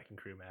West Coast Wrecking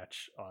Crew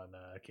match on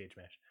Cage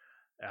Match.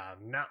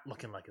 Not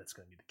looking like that's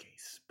going to be the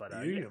case. But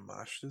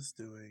Yamash is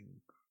doing.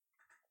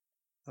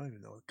 I don't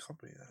even know what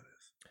company that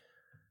is.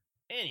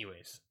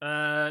 Anyways,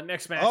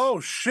 next match.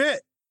 Oh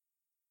shit!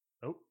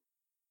 Oh,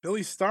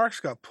 Billy Starks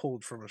got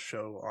pulled from a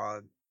show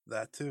on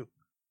that too.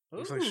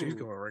 Looks like she's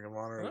going to Ring of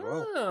Honor as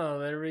well. Oh,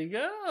 there we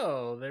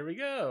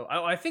go.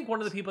 I think one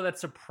of the people that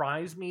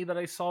surprised me that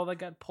I saw that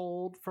got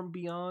pulled from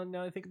Beyond,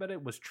 now I think about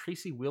it, was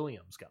Tracy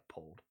Williams got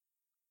pulled.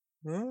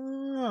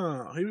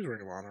 Oh, he was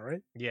Ring of Honor,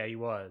 right? Yeah, he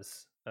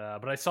was.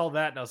 But I saw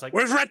that and I was like,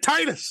 "Where's Red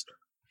Titus?"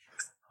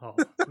 Oh,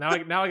 now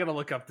I gotta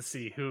look up to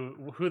see who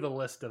the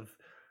list of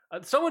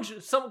can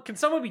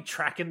someone be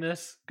tracking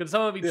this? Can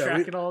someone be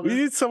tracking all this? We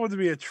need someone to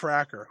be a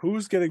tracker.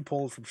 Who's getting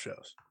pulled from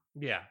shows?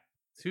 Yeah.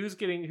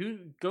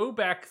 Go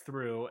back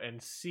through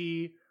and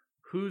see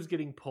who's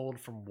getting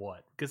pulled from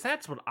what, because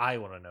that's what I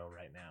want to know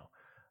right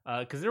now.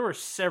 Because there were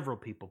several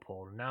people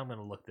pulled, and now I'm going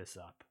to look this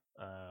up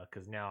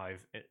because now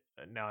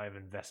I've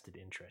invested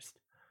interest.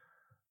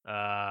 But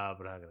I'm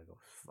going to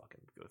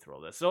go through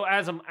all this. So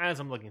as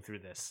I'm looking through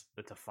this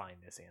to find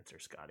this answer,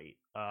 Scotty,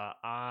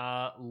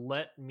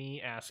 let me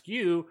ask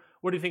you,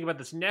 what do you think about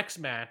this next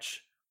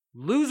match?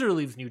 Loser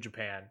leaves New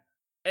Japan.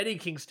 Eddie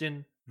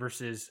Kingston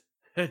versus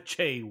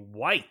Jay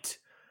White,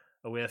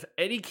 with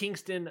Eddie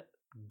Kingston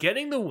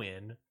getting the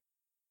win.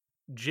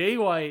 Jay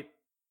White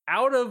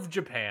out of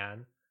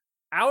Japan,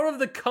 out of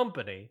the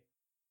company.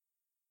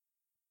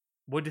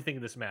 What do you think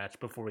of this match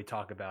before we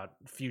talk about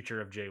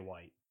future of Jay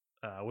White?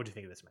 What do you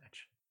think of this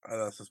match? I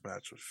thought this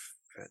match was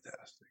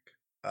fantastic.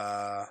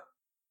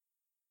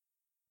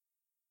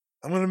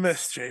 I'm gonna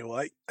miss Jay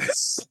White.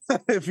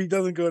 If he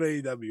doesn't go to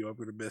AEW, I'm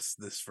gonna miss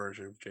this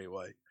version of Jay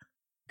White,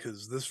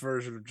 because this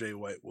version of Jay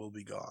White will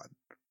be gone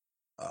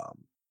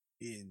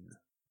in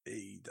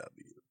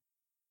AEW.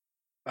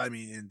 I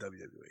mean, in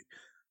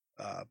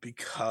WWE,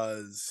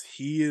 because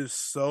he is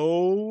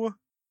so,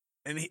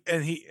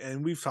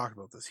 and we've talked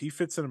about this. He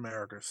fits in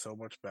America so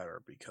much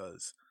better,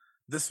 because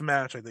this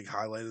match, I think,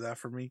 highlighted that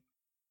for me.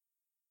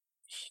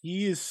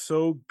 He is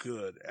so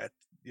good at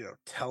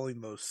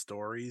telling those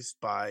stories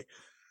by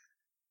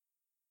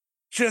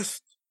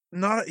just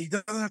not. He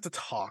doesn't have to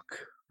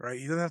talk, right?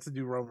 He doesn't have to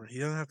do Roman. He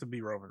doesn't have to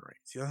be Roman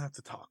Reigns. He doesn't have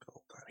to talk the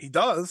whole time. He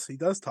does. He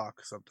does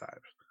talk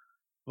sometimes,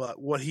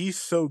 but what he's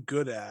so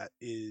good at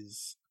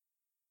is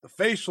the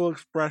facial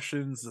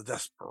expressions, the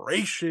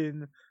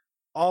desperation,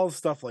 all the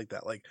stuff like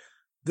that. Like,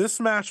 this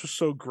match was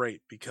so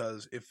great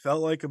because it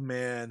felt like a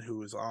man who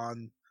was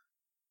on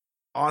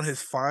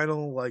his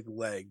final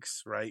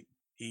legs, right?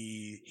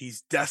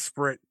 He's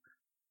desperate.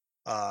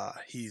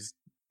 He's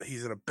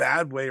in a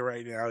bad way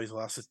right now. He's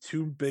lost his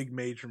 2 big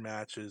major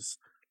matches.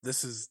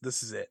 This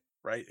is it,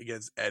 right?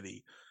 Against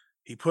Eddie.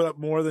 He put up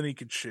more than he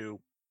could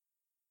chew.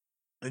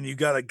 And you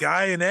got a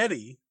guy in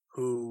Eddie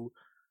who,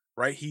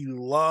 right, he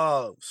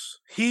loves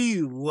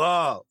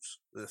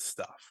this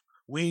stuff.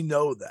 We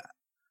know that.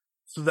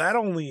 So that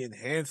only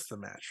enhanced the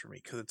match for me,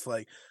 because it's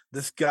like,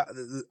 this guy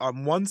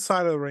on one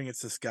side of the ring,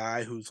 it's this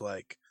guy who's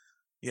like,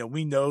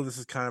 we know this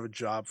is kind of a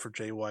job for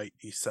Jay White.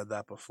 He said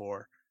that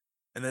before.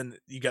 And then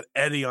you got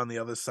Eddie on the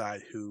other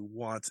side, who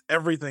wants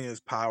everything in his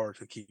power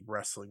to keep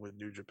wrestling with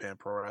New Japan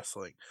Pro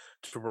Wrestling,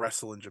 to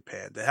wrestle in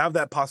Japan, to have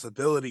that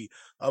possibility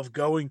of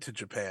going to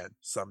Japan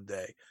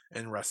someday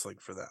and wrestling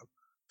for them.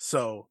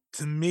 So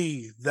to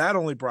me, that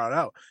only brought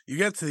out, you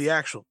get to the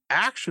actual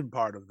action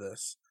part of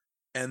this,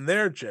 and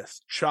they're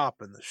just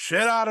chopping the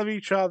shit out of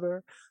each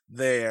other.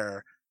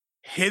 They're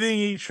hitting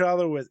each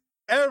other with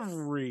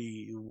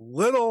every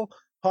little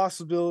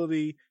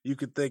possibility you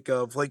could think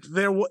of. Like,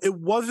 it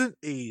wasn't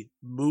a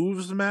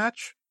moves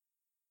match,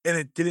 and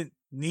it didn't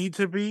need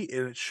to be,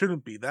 and it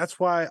shouldn't be. That's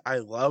why I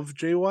love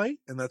Jay White,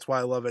 and that's why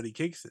I love Eddie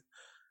Kingston.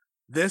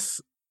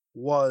 This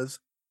was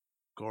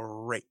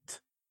great.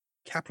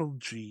 Capital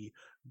G,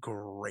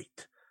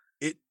 great.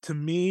 It, to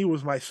me,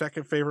 was my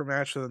second favorite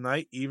match of the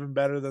night, even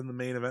better than the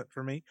main event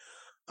for me.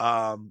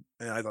 And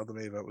I thought the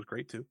main event was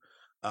great too.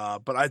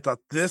 But I thought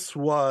this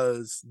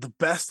was the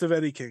best of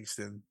Eddie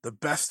Kingston, the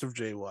best of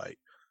Jay White.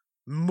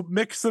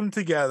 Mix them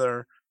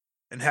together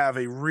and have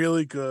a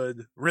really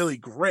good, really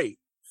great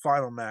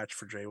final match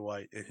for Jay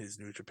White in his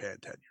New Japan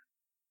tenure.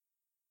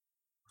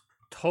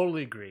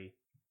 Totally agree.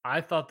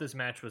 I thought this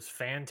match was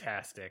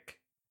fantastic.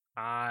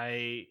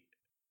 I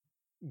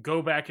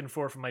go back and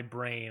forth in my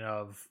brain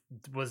of,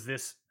 was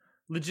this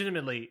match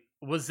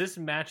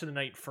of the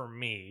night for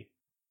me?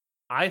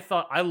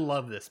 I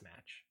love this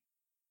match.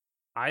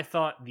 I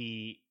thought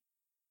the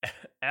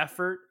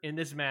effort in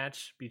this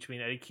match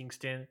between Eddie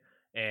Kingston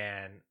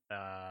and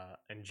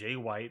Jay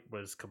White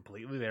was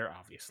completely there.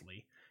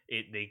 Obviously,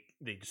 they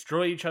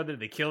destroy each other,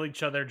 they kill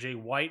each other. Jay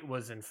White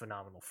was in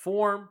phenomenal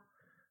form.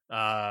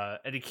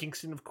 Eddie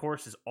Kingston, of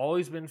course, has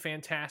always been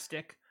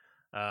fantastic.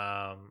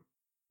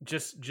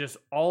 Just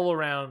all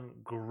around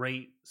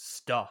great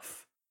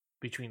stuff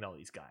between all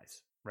these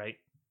guys, right?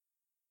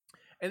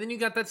 And then you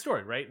got that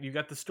story, right? You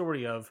got the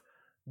story of,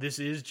 this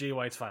is Jay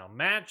White's final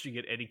match. You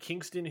get Eddie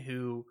Kingston,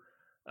 who,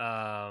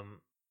 Eddie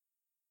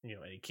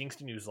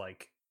Kingston, who's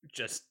like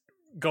just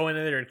going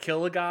in there to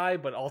kill a guy,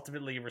 but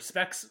ultimately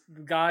respects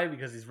the guy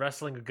because he's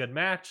wrestling a good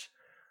match,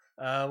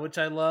 which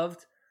I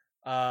loved.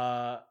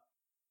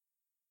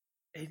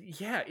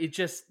 It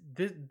just,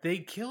 they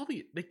killed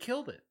it. They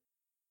killed it.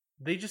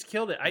 They just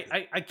killed it.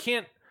 I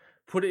can't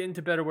put it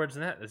into better words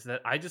than that. Is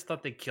that I just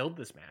thought they killed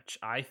this match.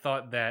 I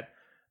thought that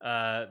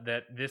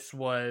that this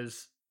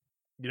was,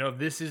 if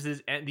this is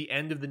the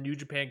end of the New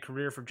Japan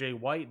career for Jay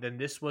White, then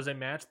this was a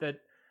match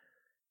that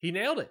he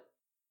nailed it.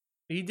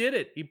 He did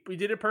it. He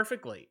did it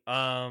perfectly.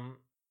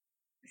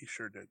 He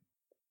sure did.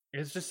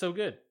 It's just so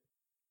good.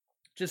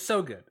 Just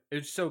so good.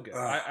 It's so good.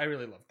 I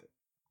really loved it.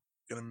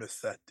 Gonna miss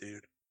that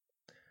dude.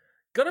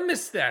 Gonna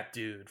miss that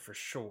dude for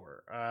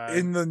sure.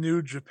 In the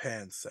New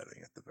Japan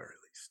setting, at the very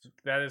least.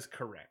 That is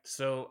correct.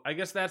 So I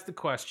guess that's the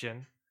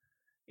question.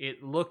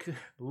 It looking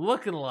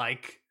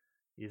like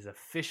he's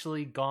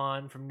officially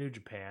gone from New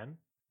Japan.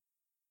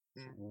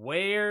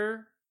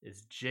 Where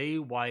is Jay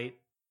White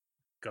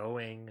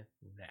going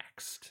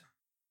next?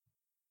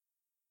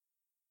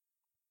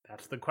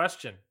 That's the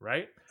question,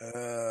 right?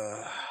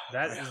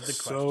 That is the question.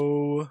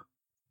 So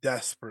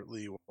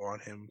desperately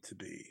want him to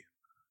be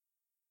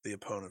the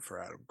opponent for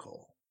Adam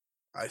Cole.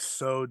 I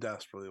so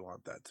desperately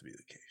want that to be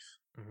the case.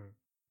 Mm-hmm.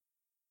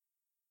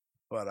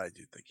 but I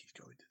do think he's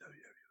going to WWE.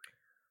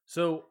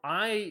 So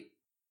I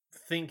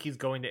think he's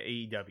going to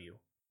AEW.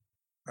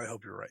 I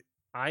hope you're right.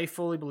 I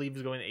fully believe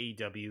he's going to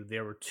AEW.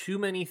 There were too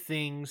many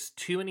things,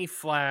 too many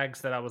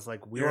flags that I was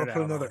like weirded out. You want to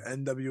put another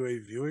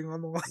NWA viewing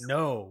on the line?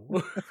 No.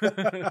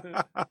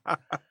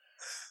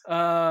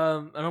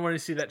 I don't want to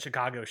see that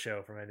Chicago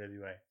show from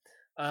NWA.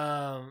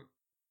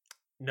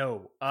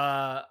 No.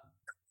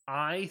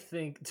 I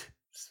think.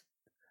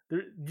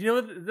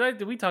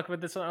 Did we talk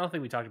about this? I don't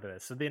think we talked about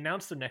this. So they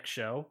announced the next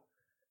show.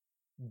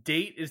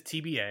 Date is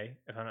TBA,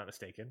 if I'm not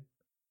mistaken.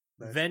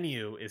 Nice.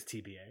 Venue is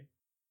TBA.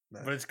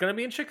 Nice. But it's going to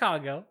be in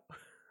Chicago.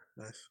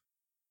 Nice.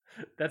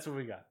 That's what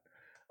we got.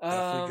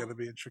 Definitely going to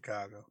be in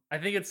Chicago. I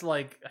think it's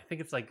like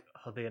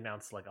they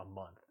announced like a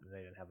month and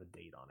they didn't have a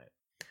date on it.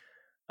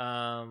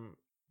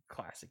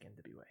 Classic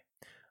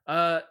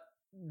NWA.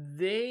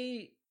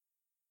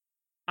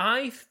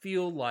 I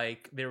feel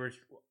like there were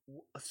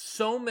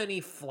so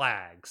many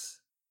flags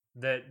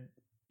that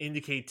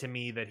indicate to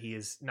me that he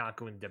is not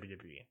going to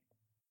WWE.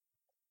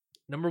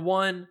 Number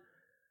one,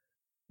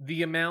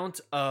 the amount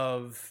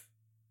of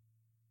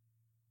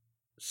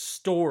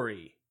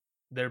story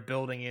they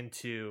built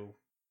into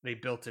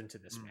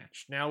this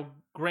match. Now,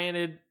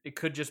 granted, it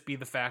could just be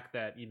the fact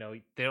that,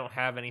 they don't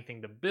have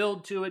anything to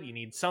build to it. You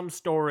need some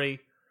story.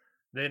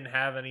 They didn't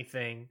have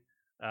anything,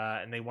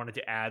 and they wanted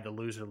to add the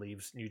loser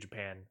leaves New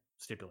Japan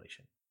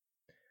stipulation.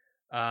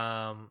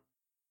 To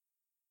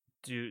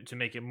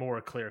make it more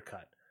clear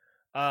cut.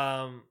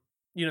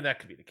 That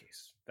could be the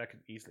case. That could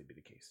easily be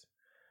the case.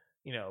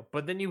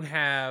 But then you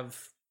have,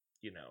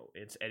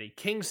 it's Eddie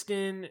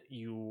Kingston.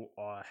 You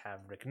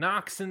have Rick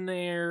Knox in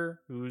there,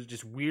 who's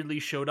just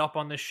weirdly showed up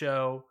on the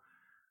show.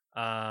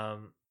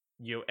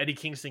 Eddie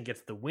Kingston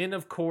gets the win,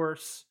 of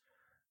course.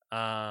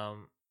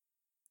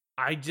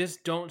 I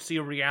just don't see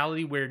a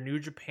reality where New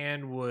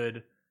Japan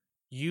would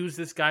use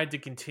this guy to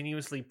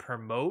continuously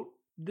promote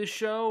the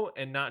show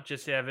and not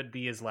just have it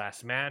be his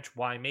last match.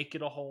 Why make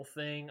it a whole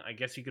thing? I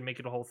guess you could make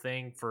it a whole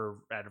thing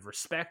out of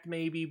respect,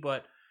 maybe,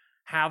 but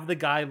have the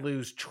guy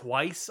lose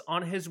twice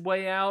on his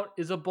way out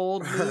is a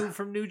bold move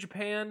from New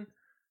Japan.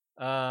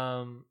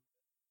 To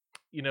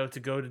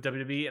go to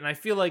WWE. And I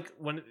feel like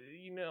when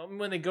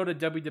they go to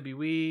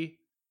WWE,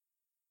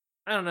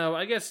 I don't know.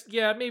 I guess,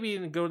 yeah, maybe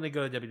when they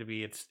go to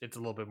WWE, it's a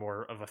little bit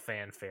more of a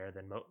fanfare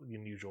than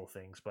usual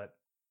things. But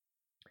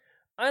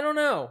I don't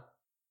know.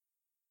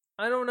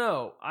 I don't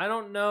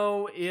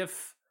know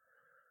if...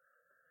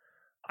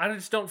 I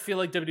just don't feel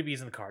like WWE's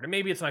in the card. And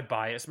maybe it's my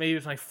bias. Maybe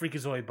it's my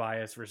freakazoid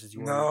bias versus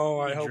yours.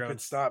 No, I hope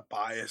it's not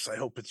bias. I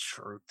hope it's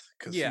truth.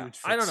 Yeah,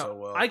 I don't know. So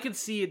well. I could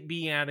see it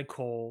being Adam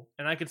Cole,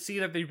 and I could see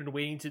that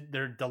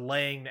they're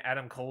delaying the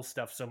Adam Cole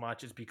stuff so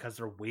much is because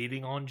they're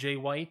waiting on Jay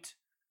White.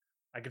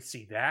 I could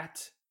see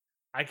that.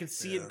 I could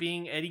see it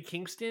being Eddie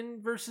Kingston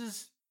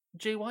versus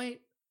Jay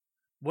White.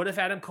 What if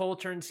Adam Cole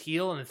turns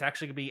heel and it's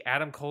actually going to be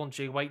Adam Cole and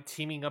Jay White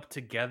teaming up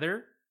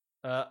together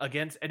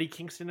against Eddie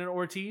Kingston and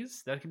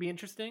Ortiz? That could be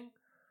interesting.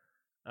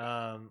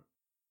 I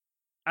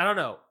don't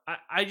know.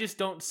 I just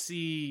don't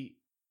see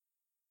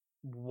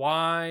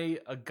why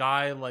a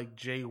guy like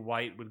Jay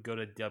White would go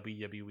to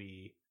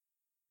WWE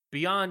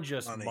beyond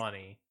just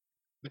money.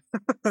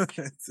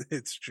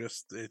 It's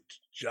just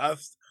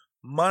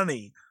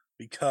money,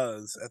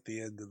 because at the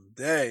end of the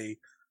day,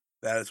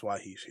 that is why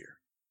he's here.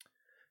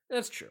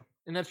 That's true.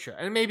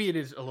 And maybe it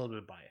is a little bit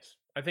of bias.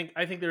 I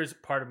think there's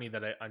part of me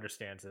that I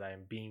understands that I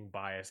am being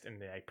biased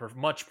and that I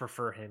much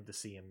prefer him to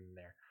see him in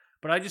there.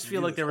 But I just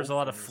feel like there was a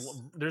lot of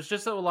there's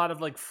just a lot of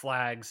like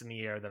flags in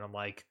the air that I'm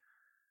like,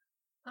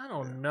 I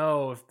don't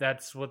know if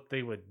that's what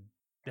they would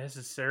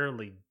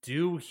necessarily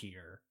do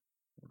here.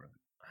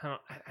 I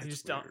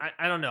just don't.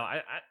 I don't know.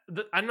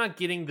 I'm not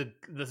getting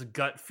this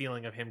gut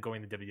feeling of him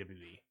going to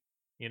WWE.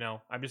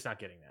 I'm just not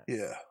getting that.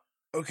 Yeah.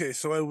 Okay,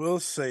 so I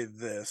will say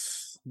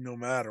this: no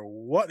matter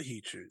what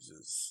he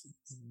chooses,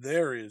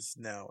 there is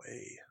now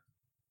a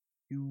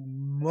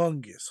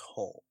humongous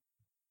hole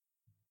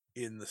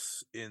in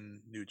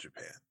New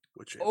Japan,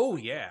 which is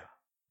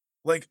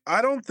like,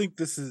 I don't think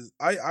this is.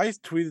 I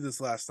tweeted this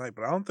last night,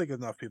 but I don't think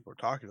enough people are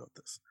talking about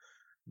this.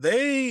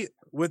 They,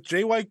 with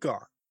Jay White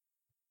gone,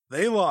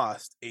 they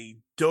lost a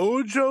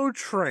dojo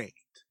trained,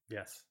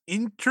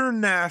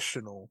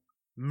 international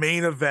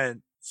main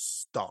event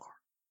star,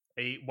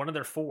 one of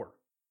their 4.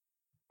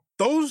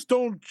 Those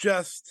don't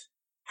just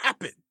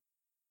happen,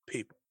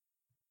 people.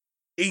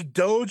 A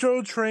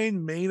dojo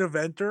trained main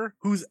eventer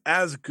who's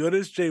as good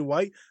as Jay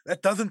White,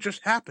 that doesn't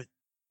just happen.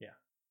 Yeah.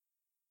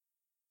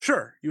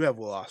 Sure, you have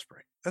Will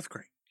Ospreay. That's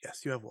great.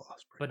 Yes, you have Will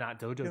Ospreay. But not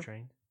dojo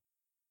trained.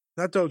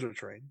 Not dojo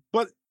trained,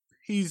 but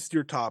he's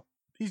your top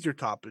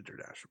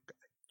international guy.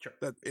 Sure.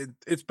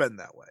 It's been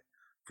that way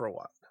for a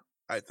while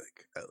now, I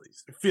think, at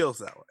least. It feels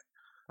that way.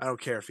 I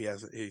don't care if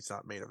he's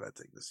not main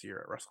eventing this year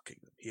at Wrestle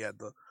Kingdom. He had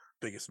the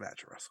biggest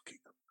match at Wrestle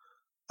Kingdom.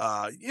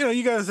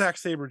 You got Zack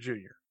Sabre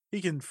Jr. He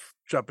can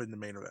jump into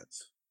main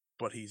events,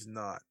 but he's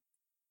not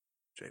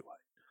Jay White.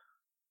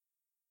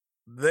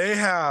 They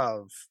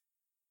have.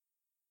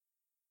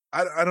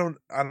 I don't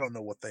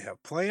know what they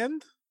have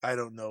planned. I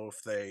don't know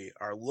if they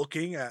are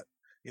looking at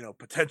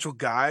potential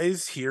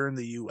guys here in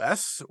the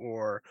US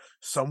or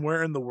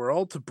somewhere in the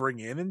world to bring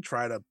in and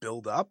try to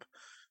build up,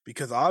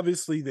 because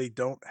obviously they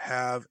don't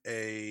have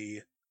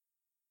a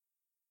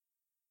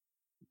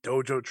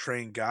dojo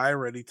trained guy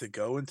ready to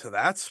go into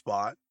that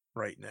spot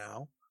right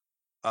now.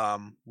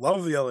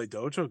 Love the LA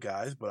Dojo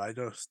guys, but I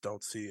just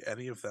don't see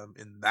any of them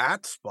in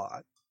that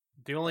spot.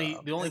 The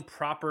only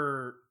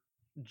proper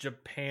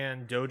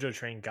Japan dojo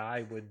trained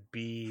guy would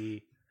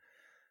be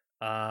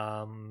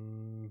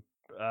Gabriel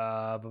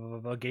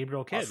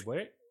Kidd.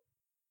 Wait.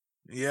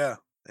 Yeah,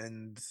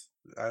 and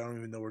I don't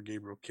even know where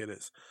Gabriel Kidd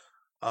is.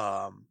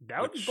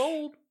 That would be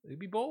bold. It'd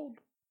be bold.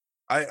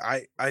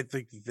 I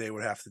think they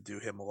would have to do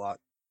him a lot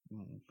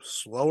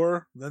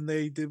slower than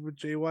they did with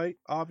Jay White,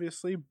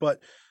 obviously. But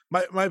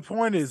my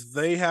point is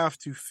they have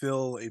to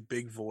fill a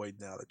big void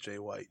now that Jay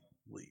White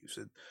leaves.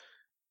 And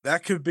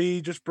that could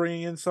be just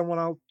bringing in someone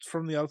else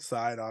from the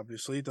outside,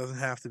 obviously. It doesn't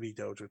have to be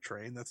dojo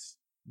trained. That's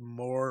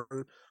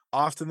more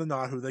often than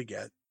not who they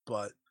get.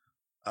 But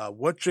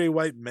what Jay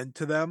White meant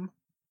to them,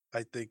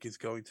 I think, is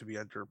going to be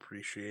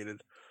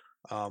underappreciated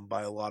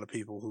by a lot of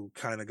people who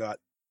kind of got,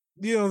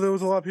 there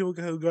was a lot of people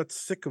who got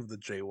sick of the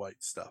Jay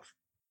White stuff.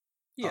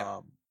 Yeah.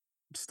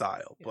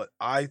 Style. Yeah. But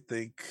I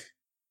think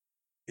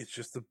it's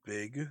just a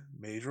big,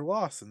 major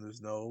loss, and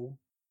there's no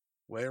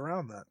way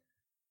around that.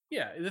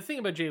 Yeah, the thing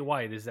about Jay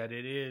White is that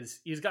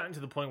he's gotten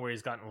to the point where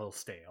he's gotten a little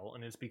stale,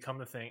 and it's become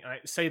the thing. And I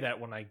say that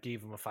when I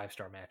gave him a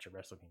 5-star match at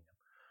Wrestle Kingdom.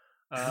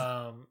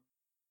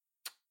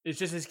 It's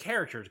just his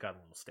character's gotten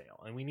a little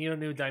stale, and we need a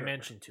new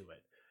dimension to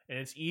it. And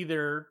it's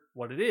either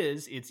what it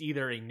is, it's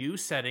either a new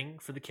setting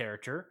for the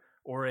character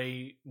or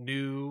a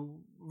new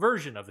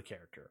version of the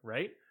character,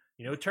 right?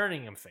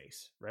 Turning him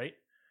face, right?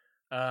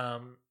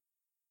 And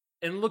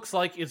it looks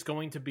like it's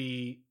going to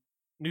be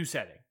new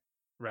setting,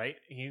 right?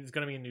 He's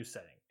going to be a new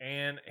setting.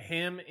 And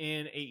him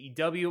in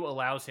AEW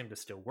allows him to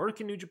still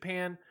work in New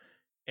Japan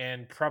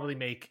and probably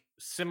make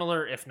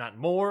similar, if not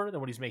more,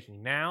 than what he's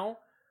making now.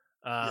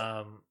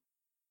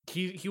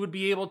 He would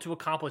be able to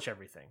accomplish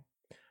everything.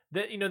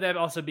 That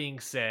also being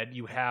said,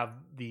 you have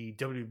the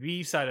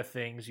WWE side of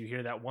things. You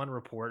hear that one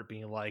report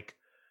being like,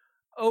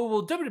 oh,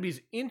 well,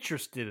 WWE's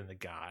interested in the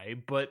guy,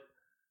 but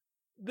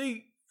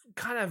they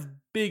kind of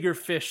bigger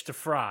fish to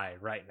fry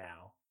right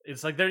now.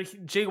 It's like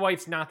Jay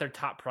White's not their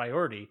top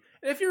priority.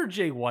 And if you're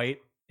Jay White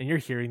and you're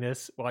hearing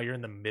this while you're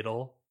in the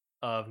middle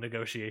of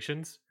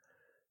negotiations,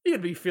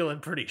 you'd be feeling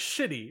pretty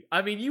shitty.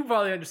 I mean, you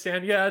probably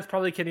understand, it's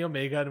probably Kenny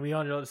Omega, and we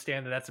all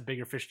understand that that's a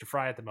bigger fish to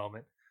fry at the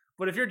moment.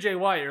 But if you're Jay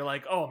White, you're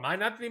like, oh, am I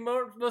not the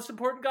most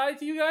important guy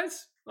to you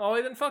guys?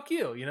 Oh, then fuck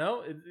you,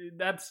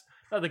 That's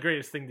not the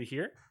greatest thing to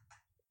hear.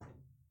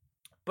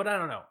 But I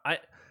don't know.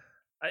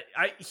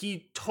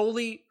 He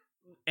totally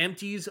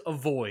empties a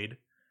void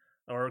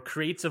or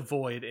creates a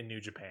void in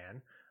New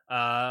Japan.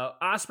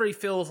 Ospreay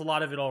fills a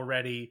lot of it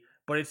already,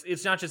 but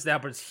it's not just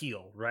that, but it's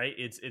heel, right?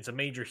 It's a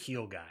major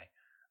heel guy.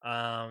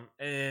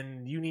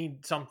 And you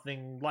need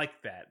something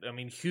like that. I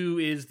mean, who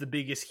is the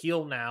biggest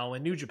heel now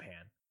in New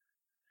Japan?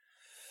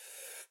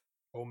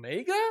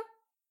 Omega?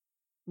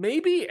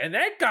 Maybe, and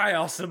that guy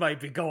also might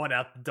be going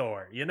out the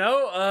door, he's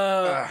not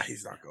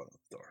going out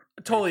the door.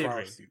 Totally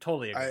agree.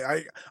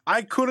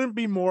 I couldn't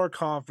be more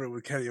confident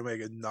with Kenny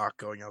Omega not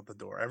going out the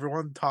door.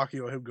 Everyone talking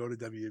about him going to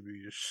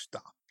WWE, just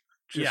stop.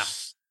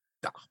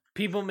 Stop.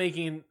 People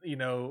making,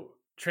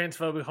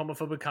 transphobic,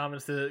 homophobic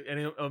comments to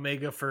Kenny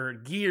Omega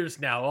for years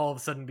now, all of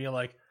a sudden being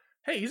like,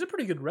 hey, he's a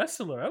pretty good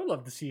wrestler. I would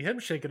love to see him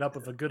shake it up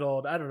with a good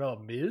old, I don't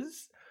know,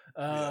 Miz.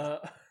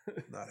 Not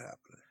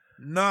happening.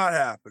 Not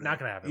happening. Not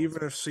gonna happen.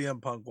 Even if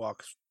CM Punk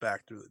walks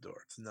back through the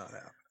door, it's not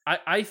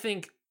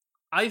happening.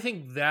 I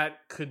think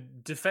that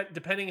could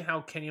depending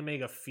how Kenny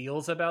Omega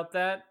feels about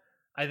that.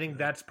 I think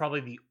that's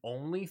probably the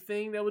only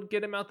thing that would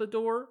get him out the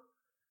door.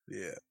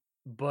 Yeah,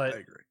 but I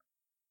agree.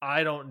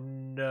 I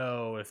don't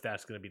know if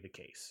that's going to be the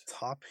case.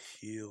 Top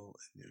heel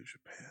in New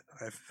Japan.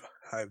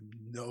 I have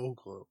no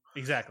clue.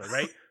 Exactly,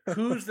 right?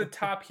 Who's the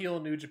top heel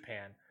in New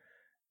Japan?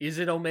 Is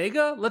it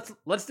Omega?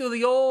 Let's do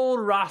the old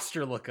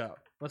roster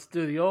lookup. Let's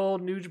do the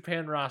old New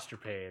Japan roster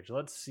page.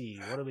 Let's see.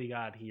 What do we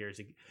got here? Is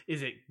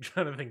it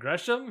Jonathan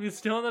Gresham who's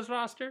still on this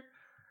roster?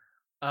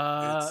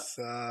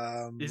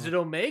 Is it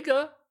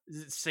Omega?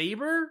 Is it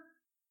Saber?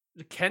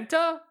 Is it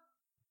Kenta?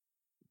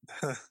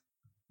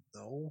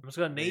 No. I'm just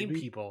gonna name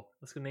people.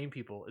 Let's go name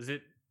people. Is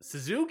it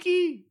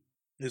Suzuki?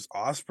 Is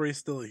Ospreay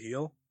still a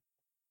heel?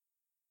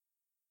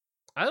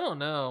 I don't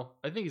know.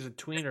 I think he's a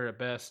tweener at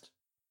best.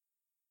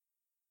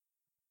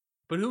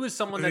 But who is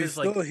someone that is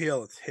still a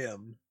heel? It's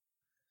him.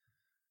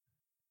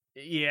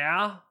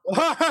 Yeah.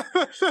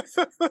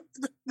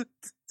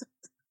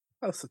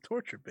 House of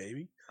Torture,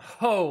 baby.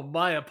 Oh,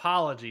 my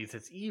apologies.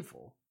 It's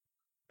evil.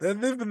 They've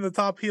been the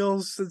top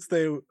heels since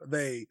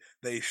they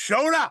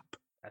showed up.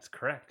 That's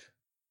correct.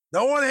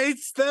 No one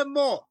hates them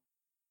more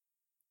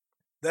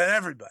than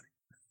everybody.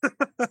 It's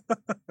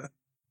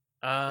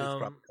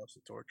probably House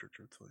of Torture,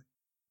 truthfully.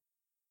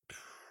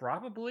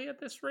 Probably at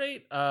this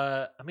rate.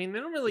 I mean, they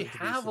don't really Seems to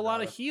be have a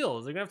lot of Sonata.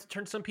 heels. They're gonna have to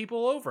turn some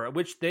people over,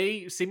 which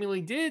they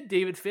seemingly did.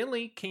 David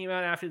Finlay came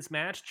out after this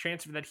match,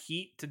 transferred that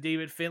heat to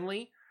David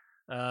Finlay,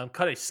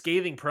 cut a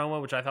scathing promo,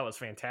 which I thought was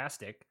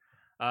fantastic.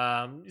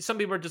 Some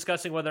people are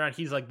discussing whether or not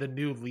he's like the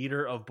new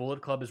leader of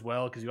Bullet Club as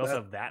well, because you also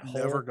have that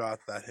whole Never got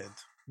that hint.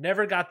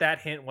 never got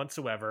that hint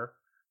whatsoever.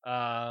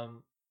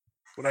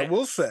 But I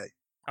will say,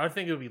 I would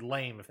think it would be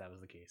lame if that was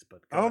the case,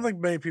 but I don't think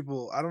many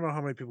people. I don't know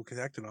how many people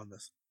connected on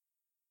this.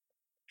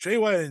 Jay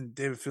White and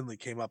David Finlay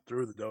came up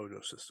through the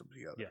dojo system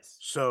together. yes.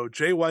 So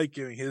Jay White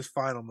giving his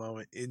final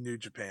moment in New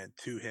Japan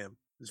to him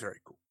is very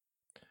cool.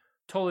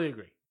 Totally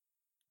agree.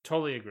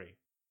 Totally agree.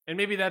 And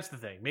maybe that's the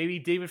thing. Maybe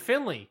David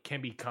Finlay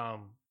can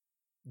become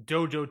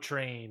dojo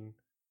train,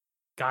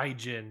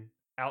 gaijin,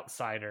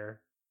 outsider,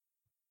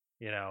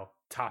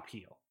 top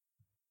heel.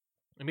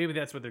 And maybe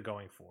that's what they're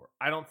going for.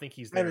 I don't think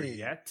he's there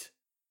yet.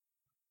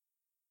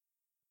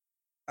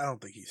 I don't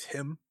think he's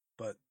him,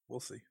 but we'll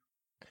see.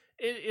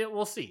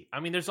 We'll see. I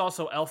mean, there's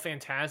also El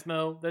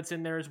Phantasmo that's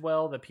in there as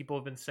well that people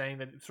have been saying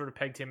that sort of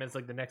pegged him as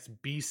like the next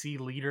BC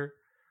leader.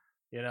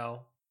 I don't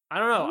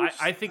know.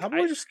 I think how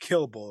about we just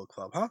kill Bullet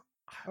Club, huh?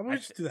 How about we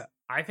just do that?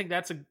 I think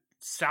that's a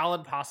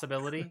solid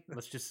possibility.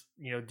 Let's just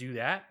do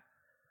that.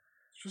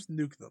 Let's just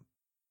nuke them.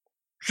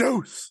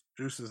 Juice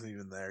isn't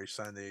even there. He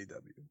signed the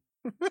AEW.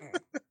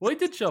 Well, he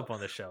did show up on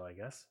the show, I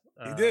guess.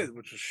 He did,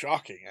 which is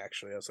shocking.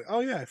 Actually, I was like,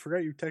 oh yeah, I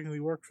forgot you technically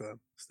work for them.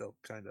 Still,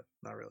 kind of,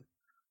 not really.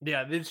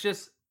 Yeah, it's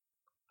just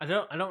I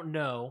don't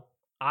know.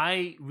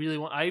 I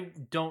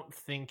don't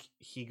think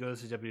he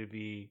goes to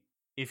WWE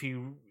if he.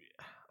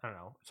 I don't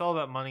know. It's all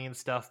about money and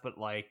stuff, but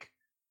like,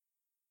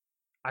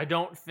 I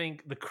don't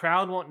think the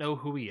crowd won't know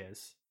who he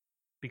is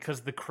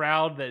because the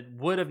crowd that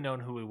would have known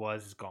who he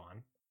was is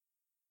gone.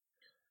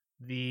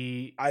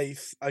 I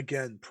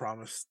again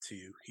promise to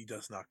you, he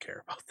does not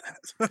care about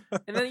that.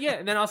 and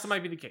then also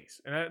might be the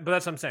case. But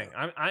that's what I'm saying.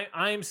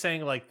 I'm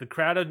saying like the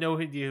crowd would know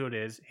who it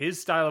is.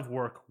 His style of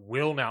work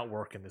will not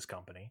work in this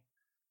company.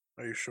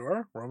 Are you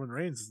sure? Roman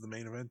Reigns is the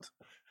main event.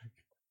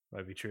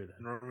 Might be true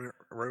then.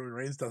 Roman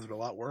Reigns does it a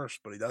lot worse,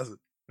 but he does it.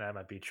 That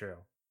might be true.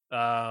 But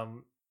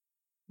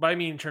I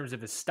mean, in terms of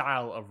his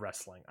style of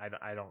wrestling,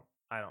 I don't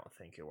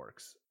think it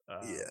works.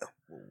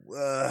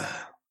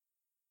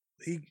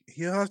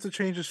 He'll have to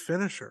change his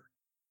finisher.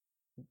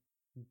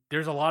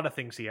 There's a lot of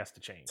things he has to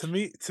change. To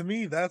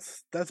me,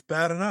 that's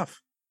bad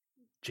enough.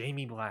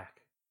 Jamie Black.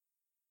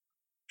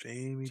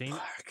 Jamie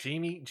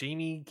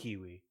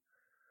Kiwi.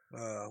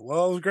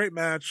 Well, it was a great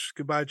match.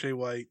 Goodbye, Jay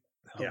White.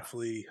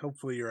 Hopefully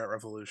you're at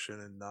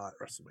Revolution and not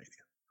WrestleMania.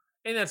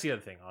 And that's the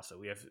other thing. Also,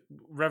 we have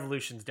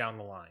Revolutions down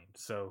the line.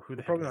 So we're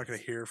probably not going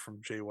to hear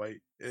from Jay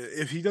White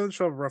if he doesn't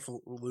show up at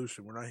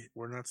Revolution.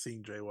 We're not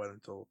seeing Jay White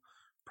until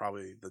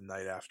probably the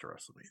night after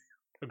WrestleMania.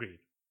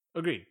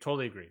 Agreed.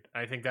 Totally agreed.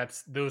 I think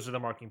those are the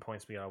marking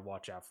points we gotta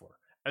watch out for.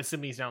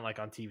 Assuming he's not like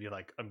on TV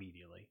like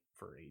immediately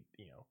for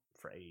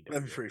AEW.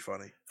 That'd be pretty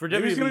funny. For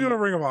WWE, he's gonna go to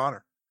Ring of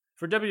Honor.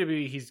 For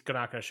WWE, he's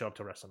not gonna show up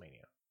to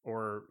WrestleMania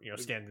or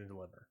stand and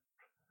deliver.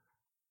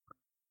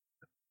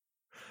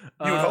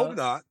 You would hope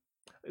not.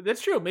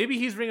 That's true. Maybe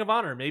he's Ring of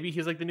Honor. Maybe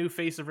he's like the new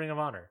face of Ring of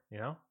Honor.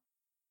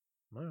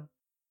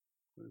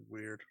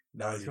 Weird.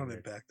 No, he's on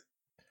Impact.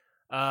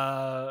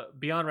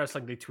 Beyond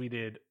Wrestling, they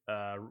tweeted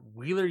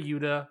Wheeler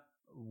Yuta,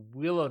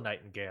 Willow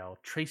Nightingale,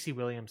 Tracy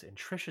Williams, and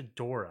Trisha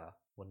Dora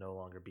will no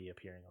longer be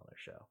appearing on their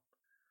show.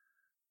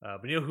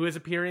 But you know who is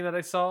appearing that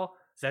I saw?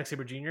 Zack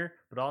Sabre Jr.,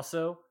 but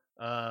also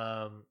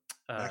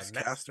Max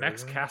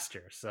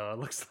Caster. So it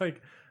looks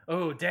like,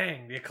 oh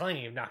dang, the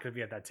Acclaim not going to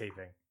be at that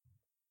taping.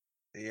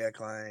 The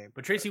Acclaim.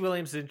 But Tracy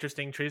Williams is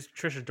interesting.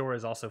 Trisha Dora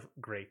is also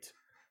great.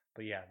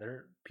 But yeah,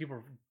 people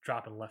are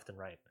dropping left and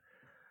right.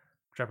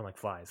 Dropping like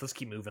flies. Let's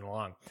keep moving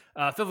along.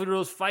 Filthy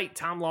Rules fight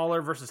Tom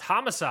Lawler versus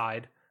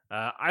Homicide.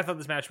 I thought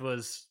this match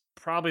was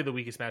probably the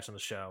weakest match on the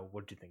show.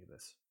 What did you think of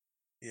this?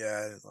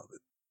 Yeah, I didn't love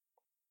it.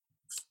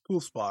 Cool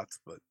spots,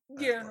 but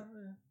yeah,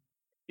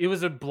 it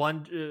was a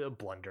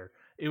blunder.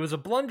 It was a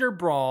plunder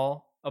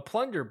brawl, and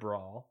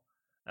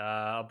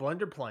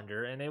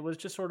it was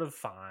just sort of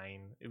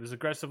fine. It was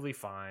aggressively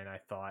fine, I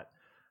thought.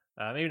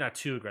 Maybe not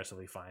too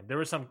aggressively fine. There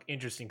was some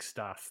interesting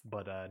stuff,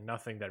 but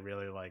nothing that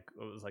really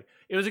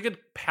it was a good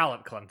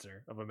palate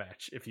cleanser of a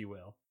match, if you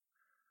will.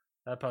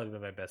 That'd probably be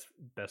my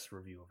best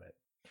review of it.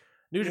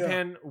 New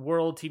Japan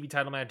World TV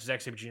title match: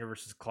 Zack Sabre Jr.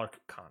 versus Clark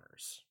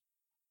Connors.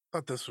 I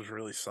thought this was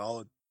really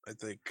solid. I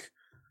think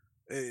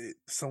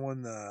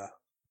someone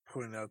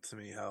pointed out to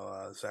me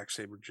how Zack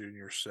Sabre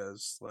Jr.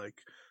 says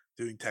like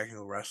doing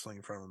technical wrestling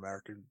in front of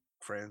American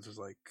fans is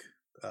like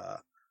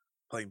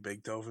playing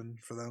Beethoven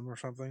for them or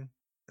something.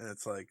 And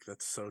it's like,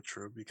 that's so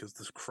true because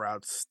this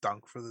crowd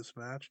stunk for this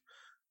match.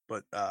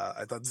 But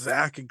I thought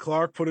Zach and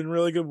Clark put in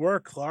really good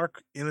work.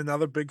 Clark in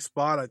another big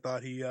spot. I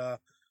thought he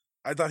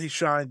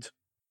shined.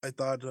 I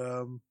thought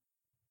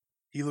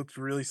he looked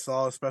really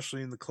solid,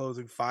 especially in the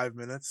closing 5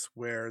 minutes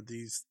where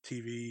these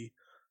TV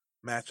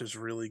matches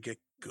really get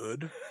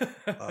good.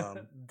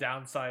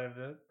 Downside of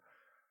it.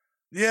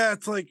 Yeah,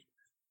 it's like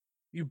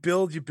you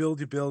build,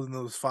 and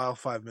those final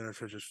 5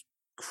 minutes are just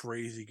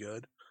crazy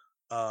good.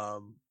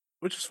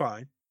 Which is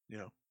fine,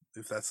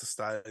 if that's the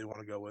style you want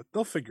to go with.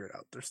 They'll figure it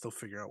out. They're still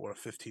figuring out what a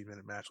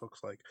 15-minute match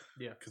looks like.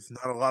 Yeah. Because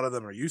not a lot of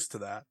them are used to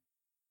that.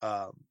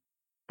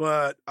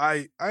 But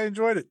I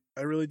enjoyed it.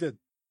 I really did.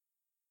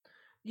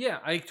 Yeah,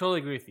 I totally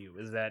agree with you.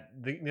 Is that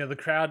the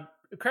crowd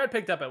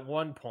picked up at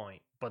one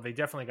point, but they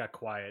definitely got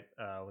quiet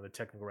when the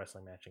technical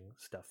wrestling matching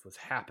stuff was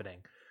happening.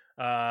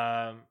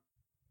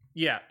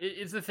 Yeah,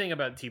 it's the thing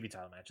about TV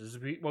title matches.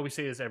 What we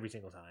say this every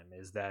single time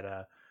is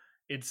that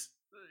it's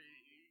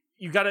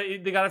they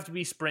gotta have to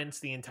be sprints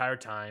the entire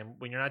time.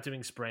 When you're not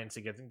doing sprints,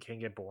 it can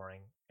get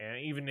boring. And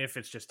even if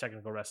it's just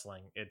technical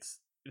wrestling, it's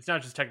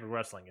not just technical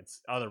wrestling;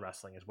 it's other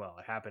wrestling as well.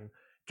 It happened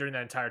during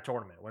that entire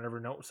tournament.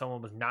 Whenever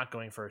someone was not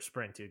going for a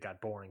sprint, it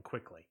got boring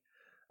quickly.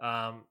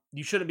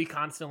 You shouldn't be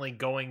constantly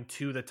going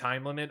to the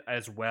time limit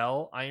as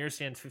well. I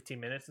understand 15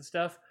 minutes and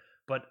stuff,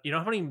 but you know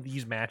how many of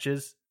these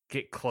matches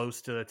get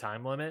close to the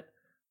time limit?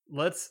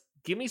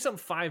 Give me some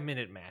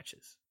 5-minute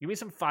matches. Give me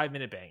some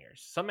 5-minute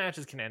bangers. Some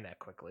matches can end that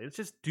quickly. Let's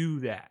just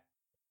do that.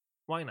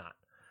 Why not?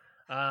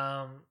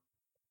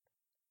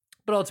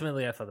 But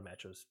ultimately, I thought the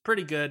match was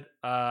pretty good.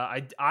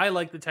 I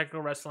like the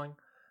technical wrestling.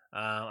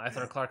 I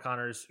thought Clark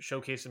Connors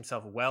showcased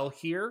himself well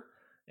here.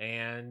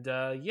 And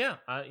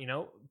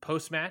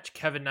post match,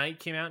 Kevin Knight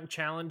came out and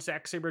challenged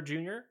Zack Sabre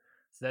Jr.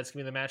 So that's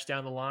gonna be the match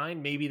down the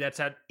line. Maybe that's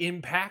at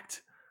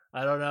Impact.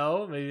 I don't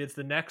know. Maybe it's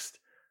the next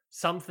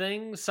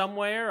something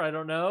somewhere. I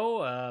don't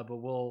know. But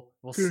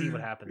we'll see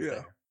what happens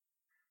there.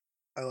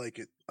 I like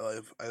it. I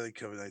think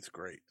Kevin Knight's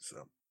great,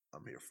 so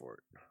I'm here for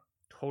it.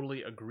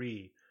 Totally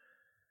agree.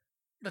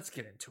 Let's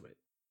get into it.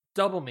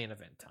 Double main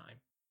event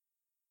time.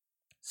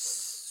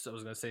 So I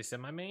was going to say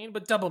semi-main,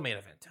 but double main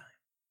event time.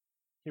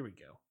 Here we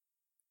go.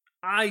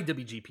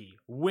 IWGP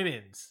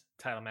Women's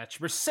title match.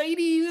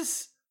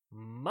 Mercedes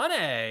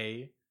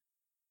Moné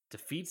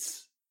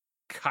defeats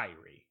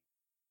Kairi.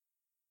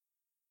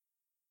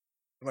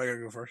 Am I going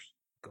to go first?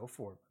 Go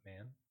for it,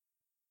 man.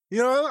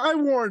 I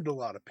warned a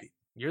lot of people.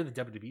 You're the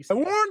WWE. I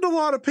warned a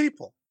lot of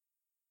people.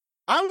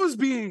 I was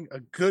being a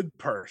good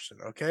person,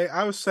 okay?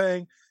 I was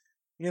saying,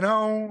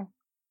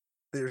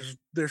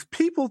 there's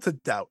people to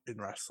doubt in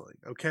wrestling,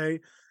 okay?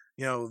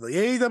 The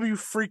AEW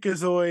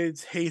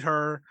freakazoids hate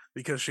her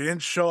because she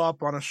didn't show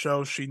up on a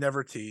show she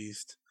never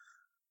teased.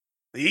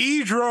 The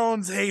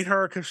E-Drones hate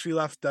her because she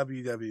left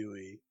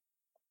WWE.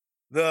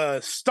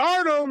 The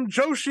Stardom,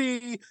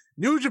 Joshi,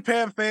 New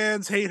Japan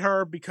fans hate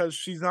her because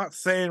she's not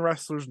saying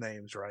wrestlers'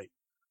 names right.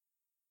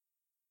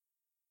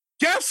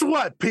 Guess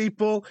what,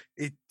 people?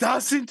 It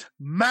doesn't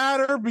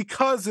matter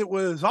because it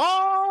was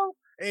all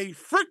a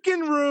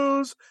freaking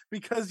ruse,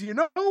 because you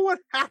know what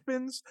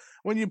happens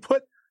when you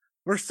put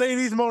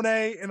Mercedes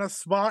Moné in a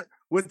spot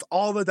with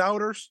all the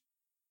doubters?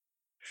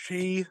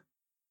 She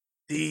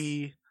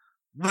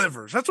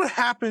delivers. That's what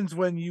happens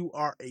when you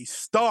are a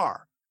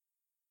star,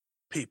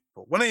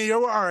 people. When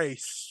you are a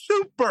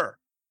super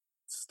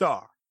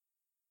star.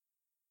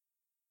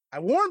 I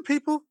warn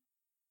people.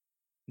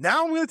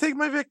 Now I'm going to take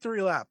my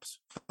victory laps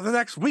for the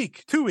next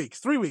week, 2 weeks,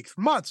 3 weeks,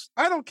 months.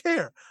 I don't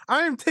care.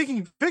 I am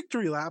taking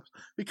victory laps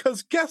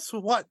because guess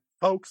what,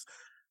 folks?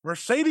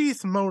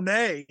 Mercedes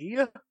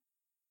Moné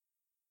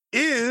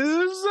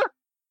is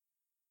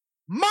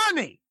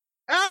money.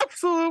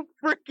 Absolute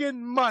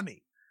freaking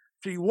money.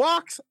 She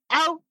walks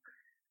out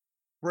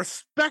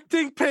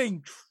respecting,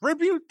 paying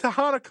tribute to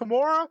Hana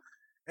Kimura,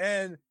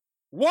 and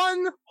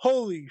 1,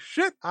 holy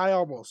shit, I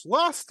almost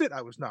lost it.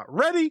 I was not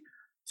ready.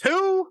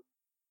 2,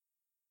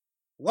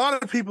 a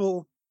lot of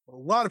people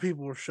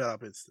were shut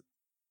up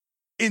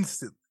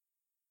instantly.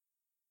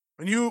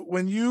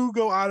 When you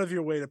go out of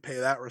your way to pay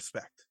that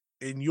respect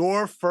in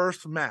your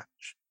first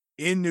match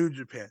in New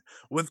Japan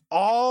with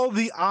all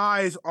the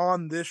eyes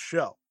on this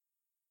show,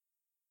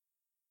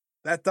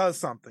 that does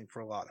something for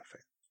a lot of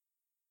fans.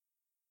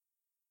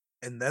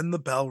 And then the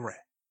bell rang.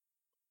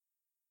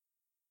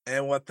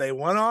 And what they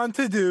went on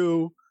to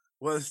do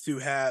was to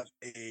have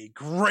a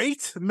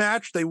great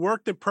match. They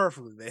worked it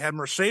perfectly. They had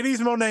Mercedes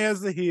Moné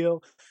as the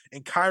heel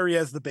and Kairi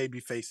as the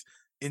babyface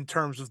in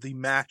terms of the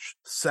match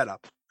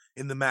setup,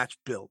 in the match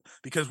build.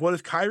 Because what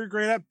is Kairi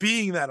great at?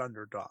 Being that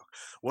underdog.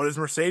 What is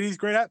Mercedes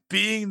great at?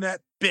 Being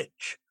that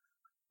bitch.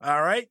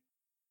 All right?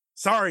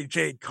 Sorry,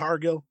 Jade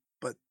Cargill,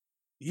 but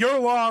you're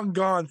long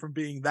gone from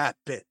being that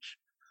bitch.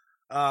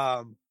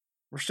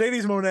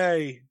 Mercedes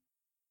Moné,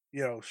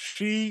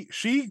 she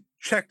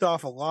checked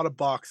off a lot of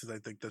boxes, I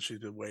think, that she's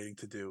been waiting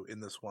to do in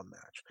this one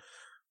match.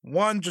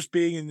 One, just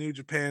being in New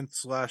Japan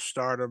 /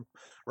 Stardom,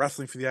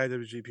 wrestling for the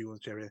IWGP Women's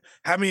Champion,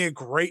 having a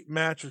great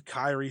match with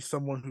Kairi,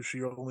 someone who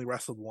she only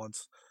wrestled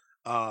once,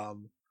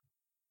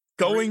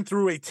 going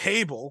through a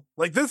table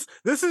like this.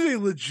 This is a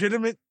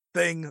legitimate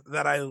thing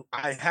that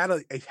I had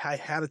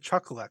a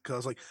chuckle at, because I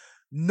was like,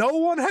 no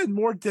one had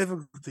more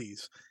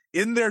difficulties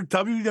in their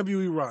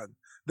WWE run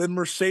than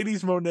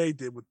Mercedes Moné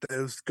did with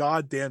those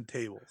goddamn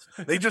tables.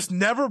 They just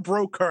never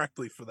broke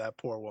correctly for that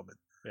poor woman.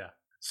 Yeah.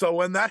 So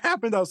when that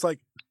happened, I was like,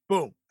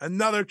 boom,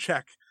 another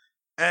check.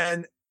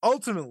 And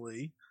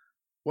ultimately,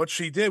 what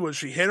she did was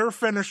she hit her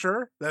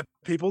finisher that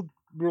people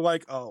were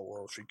like, oh,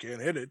 well, she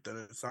can't hit it, then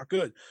it's not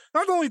good.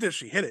 Not only did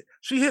she hit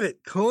it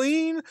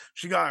clean.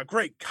 She got a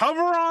great cover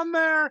on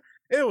there.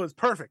 It was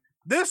perfect.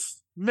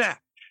 This match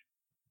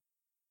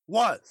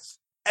was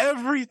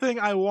everything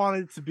I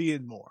wanted to be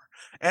and more.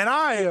 And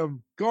I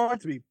am going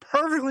to be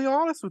perfectly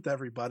honest with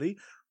everybody.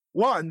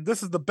 One,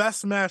 this is the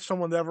best match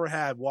someone ever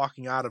had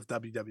walking out of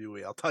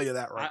WWE. I'll tell you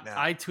that right now.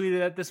 I tweeted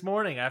that this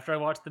morning after I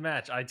watched the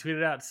match. I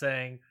tweeted out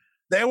saying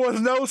there was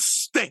no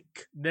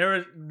stink.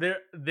 There's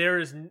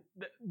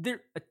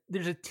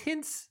a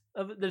tints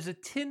of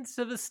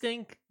a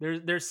stink.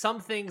 There's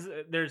some things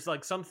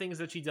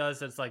that she does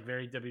that's like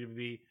very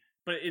WWE,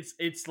 but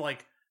it's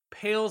like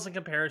pales in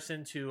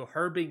comparison to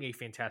her being a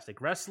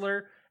fantastic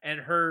wrestler and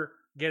her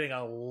getting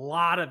a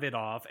lot of it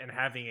off and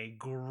having a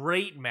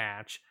great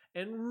match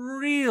and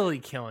really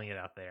killing it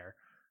out there.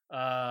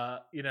 I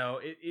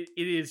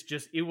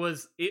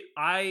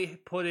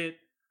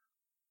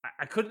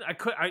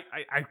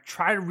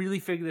try to really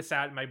figure this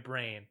out in my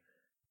brain.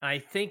 And I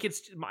think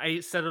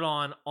I set it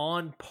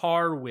on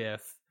par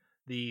with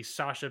the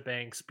Sasha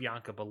Banks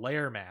Bianca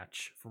Belair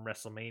match from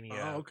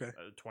WrestleMania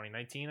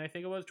 2019, I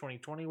think it was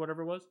 2020,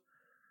 whatever it was.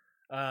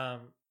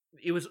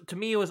 It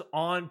was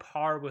on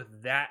par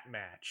with that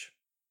match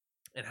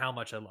and how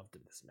much I loved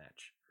in this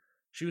match.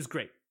 She was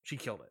great. She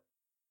killed it.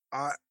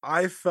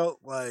 I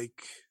felt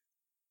like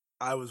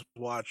I was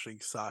watching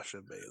Sasha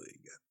and Bayley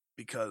again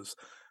because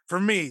for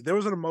me, there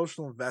was an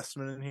emotional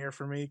investment in here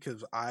for me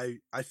because I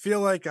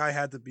feel like I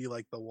had to be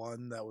like the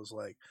one that was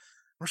like,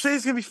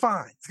 Mercedes gonna be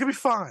fine. It's gonna be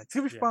fine. It's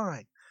gonna be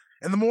fine.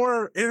 And the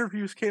more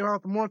interviews came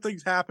out, the more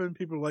things happened.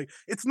 People were like,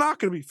 "It's not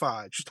going to be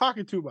fine. She's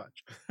talking too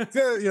much."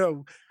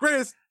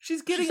 Greatest.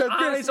 She's getting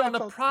eyes on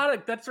the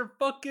product. That's her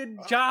fucking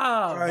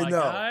job.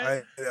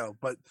 I know.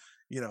 But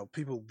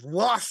people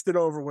lost it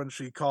over when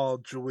she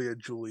called Julia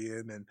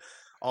Julian and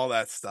all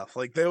that stuff.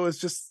 Like there was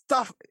just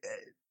stuff.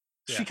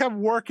 She kept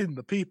working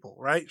the people,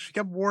 right? She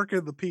kept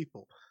working the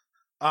people.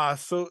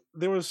 So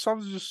there was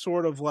some just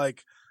sort of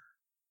like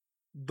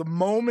the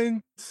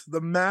moment,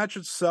 the match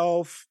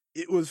itself.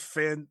 It was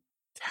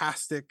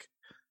fantastic.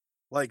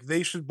 Like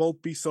they should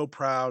both be so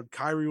proud.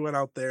 Kairi went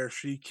out there,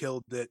 she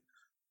killed it.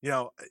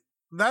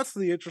 That's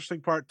the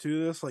interesting part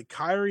to this. Like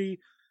Kairi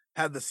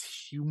had this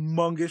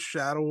humongous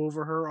shadow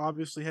over her,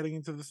 obviously heading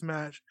into this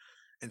match,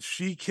 and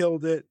she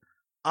killed it.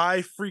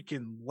 I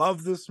freaking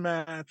love this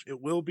match.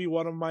 It will be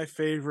one of my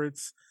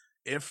favorites,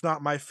 if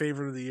not my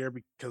favorite of the year,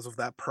 because of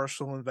that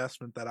personal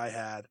investment that I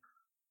had.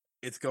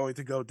 It's going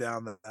to go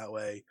down that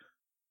way.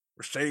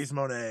 Mercedes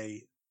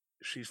Moné,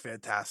 she's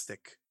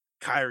fantastic.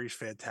 Kairi's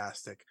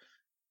fantastic.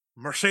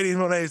 Mercedes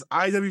Moné is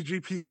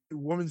IWGP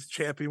Women's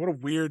Champion. What a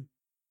weird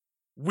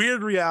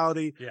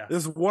reality. Yeah.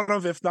 This is one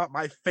of, if not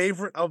my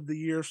favorite of the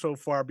year so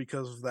far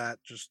because of that,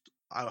 just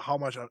how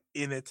much I'm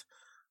in it.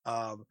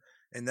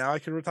 And now I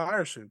can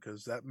retire soon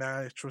because that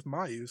match with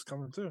Mayu is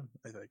coming soon,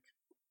 I think.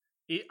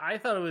 I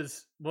thought it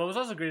was, what was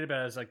also great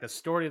about it is like the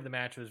story of the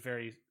match was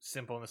very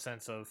simple in the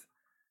sense of,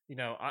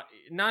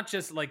 not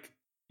just like,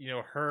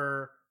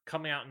 her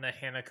coming out in the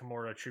Hana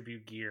Kimura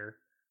tribute gear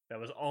that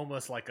was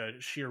almost like a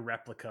sheer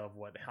replica of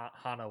what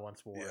Hana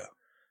once wore.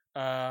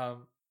 Yeah.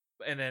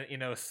 And then,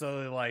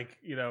 slowly like,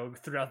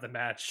 throughout the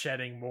match,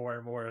 shedding more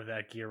and more of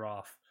that gear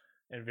off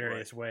in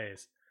various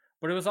ways.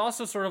 But it was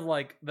also sort of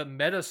like the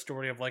meta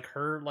story of like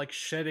her like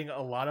shedding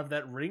a lot of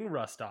that ring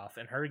rust off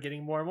and her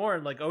getting more and more.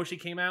 And like, she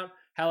came out,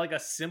 had like a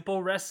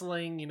simple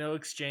wrestling,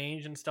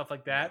 exchange and stuff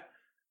like that.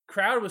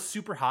 Crowd was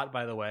super hot,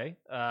 by the way.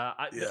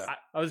 I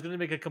was going to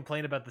make a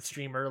complaint about the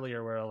stream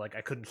earlier where like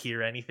I couldn't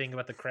hear anything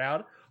about the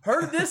crowd.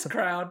 Heard this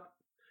crowd.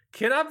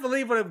 Cannot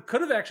believe what it could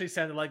have actually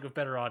sounded like with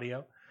better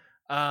audio.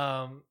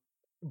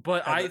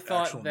 But I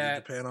thought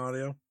that New Japan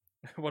audio.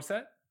 What's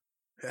that?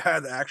 It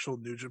had actual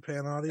New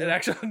Japan audio.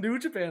 New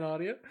Japan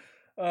audio.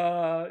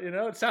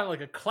 It sounded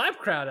like a clap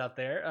crowd out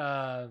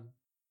there.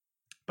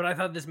 But I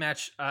thought this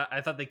match,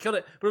 I thought they killed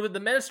it. But with the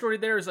meta story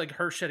there is like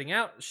her shedding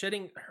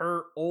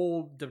her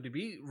old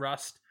WWE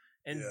rust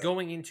and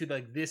going into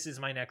like, this is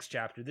my next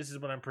chapter. This is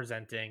what I'm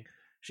presenting.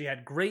 She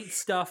had great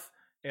stuff.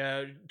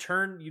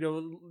 Turned,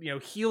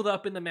 healed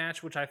up in the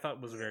match, which I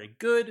thought was very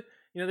good.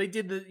 They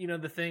did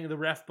the thing, the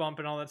ref bump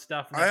and all that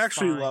stuff. I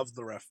actually loved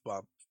the ref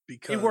bump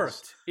because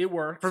it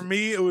worked. For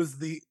me, it was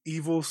the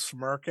evil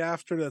smirk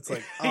after that's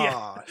like,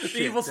 shit.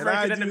 The evil smirk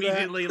and then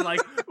immediately like,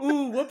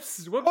 ooh, whoops,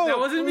 that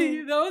wasn't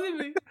me.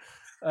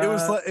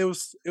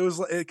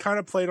 It kind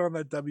of played on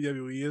that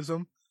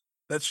WWEism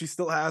that she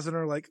still has in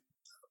her, like,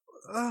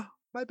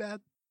 my bad.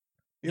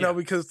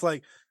 Because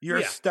like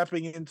you're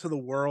stepping into the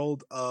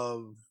world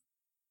of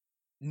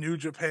New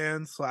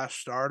Japan /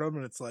 Stardom,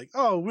 and it's like,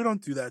 we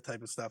don't do that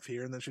type of stuff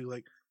here. And then she's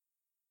like,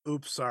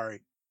 oops,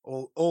 sorry.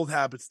 Old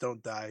habits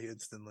don't die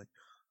instantly.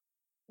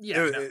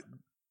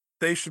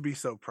 They should be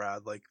so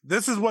proud. Like,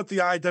 this is what the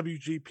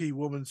IWGP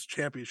Women's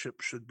Championship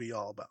should be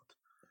all about.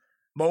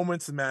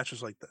 Moments and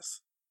matches like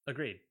this.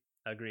 Agreed.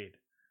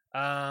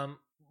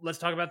 Let's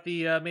talk about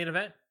the main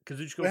event.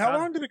 Kazuchika Wait, how Okada.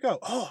 long did it go?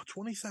 Oh,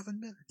 27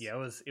 minutes. Yeah, it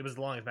was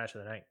the longest match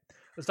of the night.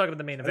 Let's talk about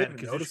the main I didn't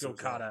event: even notice it was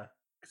that long.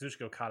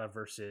 Kazuchika Okada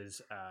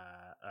versus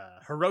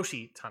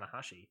Hiroshi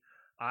Tanahashi.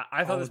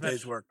 I thought All this the match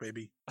day's work,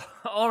 baby.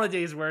 all a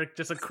day's work.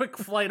 Just a quick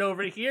flight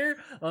over here.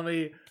 Let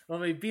me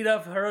beat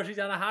up Hiroshi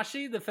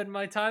Tanahashi, defend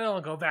my title,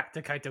 and go back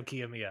to Kaito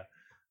Kiyomiya.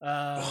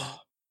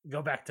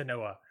 Go back to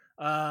Noah.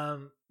 I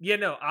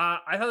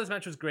thought this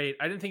match was great.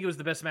 I didn't think it was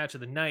the best match of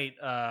the night.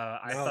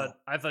 I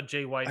thought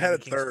Jay White I had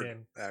and it third,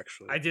 Kingston.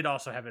 actually. I did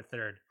also have it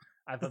third.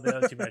 I thought the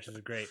other two matches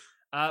were great.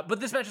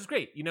 But this match was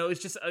great.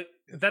 It's just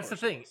that's the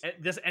thing.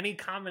 Just any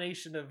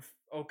combination of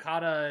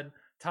Okada and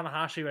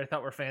Tanahashi, I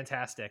thought were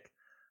fantastic.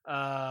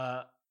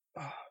 I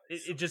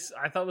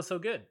thought it was so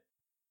good.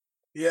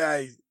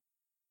 Yeah,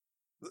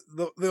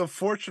 the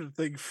unfortunate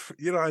thing,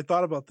 I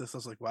thought about this. I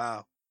was like,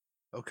 wow,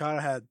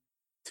 Okada had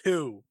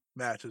 2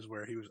 matches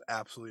where he was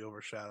absolutely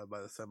overshadowed by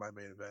the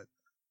semi-main event,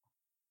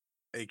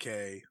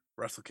 aka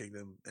Wrestle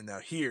Kingdom, and now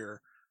here,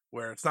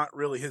 where it's not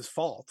really his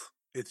fault.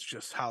 It's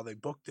just how they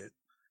booked it,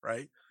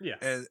 right? Yeah.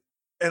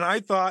 And I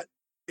thought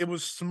it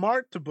was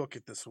smart to book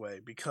it this way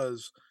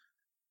because,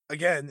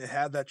 again, it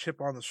had that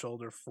chip on the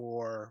shoulder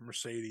for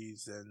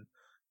Mercedes and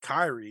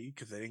Kyrie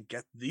because they didn't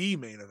get the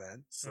main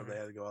event, so they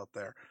had to go out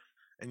there.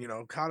 And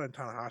Okada and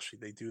Tanahashi,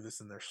 they do this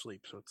in their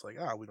sleep, so it's like,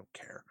 we don't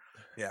care.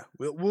 Yeah,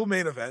 we'll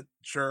main event,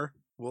 sure.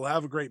 We'll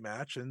have a great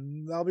match,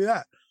 and that'll be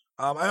that.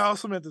 I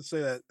also meant to say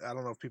that, I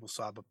don't know if people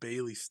saw, but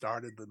Bayley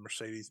started the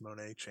Mercedes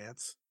Moné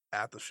chants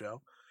at the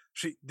show.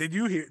 Did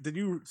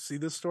you see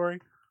this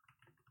story?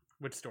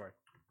 Which story?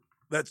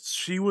 That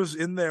she was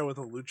in there with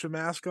a lucha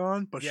mask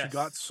on, but Yes. she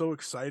got so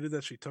excited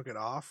that she took it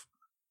off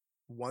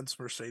once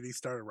Mercedes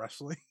started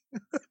wrestling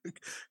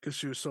because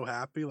she was so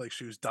happy, like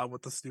she was done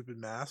with the stupid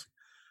mask.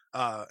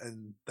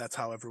 And that's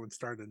how everyone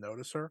started to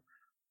notice her.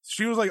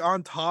 She was like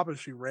on top and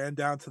she ran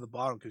down to the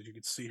bottom because you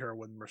could see her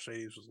when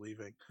Mercedes was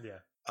leaving. Yeah.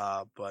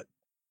 But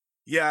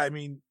yeah, I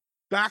mean,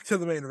 back to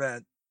the main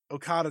event,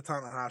 Okada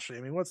Tanahashi.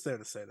 I mean, what's there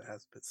to say that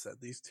hasn't been said?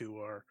 These two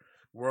are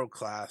world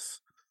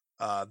class.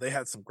 They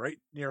had some great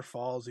near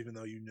falls, even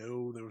though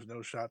there was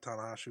no shot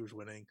Tanahashi was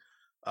winning.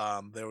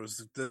 There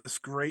was this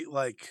great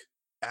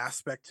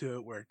aspect to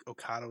it where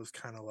Okada was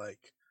kind of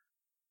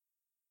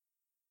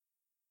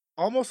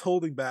almost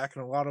holding back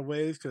in a lot of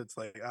ways because it's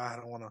like I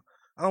don't want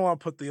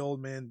to put the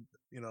old man,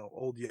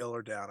 old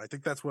Yeller down. I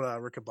think that's what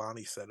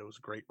Riccaboni said. It was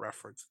a great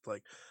reference. It's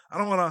like I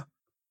don't want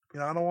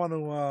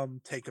to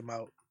take him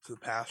out to the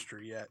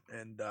pasture yet.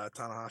 And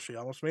Tanahashi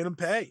almost made him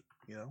pay.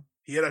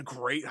 He had a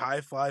great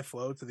high fly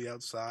flow to the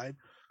outside.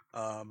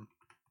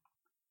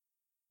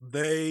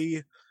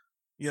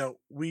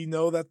 We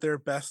know that their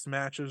best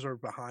matches are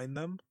behind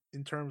them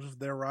in terms of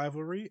their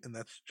rivalry, and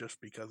that's just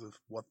because of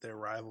what their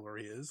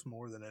rivalry is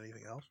more than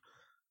anything else.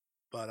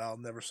 But I'll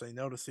never say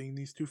no to seeing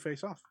these two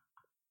face off.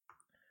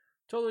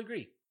 Totally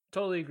agree.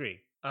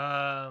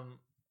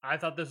 I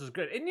thought this was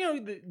good. And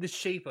the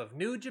shape of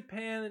New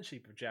Japan, the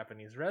shape of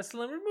Japanese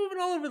wrestling, we're moving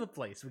all over the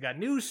place. We got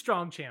new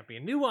strong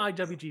champion, new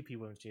IWGP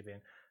Women's Champion,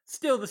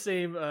 still the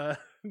same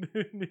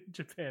New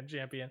Japan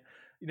champion.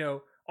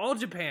 All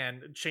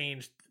Japan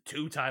changed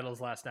 2 titles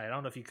last night. I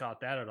don't know if you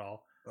caught that at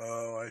all.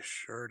 Oh, I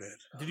sure did.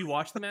 Did you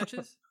watch the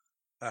matches?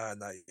 Not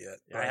yet.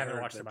 Yeah, I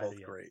haven't watched them either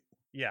yet. Great.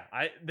 Yeah,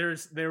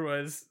 there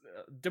was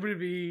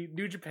WWE,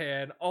 New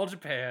Japan, All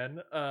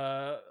Japan.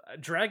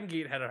 Dragon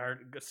Gate had a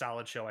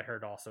solid show. I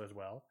heard also as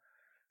well.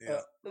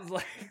 Yeah, it was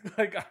like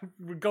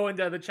we're going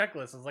down the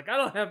checklist. I was like, I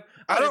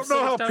don't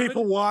know how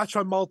people watch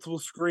on multiple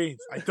screens.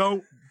 I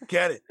don't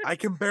get it. I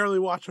can barely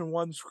watch on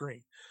one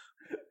screen.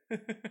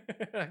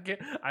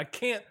 I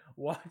can't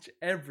watch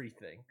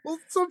everything. Well,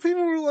 some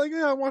people were like,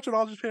 "Yeah, I'm watching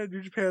All Japan and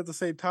New Japan at the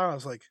same time." I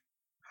was like,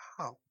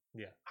 "How?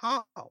 Yeah,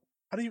 how?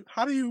 How do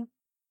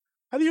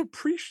you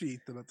appreciate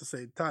them at the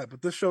same time?"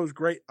 But this show is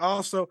great.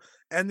 Also,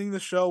 ending the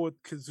show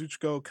with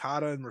Kazuchika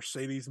Okada and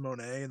Mercedes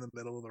Moné in the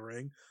middle of the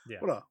ring. Yeah,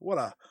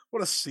 what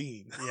a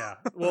scene. Yeah.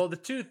 Well,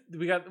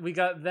 we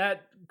got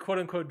that quote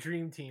unquote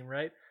dream team,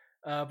 right?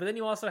 But then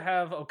you also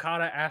have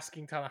Okada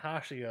asking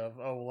Tanahashi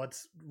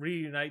let's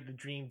reunite the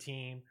dream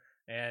team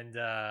and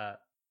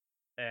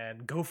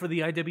go for the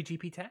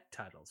IWGP tag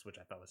titles, which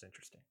I thought was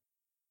interesting.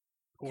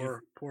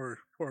 Poor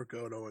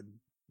Goto and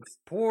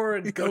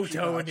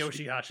Goto and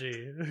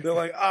Yoshihashi. They're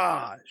like,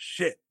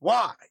 shit.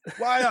 Why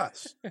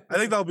us? I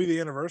think that'll be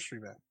the anniversary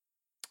match.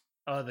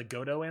 The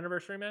Goto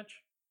anniversary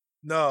match?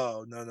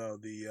 No,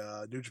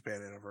 the New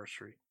Japan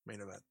anniversary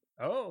main event.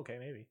 Oh, okay,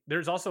 maybe.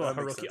 There's also a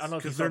Hiroki. I don't know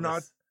if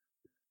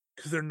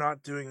because they're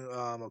not doing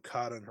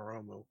Okada and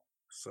Hiromu.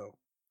 So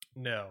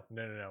no.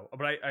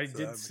 But I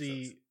did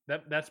see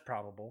that. That's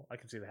probable. I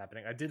can see that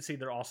happening. I did see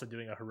they're also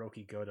doing a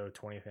Hiroki Goto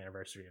 20th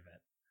anniversary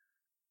event.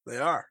 They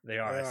are.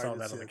 I saw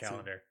that on the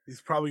calendar. Too.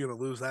 He's probably going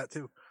to lose that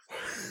too.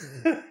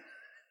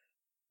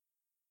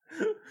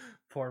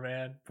 Poor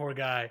man, poor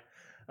guy.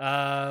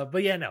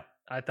 But yeah, no,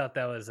 I thought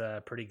that was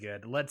pretty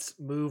good. Let's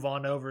move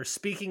on over.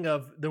 Speaking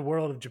of the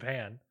world of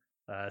Japan,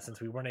 since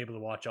we weren't able to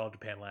watch All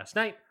Japan last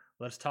night,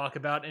 let's talk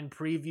about and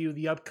preview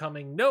the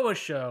upcoming Noah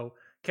show,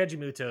 Keiji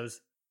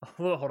Muto's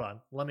Hold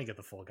on. Let me get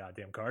the full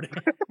goddamn card.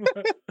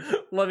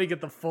 Let me get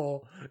the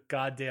full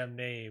goddamn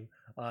name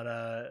on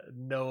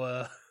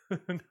Noah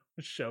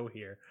show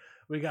here.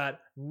 We got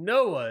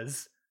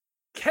Noah's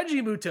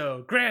Keiji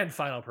Muto Grand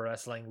Final Pro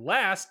Wrestling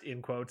Last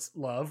in quotes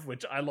Love,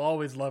 which I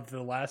always loved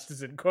the last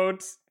is in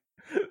quotes.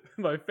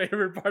 My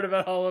favorite part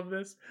about all of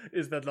this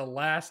is that the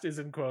last is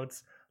in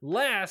quotes.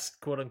 Last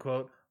quote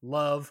unquote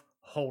Love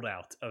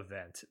Holdout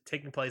event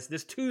taking place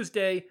this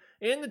Tuesday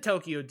in the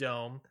Tokyo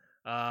Dome.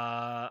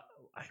 I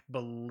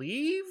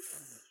believe.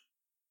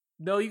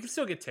 No, you can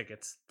still get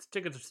tickets.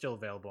 Tickets are still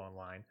available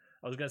online.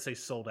 I was going to say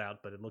sold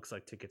out, but it looks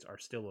like tickets are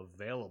still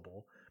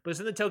available. But it's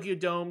in the Tokyo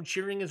Dome.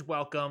 Cheering is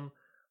welcome.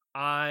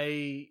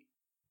 I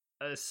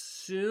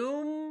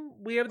assume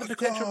we have the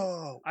potential.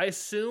 Go. I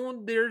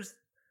assume there's.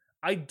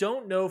 I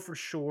don't know for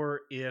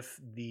sure if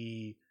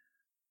the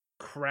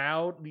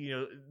crowd,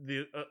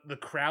 the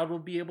crowd will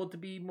be able to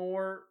be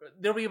more.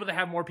 They'll be able to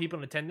have more people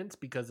in attendance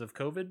because of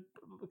COVID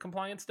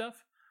compliance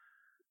stuff.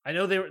 I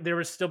know there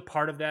was still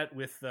part of that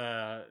with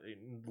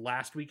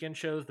last weekend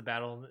shows, the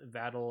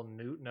Battle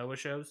Noah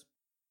shows.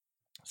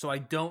 So I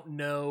don't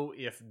know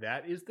if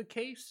that is the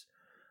case,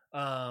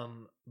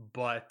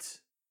 but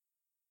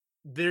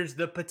there's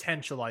the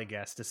potential, I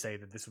guess, to say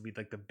that this would be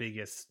like the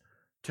biggest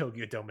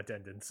Tokyo Dome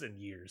attendance in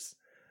years.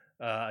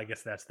 I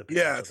guess that's the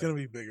potential. Yeah, it's gonna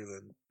be bigger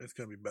than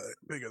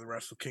bigger than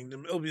Wrestle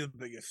Kingdom. It'll be the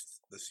biggest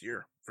this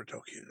year for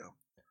Tokyo Dome.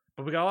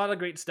 But we got a lot of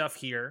great stuff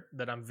here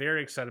that I'm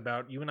very excited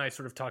about. You and I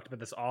sort of talked about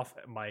this off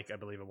mic, I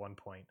believe, at one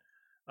point.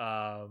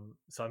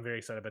 So I'm very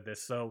excited about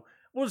this. So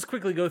we'll just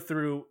quickly go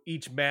through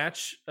each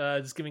match,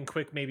 just giving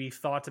quick maybe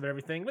thoughts of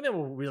everything, but then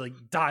we'll really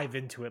dive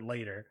into it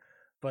later.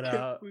 But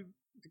I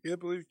can't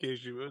believe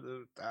Keiji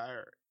Muto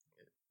retired.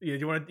 Yeah,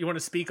 you want to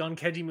speak on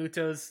Keiji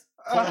Muto's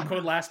quote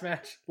unquote last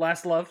match,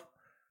 last love?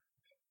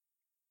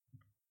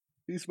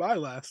 He's my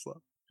last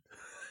love.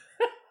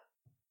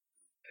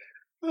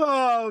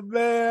 Oh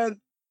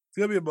man. It's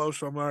gonna be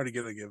emotional. I'm already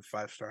gonna give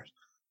 5 stars.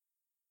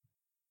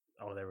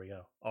 Oh, there we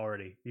go.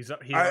 Already,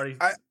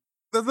 the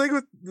thing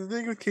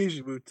with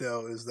Keiji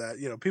Muto is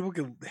that people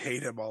can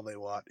hate him all they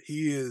want.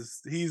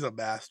 He's a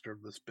master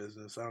of this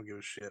business. I don't give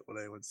a shit what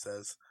anyone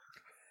says.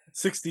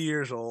 60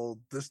 years old.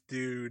 This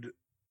dude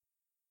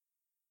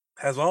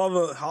has all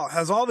the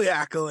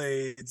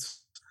accolades.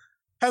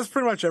 Has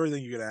pretty much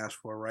everything you could ask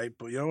for, right?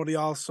 But you know what he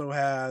also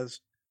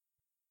has?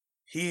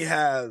 He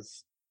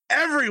has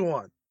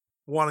everyone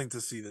wanting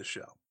to see this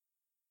show.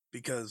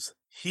 Because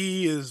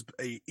he is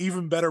a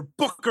even better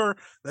booker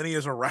than he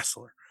is a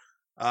wrestler.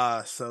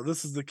 So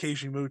this is the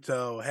Keiji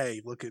Muto.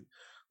 Hey, look at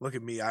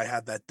me. I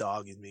had that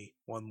dog in me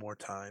one more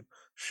time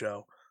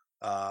show.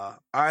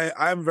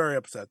 I'm very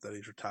upset that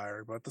he's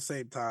retired, but at the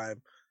same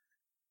time,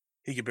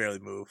 he can barely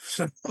move.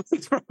 So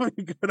it's probably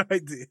a good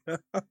idea.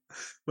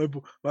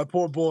 My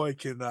poor boy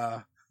can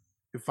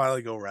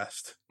finally go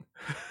rest.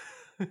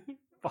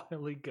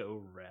 Finally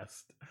go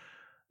rest.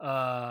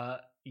 Yeah.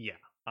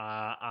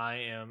 I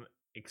am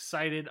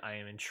excited. I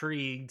am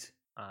intrigued.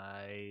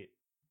 I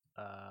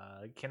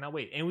cannot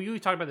wait. And we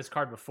talked about this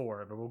card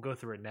before, but we'll go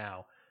through it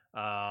now.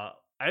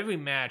 Every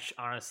match,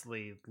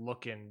 honestly,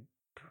 looking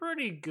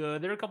pretty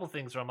good. There are a couple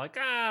things where I'm like,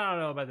 I don't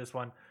know about this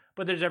one,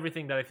 but there's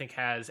everything that I think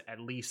has at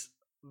least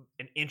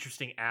an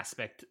interesting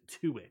aspect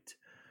to it.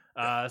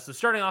 So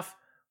starting off,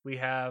 we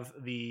have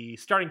the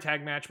starting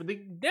tag match, but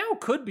they now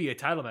could be a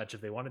title match if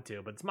they wanted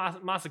to. But it's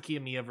Masaki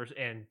Amiya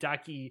and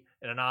Daki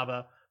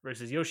Inaba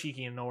versus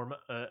Yoshiki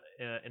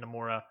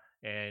Inamura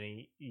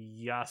and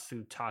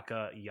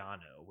Yasutaka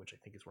Yano, which I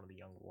think is one of the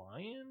Young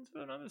Lions,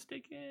 if I'm not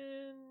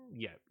mistaken.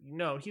 Yeah,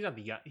 no, he's not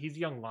he's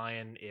Young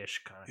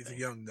Lion-ish kind of He's thing. A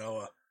young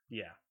Noah.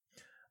 Yeah.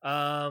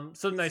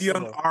 So nice.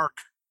 Young Arc.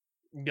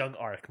 Young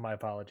Arc, my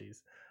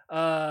apologies.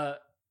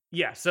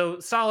 Yeah, so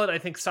solid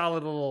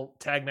little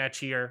tag match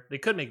here. They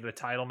could make it a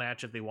title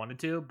match if they wanted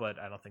to, but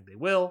I don't think they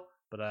will.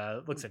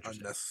 But looks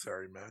interesting.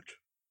 Unnecessary match.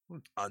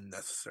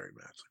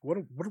 What?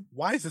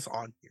 Why is this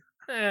on here?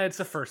 It's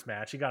the first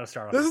match. You got to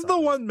start off. This is the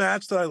one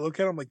match that I look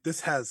at. I'm like,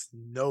 this has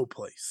no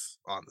place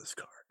on this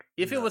card.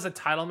 If it was a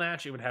title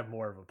match, it would have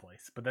more of a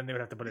place. But then they would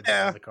have to put it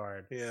on the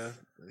card. Yeah,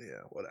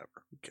 whatever.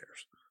 Who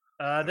cares?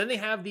 Then they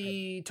have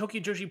the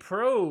Tokyo Joshi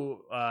Pro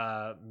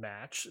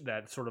match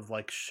that sort of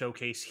like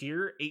showcase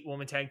here.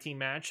 8-woman tag team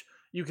match.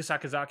 Yuka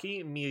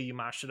Sakazaki, Miya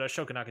Yamashita,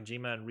 Shoko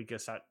Nakajima, and Rika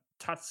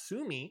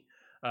Tatsumi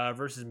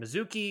versus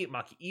Mizuki,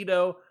 Maki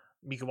Ito,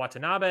 Mika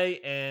Watanabe,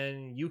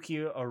 and Yuki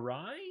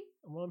Arai.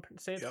 I want to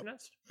say it's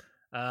pronounced.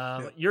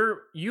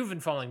 You've been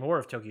following more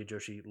of Tokyo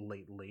Joshi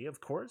lately,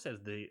 of course,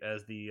 as the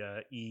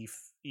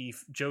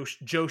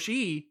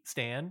Joshi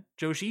stan,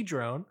 Joshi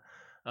drone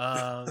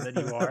that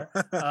you are.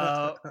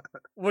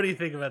 What do you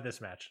think about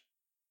this match?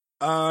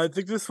 I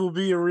think this will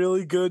be a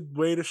really good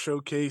way to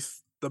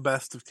showcase the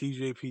best of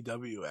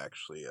TJPW.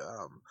 Actually,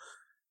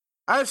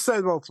 I've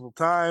said multiple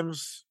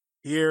times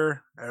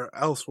here or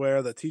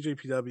elsewhere that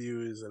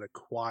TJPW is an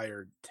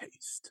acquired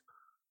taste,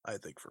 I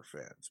think, for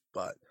fans,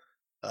 but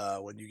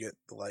when you get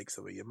the likes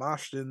of a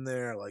Yamashita in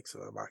there, likes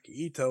of a Maki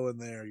Ito in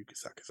there, Yuka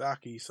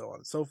Sakazaki, so on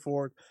and so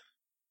forth,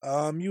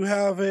 you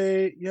have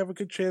a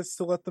good chance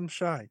to let them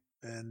shine,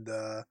 and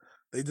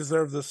they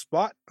deserve this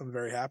spot. I'm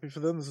very happy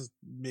for them. This is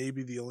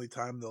maybe the only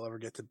time they'll ever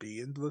get to be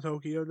into the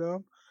Tokyo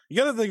Dome. You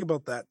got to think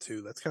about that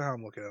too. That's kind of how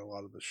I'm looking at a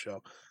lot of the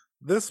show.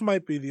 This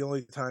might be the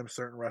only time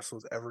certain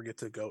wrestlers ever get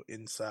to go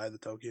inside the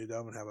Tokyo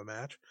Dome and have a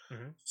match.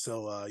 Mm-hmm.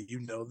 So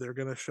they're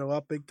going to show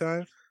up big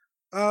time.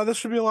 This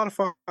should be a lot of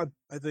fun.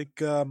 I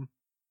think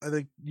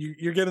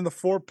you're getting the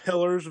four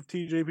pillars of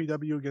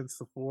TJPW against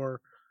the four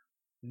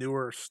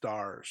newer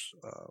stars.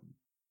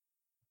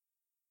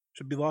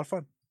 Should be a lot of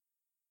fun.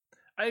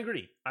 I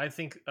agree. I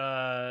think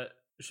it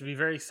should be a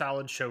very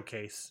solid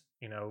showcase.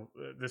 You know,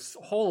 this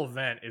whole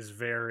event is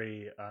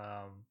very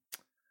I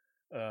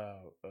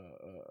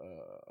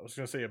was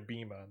gonna say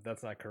Abima.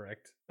 That's not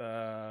correct.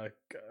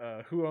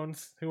 Who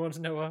owns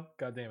Noah?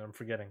 God damn, I'm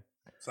forgetting.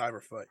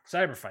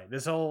 Cyberfight.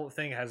 This whole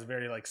thing has a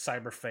very like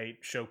Cyberfight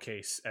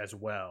showcase as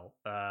well.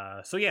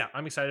 So yeah,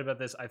 I'm excited about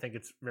this. I think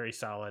it's very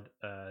solid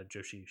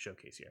Joshi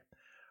showcase here.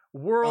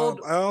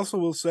 World. I also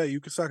will say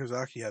Yuka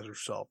Sakazaki has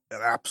herself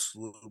an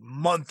absolute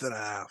month and a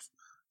half.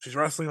 She's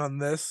wrestling on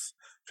this.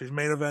 She's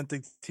main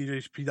eventing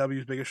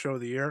TJPW's biggest show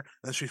of the year,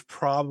 and she's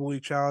probably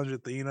challenged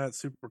Athena at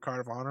Super Card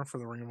of Honor for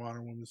the Ring of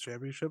Honor Women's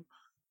Championship.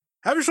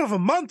 Have yourself a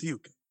month,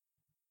 Yuka.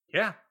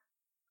 Yeah.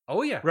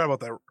 Oh yeah. Forgot about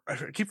that. I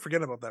keep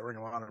forgetting about that Ring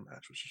of Honor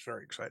match, which is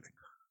very exciting.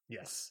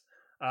 Yes.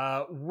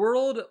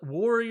 World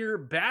Warrior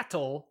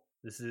Battle.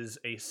 This is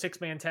a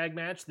 6-man tag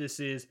match. This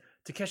is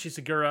Takeshi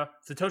Sagura,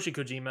 Satoshi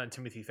Kojima, and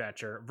Timothy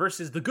Thatcher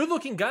versus the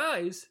good-looking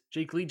guys,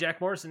 Jake Lee,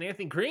 Jack Morris, and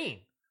Anthony Green.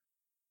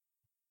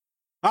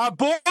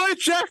 Boy,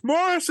 Jack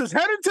Morris is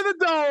headed to the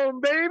dome,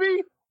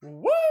 baby.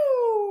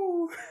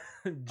 Woo!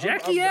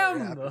 Jackie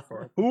M.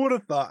 Who would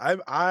have thought?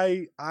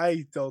 I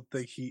don't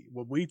think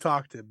when we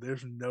talked to him,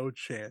 there's no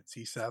chance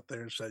he sat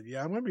there and said,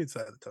 "Yeah, I'm going to be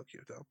inside the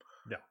Tokyo Dome."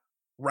 No.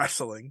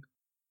 Wrestling.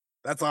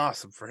 That's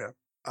awesome for him.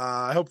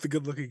 I hope the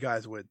good-looking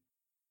guys win.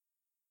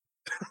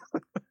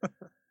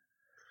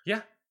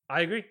 Yeah,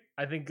 I agree.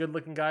 I think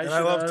good-looking guys. And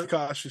I love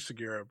Takashi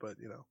Sugiura, but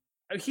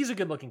he's a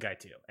good-looking guy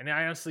too, and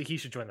honestly, he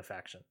should join the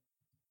faction.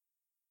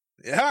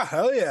 Yeah,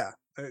 hell yeah.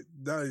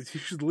 No, he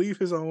should leave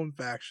his own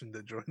faction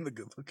to join the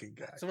good-looking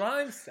guy. That's what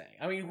I'm saying.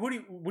 I mean, would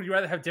you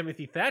rather have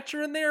Timothy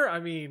Thatcher in there? I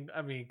mean,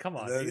 come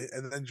on.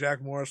 And then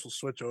Jack Morris will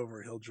switch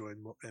over. He'll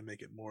join and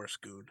make it Morris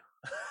Goon.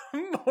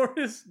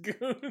 Morris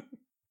Goon.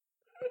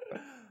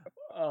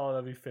 Oh,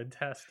 that'd be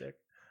fantastic.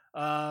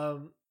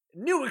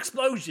 New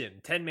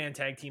Explosion 10-man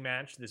tag team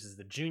match. This is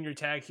the junior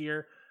tag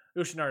here.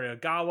 Yoshinari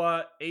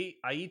Ogawa,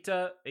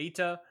 Aita,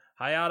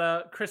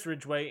 Hayata, Chris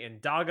Ridgway, and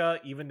Daga.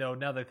 Even though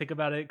now that I think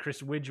about it,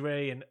 Chris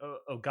Ridgway and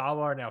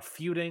Ogawa are now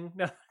feuding.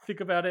 Now that I think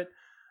about it,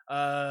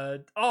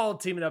 all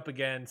teaming up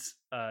against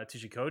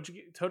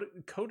Kotoge.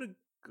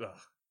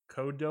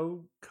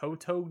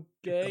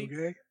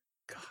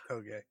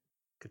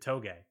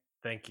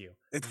 Thank you.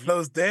 It's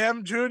those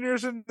damn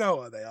juniors in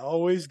Noah. They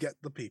always get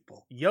the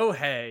people.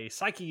 Yohei,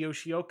 Saiki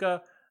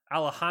Yoshioka,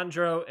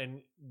 Alejandro,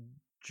 and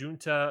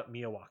Junta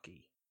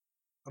Miyawaki.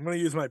 I'm going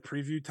to use my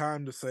preview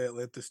time to say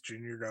Atlantis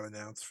Jr. got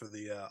announced for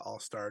the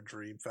All-Star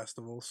Dream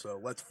Festival, so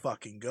let's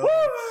fucking go.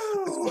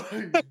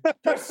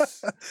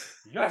 Yes!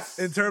 Yes!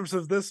 In terms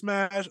of this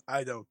match,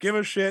 I don't give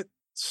a shit.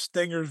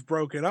 Stinger's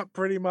broken up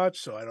pretty much,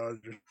 so I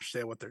don't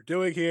understand what they're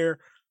doing here.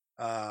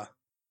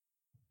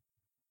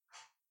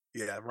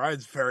 Yeah,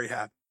 Ryan's very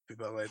happy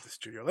about Atlantis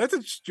Jr.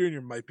 Atlantis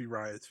Jr. might be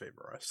Ryan's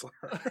favorite wrestler.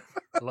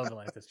 I love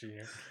Atlantis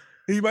Jr.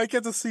 He might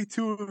get to see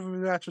 2 of his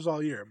matches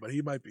all year, but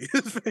he might be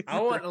his favorite. I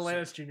want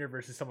Atlantis Jr.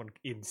 versus someone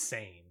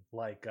insane.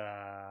 Like,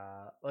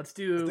 let's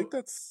do. I think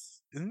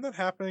isn't that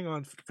happening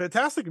on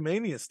Fantastic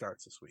Mania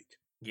starts this week?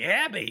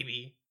 Yeah,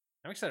 baby.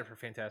 I'm excited for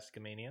Fantastic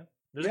Mania.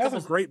 He has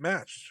a great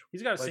match.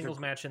 He's got a singles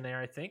match in there,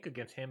 I think,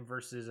 against him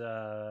versus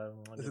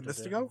is it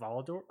Mystico?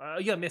 Volador?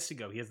 Yeah,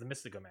 Mystico. He has the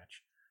Mystico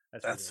match.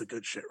 That's the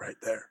good shit right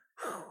there.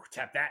 Whew,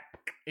 tap that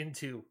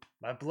into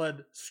my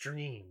blood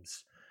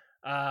streams.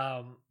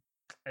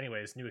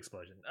 Anyways, New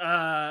Explosion.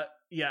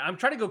 Yeah, I'm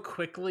trying to go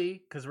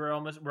quickly because we're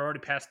already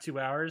past 2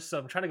 hours, so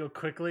I'm trying to go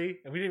quickly,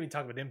 and we didn't even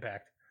talk about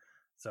Impact.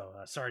 So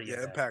sorry.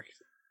 Yeah,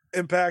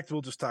 Impact.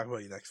 We'll just talk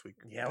about you next week.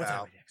 Yeah, we'll talk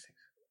about you next week.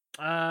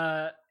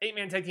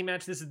 8-man tag team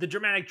match. This is the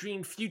Dramatic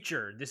Dream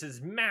Future. This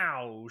is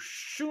Mao,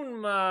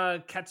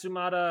 Shunma,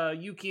 Katsumata,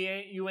 Yuki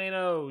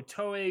Ueno,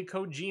 Toei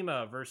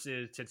Kojima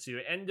versus Tetsuya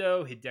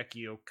Endo,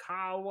 Hideki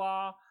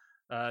Okawa,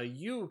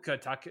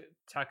 Yuka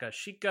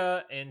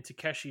Takashika, and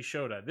Takeshi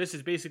Shota. This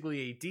is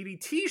basically a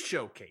DDT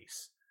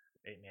showcase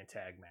 8-man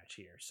tag match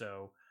here.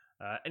 So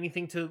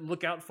anything to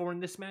look out for in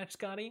this match,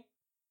 Scotty?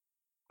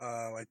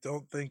 I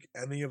don't think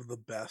any of the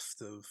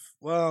best of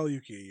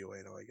Yuki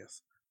Ueno, I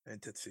guess, and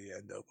Tetsuya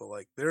Endo, but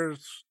like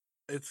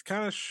it's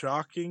kind of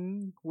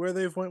shocking where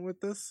they've went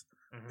with this.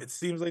 Mm-hmm. It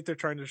seems like they're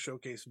trying to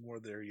showcase more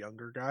of their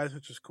younger guys,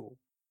 which is cool.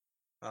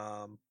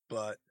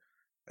 But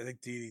I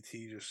think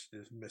DDT just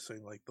is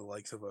missing like the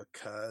likes of a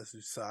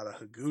Kazusada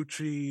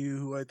Higuchi,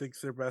 who I think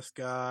is their best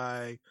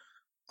guy.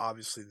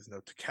 Obviously, there's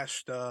no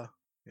Takeshita.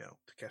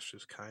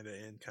 Takeshita's kind of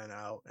in, kind of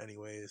out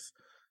anyways.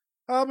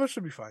 But it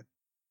should be fine.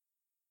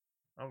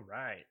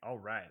 All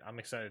right. I'm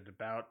excited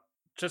about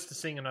just to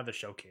seeing another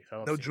showcase. I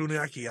love No seeing Jun these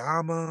showcases.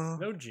 Akiyama.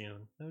 No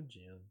June. No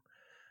June.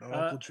 No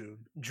Uncle June.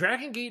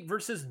 Dragon Gate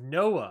versus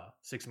Noah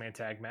 6-man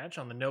tag match.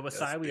 On the Noah Yes,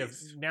 side, we have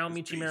beast. Naomichi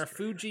Yes, beast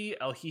right Marufuji,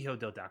 El Hijo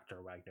del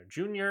Dr. Wagner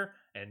Jr.,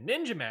 and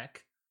Ninja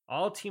Mac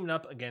all teaming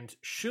up against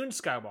Shun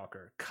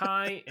Skywalker,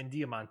 Kai, and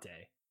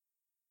Diamante.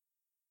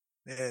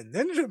 And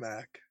Ninja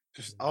Mac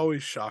just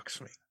always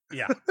shocks me.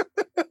 Yeah.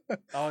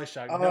 Always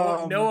shocking.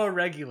 Noah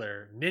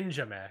regular,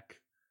 Ninja Mac.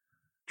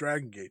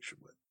 Dragon Gate should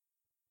win.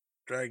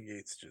 Dragon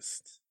Gate's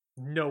just...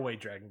 No way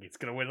Dragon Gate's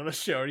going to win on the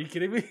show. Are you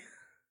kidding me?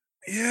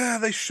 Yeah,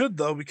 they should,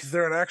 though, because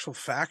they're an actual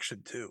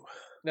faction, too.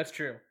 That's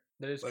true.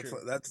 That is true.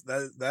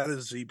 That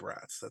is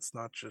Z-Brats. That's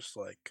not just,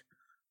 like,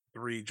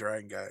 3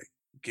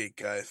 Gate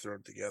guys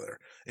thrown together.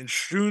 And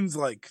Shun's,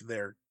 like,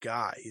 their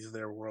guy. He's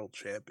their world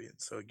champion.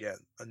 So, again,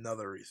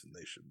 another reason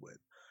they should win.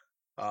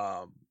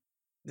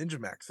 Ninja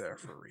Mac's there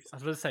for a reason. I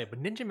was about to say,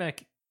 but Ninja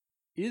Mac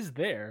is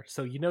there,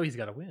 so you know he's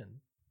got to win.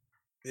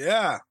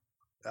 Yeah.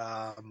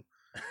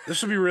 This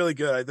should be really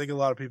good. I think a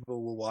lot of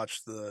people will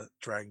watch the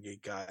Dragon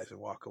Gate guys and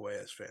walk away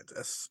as fans,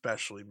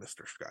 especially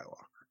Mr.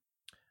 Skywalker.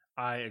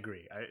 I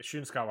agree.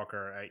 Shun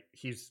Skywalker,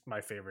 he's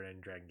my favorite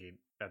in Dragon Gate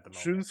at the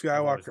moment. Shun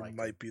Skywalker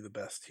might be the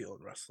best heel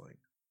in wrestling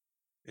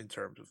in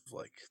terms of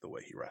like the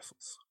way he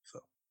wrestles. So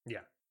yeah,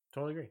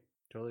 totally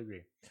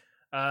agree.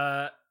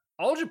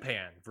 All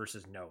Japan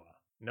versus Noah.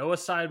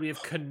 Noah's side, we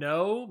have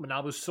Kano,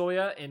 Manabu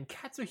Soya, and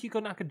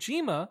Katsuhiko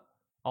Nakajima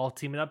all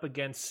teaming up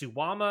against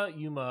Suwama,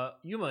 Yuma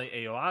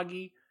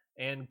Aoyagi,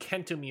 and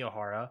Kento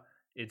Miyahara.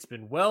 It's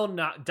been well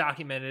not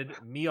documented,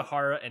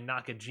 Miyahara and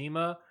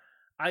Nakajima.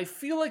 I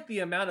feel like the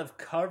amount of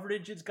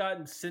coverage it's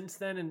gotten since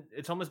then, and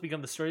it's almost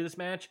become the story of this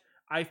match,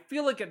 I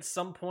feel like at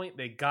some point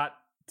they got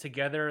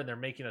together and they're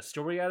making a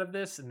story out of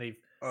this, and they've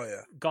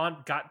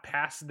got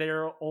past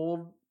their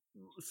old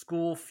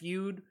school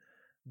feud.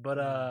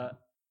 But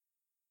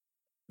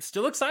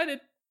still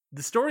excited.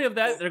 The story of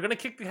that, they're going to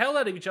kick the hell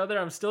out of each other.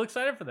 I'm still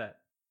excited for that.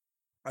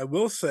 I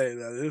will say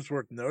that it is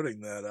worth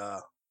noting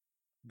that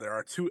there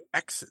are 2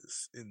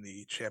 X's in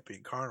the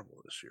Champion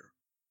Carnival this year.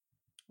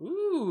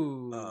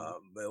 Ooh.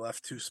 They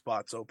left 2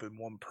 spots open,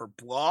 1 per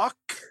block.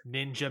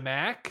 Ninja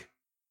Mac.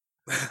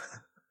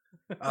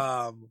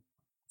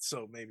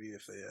 So maybe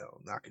if they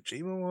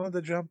Nakajima wanted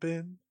to jump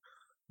in.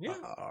 Yeah.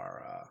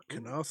 Or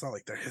Kano, it's not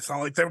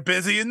like they're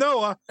busy in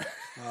Noah.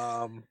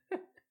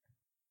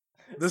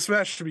 This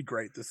match should be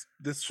great.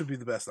 This should be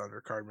the best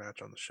undercard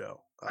match on the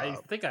show. I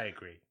think I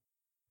agree.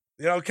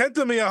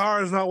 Kento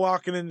Miyahara is not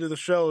walking into the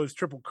show as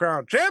Triple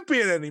Crown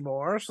champion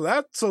anymore, so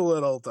that's a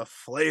little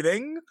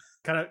deflating.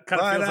 Kind of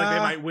feels like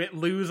they might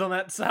lose on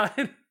that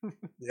side.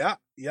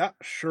 yeah,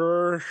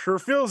 sure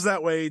feels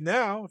that way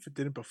now if it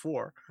didn't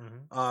before.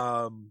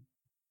 Mm-hmm.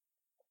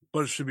 But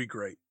it should be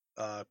great.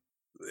 A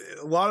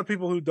lot of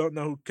people who don't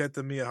know who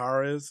Kento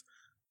Miyahara is,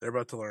 they're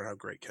about to learn how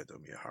great Kento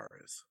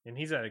Miyahara is. And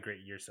he's had a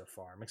great year so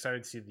far. I'm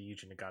excited to see the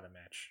Yuji Nagata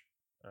match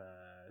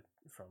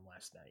from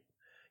last night.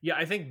 Yeah,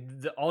 I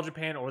think the All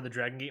Japan or the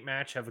Dragon Gate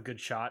match have a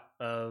good shot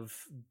of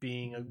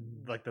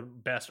being like the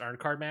best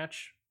undercard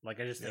match.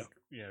 Like I just think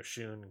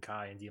Shun and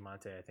Kai and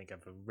Diamante, I think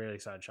have a really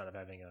excited shot of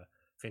having a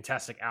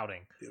fantastic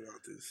outing.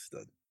 Diamante's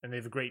stud. And they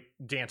have great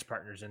dance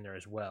partners in there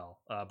as well.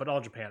 But All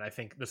Japan, I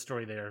think the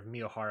story there of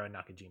Miyahara and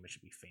Nakajima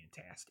should be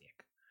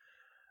fantastic.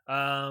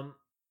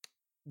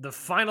 The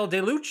final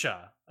De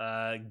Lucha,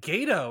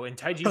 Gato and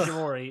Taiji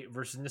Ishimori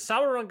versus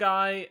Nosawa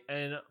Rongai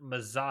and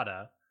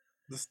Mazada.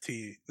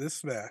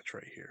 This match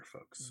right here,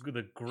 folks.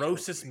 The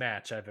grossest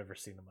match I've ever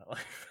seen in my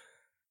life.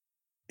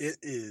 It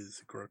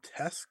is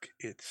grotesque.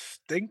 It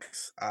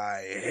stinks.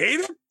 I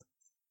hate it.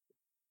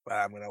 But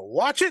I'm going to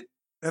watch it,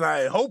 and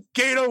I hope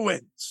Gato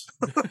wins.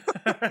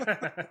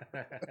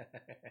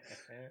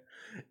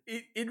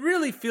 It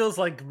really feels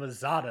like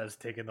Mazada's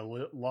taking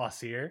the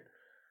loss here.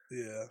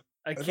 Yeah.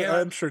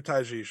 I'm sure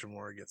Taiji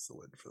Ishimori gets the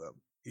win for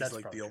them. He's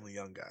like the only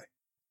young guy.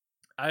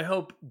 I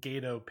hope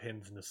Gato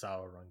pins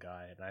Nosawa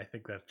Rongai, and I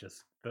think that's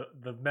just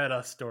the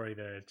meta story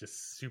there is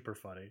just super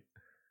funny.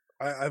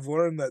 I've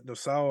learned that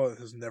Nosawa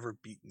has never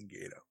beaten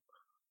Gato.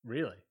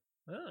 Really?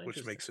 Oh,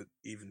 which makes it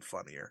even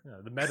funnier.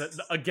 Yeah,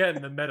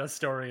 the meta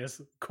story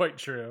is quite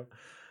true.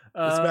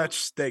 This match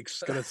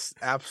stinks. It's gonna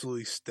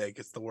absolutely stink.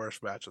 It's the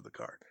worst match of the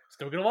card.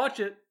 Still gonna watch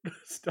it.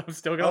 I'm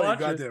still gonna watch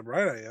it. Goddamn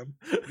right I am.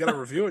 You gotta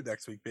review it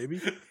next week,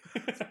 baby.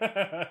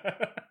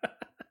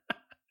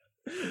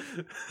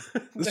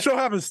 This show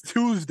happens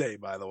Tuesday,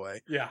 by the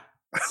way. Yeah.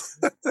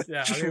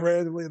 Just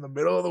randomly in the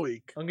middle of the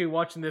week. I'm gonna be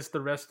watching this the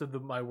rest of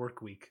my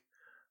work week.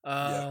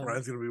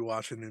 Ryan's gonna be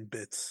watching in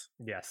bits.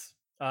 Yes.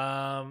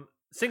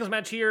 Singles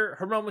match here: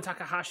 Hiromu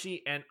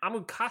Takahashi and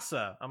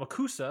Amakusa. I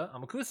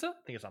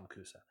think it's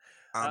Amakusa.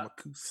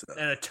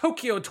 And a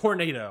Tokyo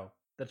Tornado.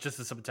 That's just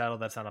a subtitle.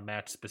 That's not a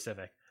match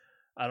specific.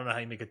 I don't know how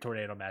you make a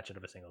tornado match out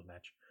of a singles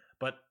match.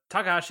 But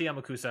Takahashi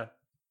Amakusa.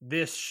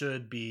 This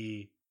should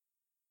be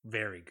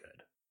very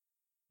good.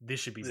 This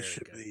should be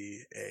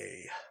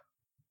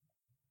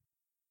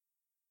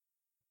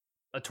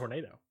a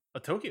tornado. A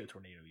Tokyo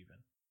tornado, even.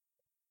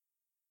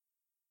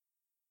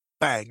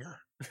 Banger.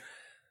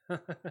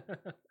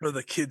 for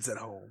the kids at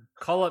home.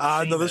 Call up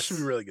Sheamus. No, this should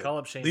be really good. Call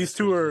up Sheamus. These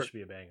two should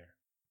be a banger.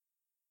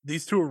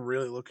 These two are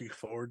really looking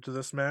forward to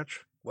this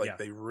match. Like Yeah.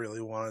 they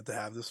really wanted to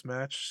have this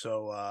match,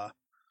 so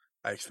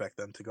I expect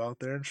them to go out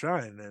there and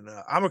shine. And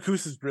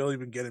Amakusa's really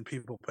been getting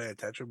people paying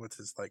attention with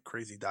his like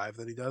crazy dive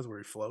that he does where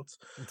he floats.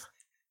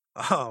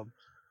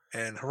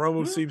 And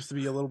Hiromu seems to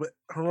be a little bit.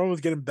 Hiromu's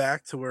getting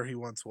back to where he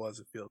once was.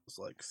 It feels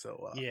like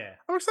so. Yeah,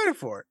 I'm excited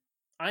for it.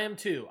 I am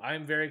too.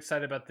 I'm very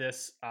excited about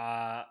this.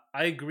 I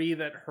agree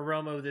that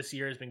Hiromu this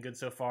year has been good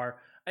so far.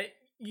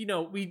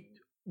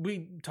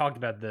 We talked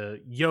about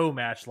the Yo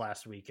match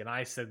last week, and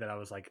I said that I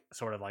was like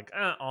sort of like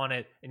on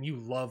it, and you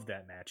loved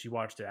that match. You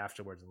watched it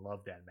afterwards and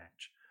loved that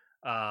match.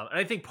 And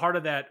I think part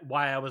of that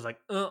why I was like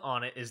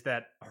on it is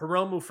that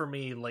Hiromu for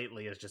me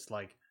lately is just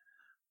like.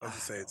 I was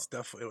to say it's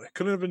definitely it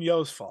couldn't have been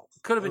Yo's fault.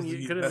 Could have been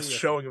the best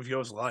showing of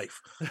Yo's life.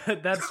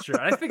 That's true.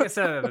 I think I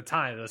said it at the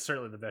time. It was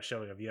certainly the best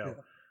showing of Yo.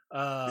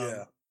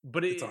 Yeah.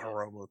 But it's a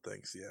Hiromu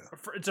thing, yeah.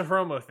 It's a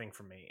Hiromu thing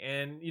for me.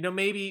 And,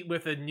 maybe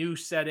with a new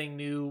setting,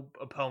 new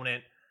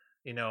opponent,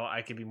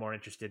 I could be more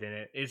interested in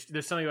it.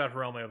 There's something about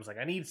Hiromu. I was like,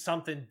 I need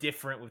something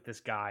different with this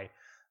guy.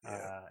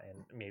 Yeah.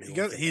 And maybe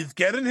he's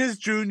getting his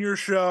junior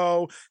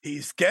show.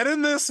 He's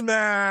getting this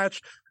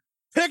match.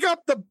 Pick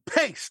up the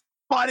pace,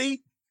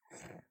 buddy.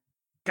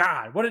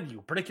 God, what did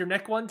you break your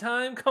neck one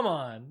time? Come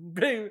on.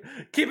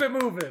 Keep it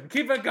moving.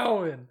 Keep it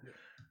going.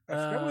 I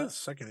forgot what his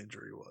second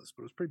injury was,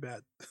 but it was pretty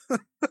bad.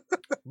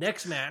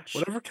 Next match.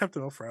 Whatever kept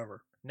him out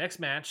forever. Next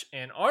match,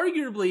 and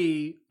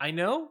arguably, I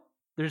know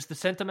there's the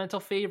sentimental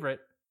favorite,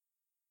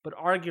 but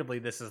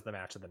arguably this is the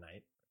match of the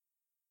night.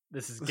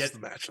 This is the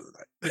match of the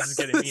night. This is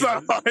getting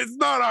it's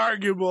not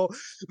arguable.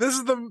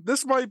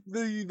 This might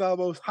be the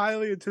most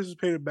highly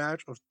anticipated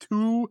match of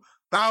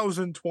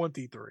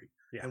 2023.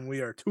 Yeah. And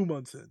we are 2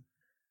 months in.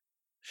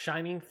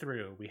 Shining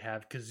through, we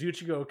have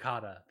Kazuchika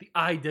Okada, the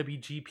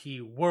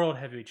IWGP World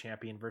Heavyweight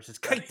Champion, versus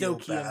Kaito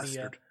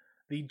Kiyomiya,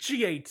 the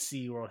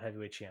GHC World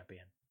Heavyweight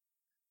Champion.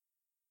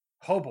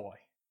 Oh boy.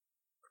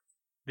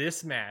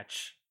 This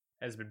match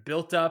has been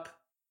built up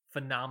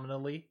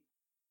phenomenally.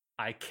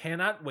 I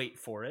cannot wait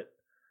for it.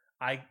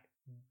 I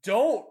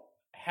don't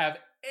have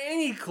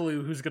any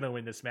clue who's going to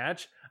win this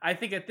match. I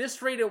think at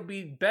this rate it would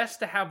be best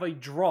to have a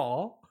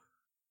draw.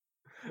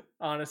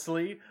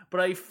 Honestly, but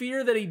I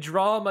fear that a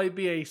draw might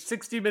be a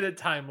 60-minute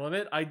time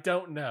limit. I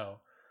don't know.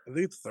 I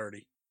think it's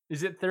 30.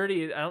 Is it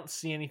 30? I don't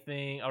see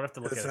anything. I would have to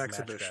look at an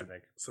exhibition,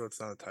 so it's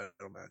not a title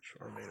match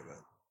or a main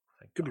event.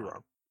 Could be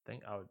wrong.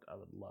 I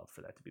would love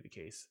for that to be the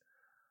case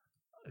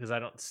because I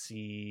don't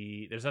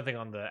see. There's nothing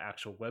on the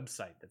actual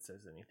website that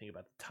says anything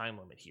about the time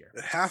limit here.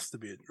 It has to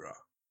be a draw.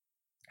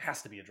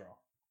 Has to be a draw.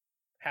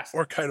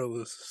 Or Kaito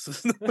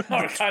loses. Or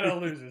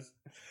Kaito loses.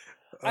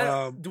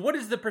 What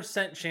is the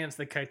percent chance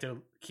that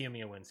Kaito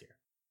Kiyomiya wins here?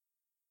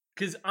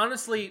 Because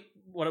honestly,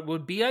 what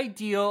would be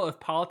ideal if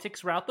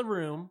politics were out the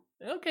room?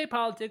 Okay,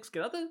 politics,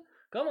 get out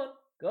come on,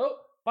 go,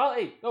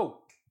 go,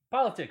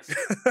 politics.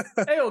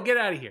 Hey, get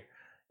out of here.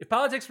 If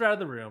politics were out of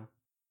the room,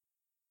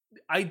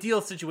 ideal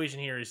situation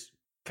here is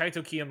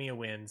Kaito Kiyomiya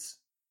wins,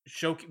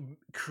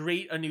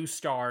 create a new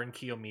star in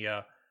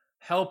Kiyomiya,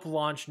 help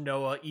launch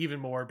Noah even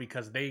more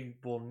because they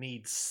will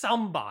need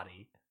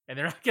somebody, and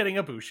they're not getting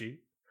Ibushi.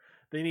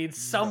 They need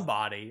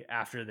somebody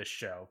after this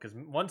show, because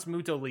once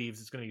Muto leaves,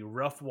 it's going to be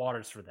rough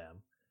waters for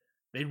them.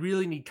 They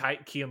really need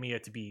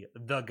Kiyomiya to be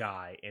the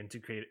guy and to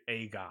create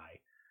a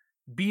guy.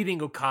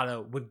 Beating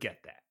Okada would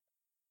get that.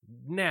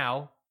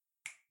 Now,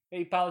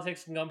 hey,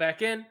 politics can come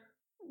back in.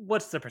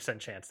 What's the percent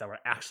chance that we're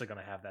actually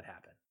going to have that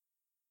happen?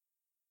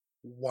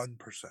 1%.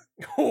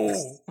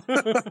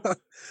 Oh!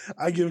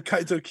 I give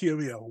Kaito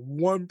Kiyomiya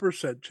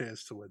 1%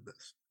 chance to win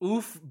this.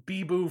 Oof,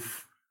 beep,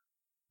 oof.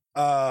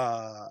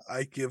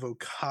 I give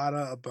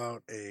Okada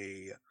about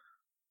a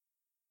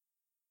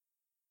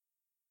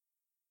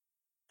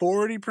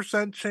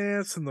 40%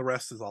 chance, and the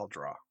rest is all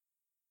draw.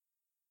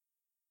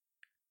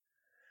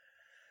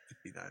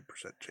 59%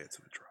 chance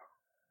of a draw.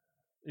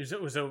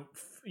 It was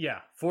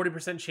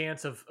 40%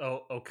 chance of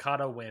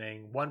Okada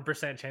winning,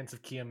 1% chance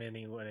of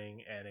Kiyomiya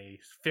winning, and a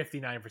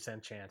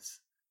 59% chance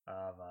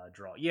of a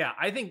draw. Yeah,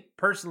 I think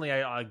personally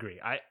I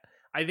agree.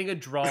 I think a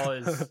draw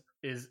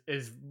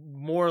is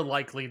more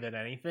likely than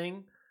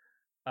anything.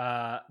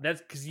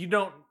 That's because you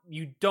don't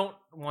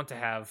want to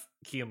have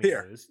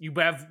Kiyomiya lose. You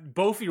have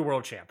both your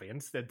world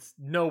champions. That's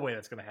no way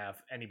that's going to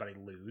have anybody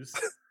lose.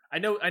 I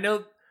know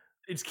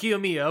it's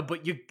Kiyomiya,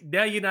 but you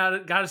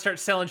got to start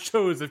selling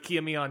shows of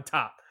Kiyomiya on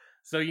top.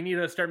 So you need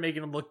to start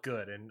making them look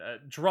good, and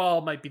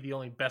draw might be the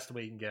only best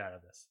way you can get out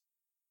of this.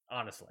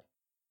 Honestly,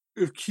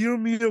 if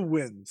Kiyomiya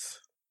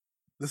wins,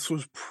 this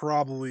was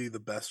probably the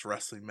best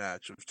wrestling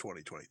match of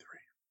 2023.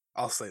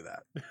 I'll say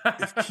that.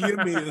 If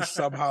Kiyomiya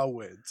somehow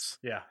wins,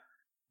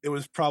 it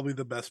was probably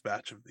the best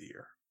match of the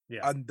year.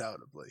 Yeah,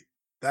 undoubtedly.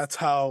 That's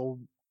how.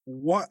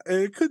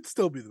 It could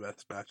still be the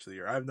best match of the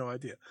year. I have no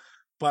idea,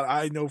 but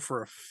I know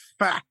for a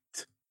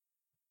fact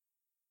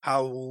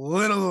how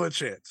little of a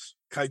chance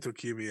Kaito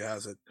Kiyomiya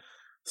has it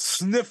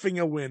sniffing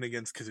a win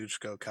against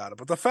Kazuchika Okada.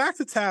 But the fact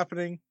it's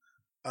happening,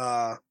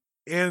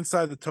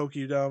 inside the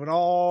Tokyo Dome. It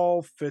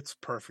all fits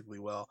perfectly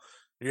well.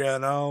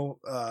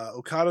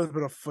 Okada's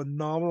been a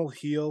phenomenal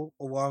heel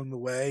along the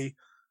way.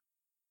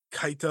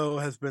 Kaito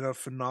has been a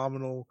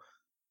phenomenal,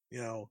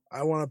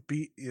 I want to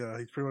beat,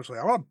 he's pretty much like,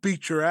 I want to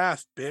beat your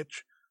ass,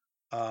 bitch.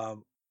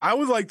 I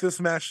would like this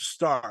match to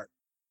start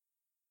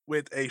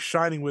with a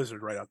Shining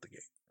Wizard right out the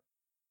gate.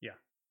 Yeah.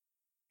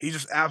 He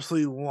just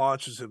absolutely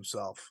launches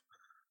himself,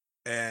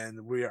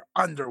 and we are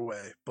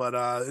underway. But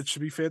it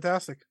should be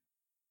fantastic.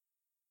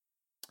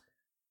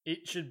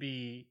 It should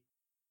be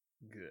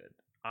good.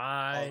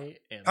 I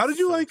am. How did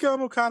you like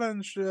Okada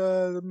and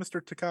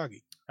Mr.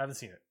 Takagi? I haven't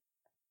seen it.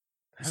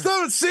 You still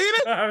haven't seen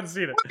it? I haven't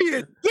seen it. What are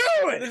you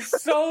doing?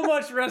 There's so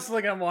much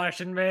wrestling I'm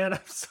watching, man. I'm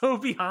so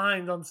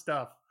behind on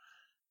stuff.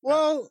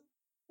 Well,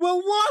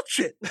 watch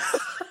it.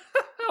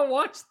 I'll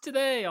watch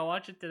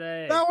it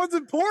today. That one's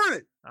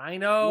important. I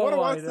know. You want to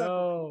watch I that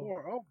know.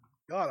 before? Oh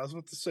my God, I was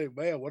about to say,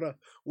 man,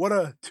 what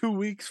a 2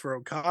 weeks for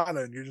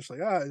Okada, and you're just like,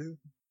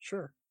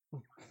 sure.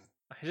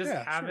 I just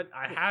haven't. Sure.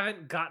 I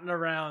haven't gotten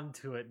around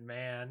to it,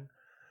 man.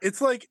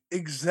 It's like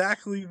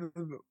exactly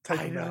the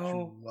type of match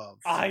you love.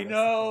 So I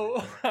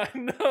know.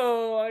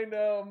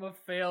 I'm a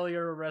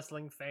failure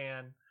wrestling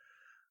fan.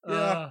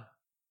 Yeah,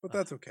 but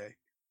that's okay.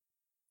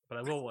 But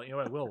I will.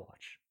 I will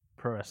watch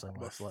Pro Wrestling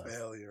West Love.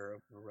 Failure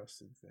of a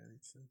wrestling fan.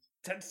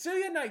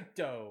 Tetsuya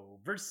Naito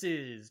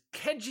versus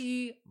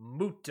Keiji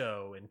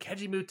Muto in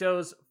Keiji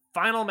Muto's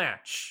final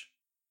match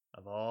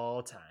of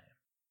all time.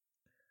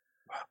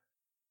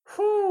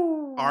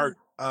 Whew. Art.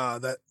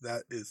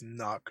 That is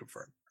not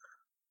confirmed.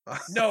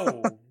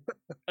 No.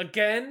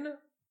 Again,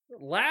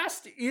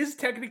 last is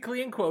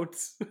technically in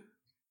quotes.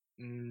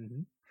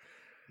 Mm-hmm.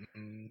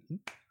 Mm-hmm.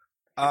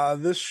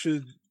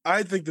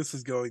 I think this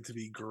is going to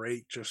be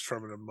great just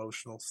from an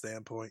emotional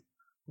standpoint.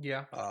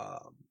 Yeah.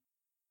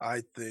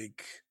 I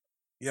think,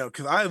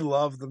 because I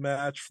love the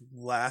match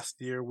last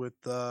year with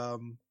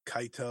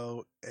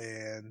Kaito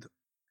and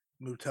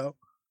Muto.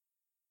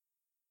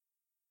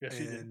 Yes,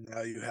 and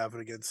now you have it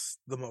against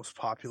the most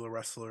popular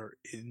wrestler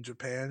in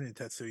Japan, in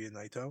Tetsuya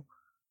Naito.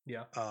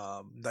 Yeah.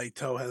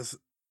 Naito has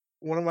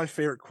one of my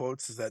favorite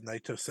quotes is that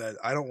Naito said,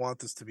 "I don't want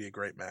this to be a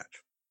great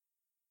match.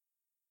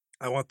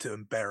 I want to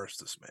embarrass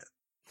this man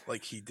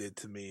like he did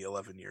to me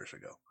 11 years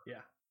ago."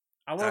 Yeah.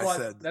 I want to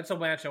watch. That's a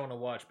match I want to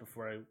watch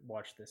before I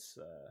watch this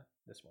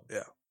one.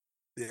 Yeah.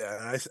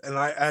 Yeah, and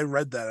I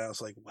read that and I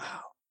was like,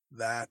 "Wow,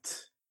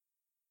 that's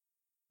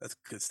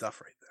good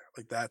stuff right there."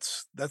 Like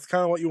that's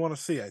kind of what you want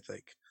to see, I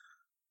think.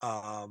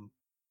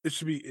 It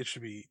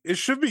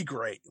should be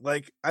great.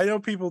 Like, I know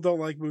people don't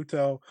like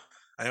Muto.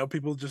 I know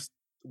people just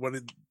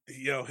wanted,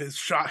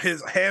 his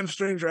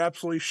hamstrings are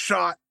absolutely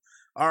shot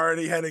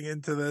already heading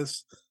into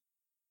this.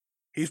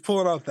 He's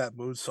pulling off that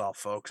moonsault,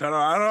 folks. I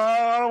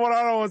don't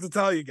know what to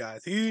tell you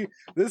guys.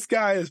 This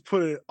guy has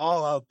put it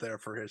all out there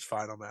for his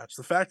final match.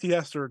 The fact he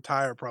has to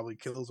retire probably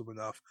kills him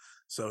enough.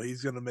 So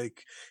he's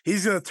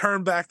gonna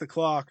turn back the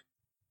clock,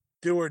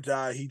 do or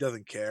die. He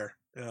doesn't care.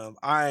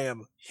 I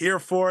am here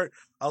for it.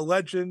 A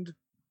legend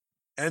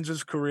ends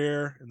his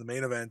career in the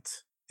main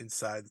event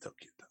inside the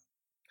Tokyo Dome.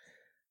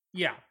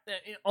 Yeah,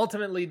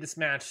 ultimately, this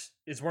match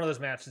is one of those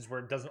matches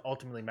where it doesn't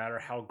ultimately matter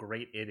how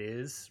great it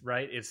is,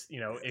 right? It's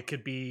it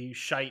could be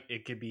shite,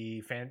 it could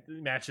be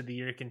match of the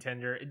year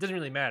contender. It doesn't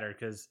really matter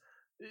because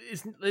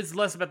it's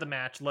less about the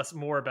match,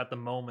 more about the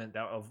moment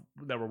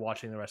that we're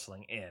watching the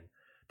wrestling in.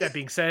 That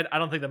being said, I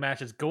don't think the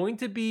match is going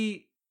to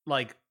be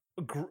like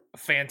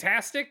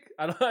fantastic.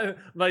 I'm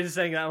not just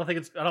saying I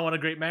don't want a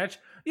great match.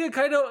 Yeah,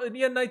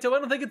 Naito. I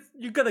don't think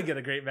you're gonna get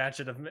a great match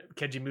out of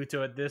Keiji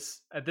Muto at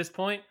this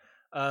point.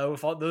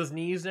 With all those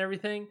knees and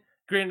everything.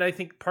 Granted, I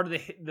think part of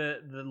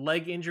the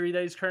leg injury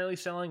that he's currently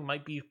selling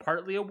might be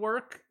partly a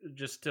work,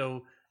 just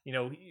to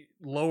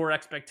lower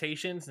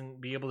expectations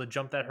and be able to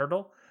jump that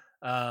hurdle.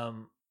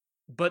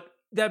 But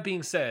that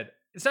being said,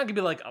 it's not gonna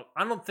be like,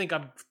 I don't think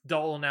I'm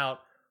doling out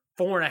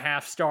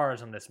 4.5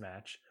 stars on this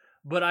match.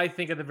 But I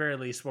think at the very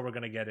least, what we're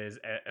gonna get is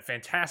a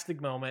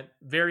fantastic moment,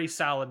 very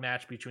solid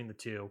match between the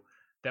two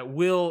that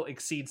will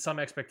exceed some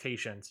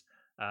expectations.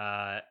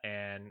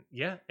 And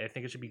yeah, I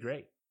think it should be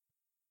great.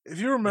 If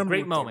you remember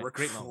the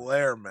Ric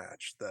Flair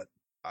match that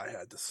I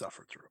had to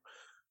suffer through,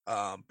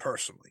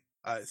 personally,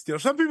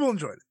 some people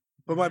enjoyed it,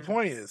 but my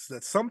point is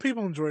that some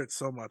people enjoyed it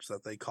so much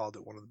that they called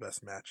it one of the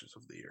best matches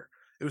of the year.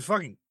 It was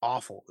fucking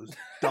awful. It was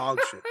dog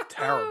shit,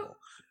 terrible.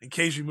 And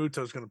Keiji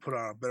Muto is going to put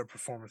on a better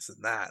performance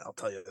than that. I'll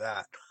tell you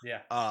that. Yeah.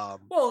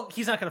 Well,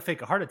 he's not going to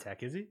fake a heart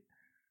attack, is he?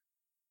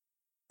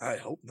 I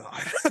hope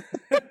not.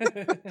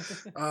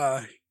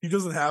 He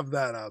doesn't have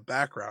that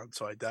background,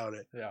 so I doubt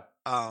it. Yeah.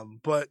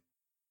 But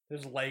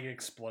his leg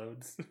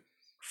explodes.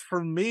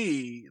 For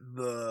me,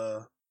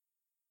 the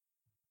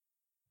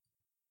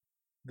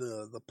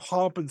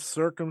pomp and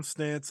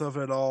circumstance of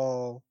it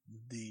all,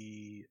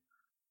 the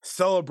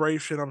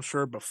celebration, I'm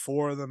sure,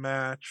 before the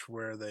match,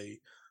 where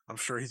I'm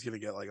sure he's going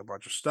to get like a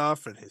bunch of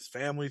stuff and his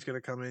family's going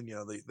to come in.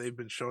 They've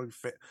been showing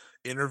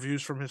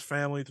interviews from his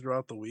family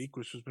throughout the week,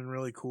 which has been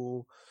really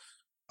cool.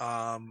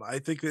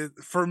 I think that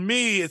for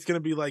me, it's going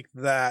to be like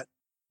that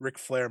Ric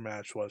Flair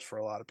match was for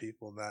a lot of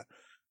people. And that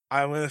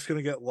I'm just going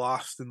to get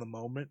lost in the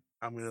moment.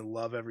 I'm going to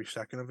love every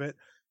second of it.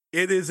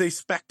 It is a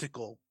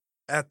spectacle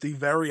at the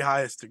very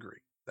highest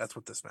degree. That's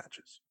what this match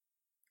is.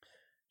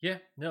 Yeah,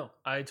 no,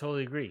 I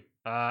totally agree.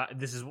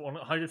 This is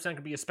 100% going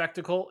to be a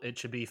spectacle. It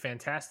should be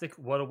fantastic.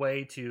 What a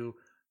way to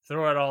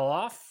throw it all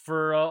off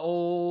for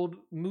old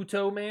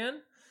Muto man.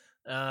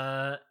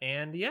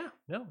 And yeah,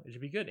 no, it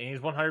should be good. And he's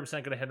 100%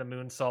 going to hit a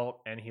moonsault,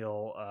 and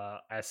he'll,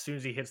 as soon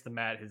as he hits the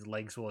mat, his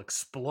legs will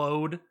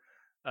explode.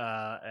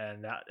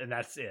 And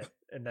that's it.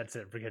 And that's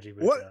it for Keiji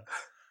Muto. What?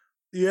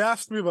 You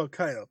asked me about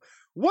Kaito.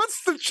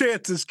 What's the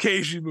chances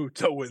Keiji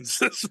Muto wins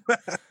this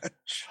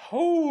match?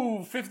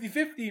 Oh,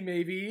 50-50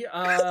 maybe.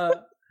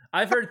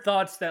 I've heard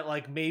thoughts that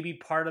like maybe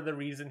part of the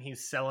reason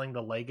he's selling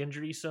the leg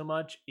injury so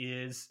much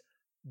is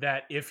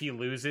that if he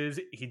loses,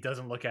 he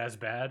doesn't look as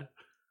bad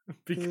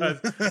because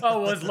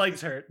his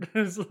legs hurt.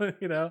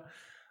 You know.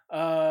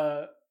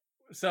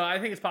 So I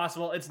think it's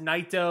possible. It's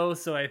Naito,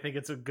 so I think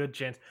it's a good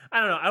chance. I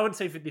don't know. I wouldn't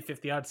say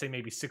 50-50. I'd say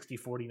maybe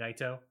 60-40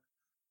 Naito.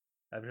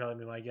 That'd probably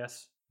be my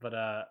guess. But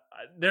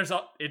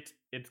it's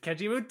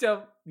Keiji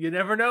Muto. You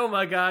never know,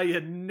 my guy. You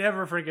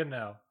never freaking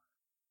know.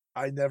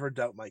 I never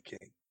doubt my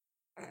king.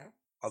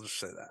 I'll just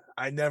say that.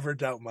 I never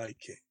doubt my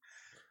king.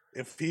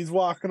 If he's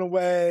walking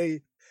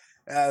away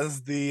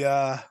as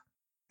the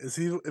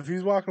if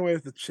he's walking away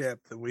with the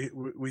champ, then we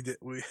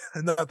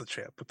not the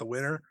champ, but the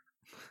winner.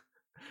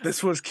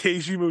 This was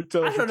Keiji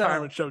Muto's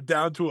retirement show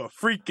down to a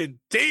freaking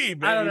T,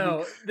 baby. I don't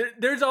know.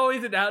 There's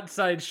always an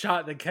outside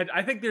shot that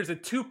I think there's a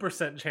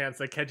 2% chance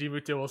that Keiji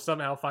Muto will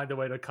somehow find a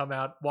way to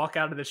walk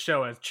out of the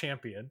show as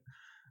champion.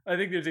 I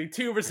think there's a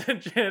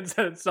 2% chance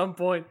that at some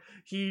point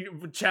he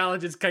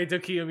challenges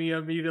Kaito Kiyomiya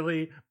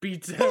immediately,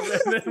 beats him,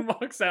 and then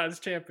walks out as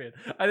champion.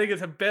 I think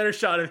it's a better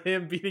shot of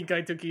him beating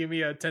Kaito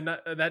Kiyomiya to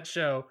that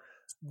show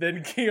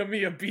than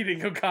Kiyomiya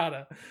beating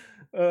Okada.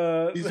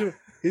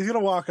 He's going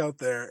to walk out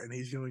there and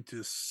he's going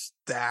to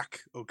stack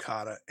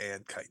Okada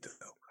and Kaito.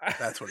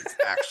 That's what he's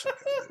actually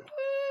going to do.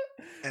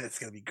 And it's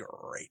going to be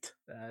great.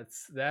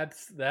 That's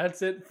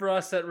it for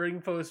us at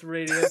Ring Post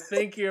Radio.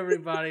 Thank you,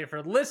 everybody,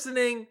 for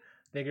listening.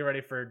 Thank you,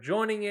 everybody, for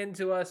joining in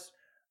to us.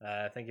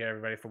 Thank you,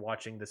 everybody, for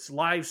watching this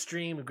live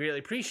stream. We greatly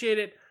appreciate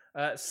it.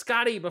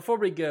 Scotty, before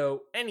we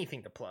go,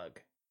 anything to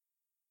plug?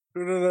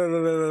 Follow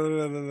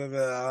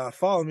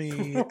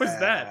me. What was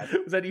that?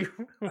 Was that you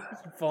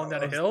falling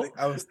down a hill?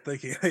 I was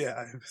thinking,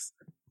 yeah,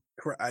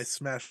 I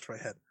smashed my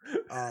head.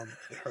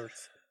 It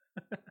hurts.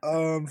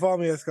 Follow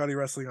me at Scotty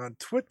Wrestling on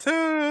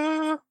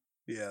Twitter.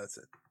 Yeah, that's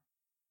it.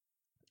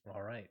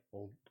 All right,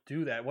 we'll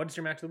do that. What's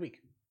your match of the week?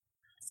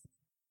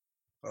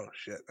 Oh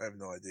shit, I have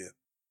no idea.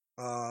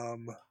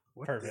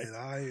 What Perfect. did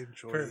I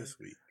enjoy this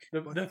week?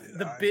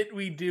 The bit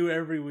we do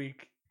every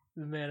week.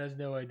 The man has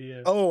no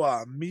idea. Oh,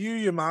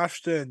 Miyu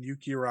Yamashita and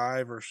Yuki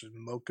Rai versus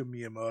Moka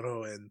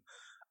Miyamoto and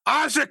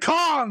Aja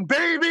Kong,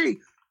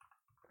 baby!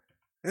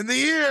 In the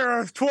year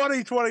of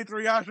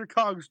 2023, Aja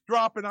Kong's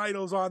dropping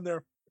idols on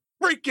their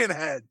freaking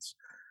heads.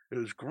 It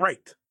was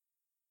great.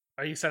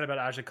 Are you excited about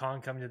Aja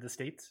Kong coming to the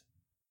States?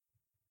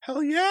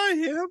 Hell yeah, I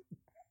am.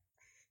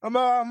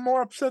 I'm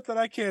more upset that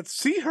I can't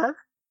see her.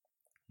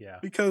 Yeah.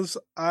 Because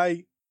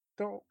I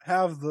don't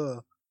have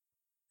the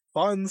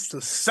funds to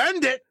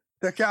send it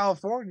to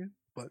California,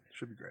 but it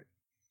should be great.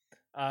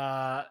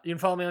 You can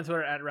follow me on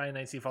Twitter at Ryan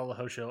Knightsey, follow the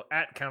host show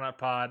at Count Out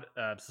Pod,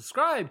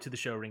 subscribe to the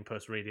show Ring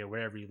Post Radio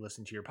wherever you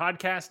listen to your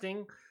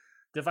podcasting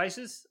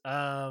devices.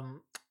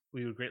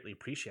 We would greatly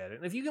appreciate it.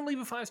 And if you can leave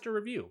a 5-star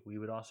review, we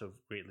would also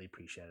greatly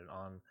appreciate it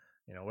on,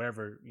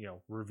 wherever,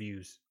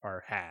 reviews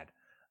are had.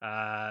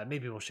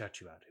 Maybe we'll shout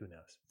you out. Who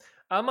knows?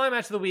 My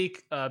match of the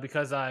week,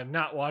 because I'm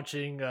not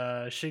watching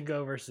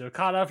Shingo versus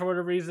Okada for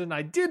whatever reason,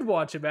 I did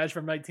watch a match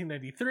from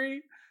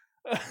 1993.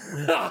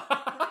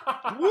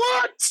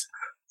 What?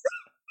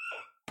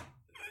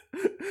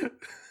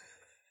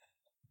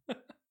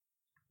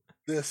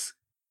 This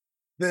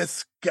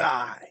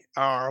guy,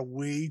 are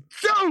we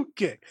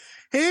joking?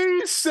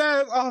 He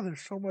said, "Oh,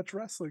 there's so much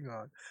wrestling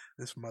on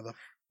this mother."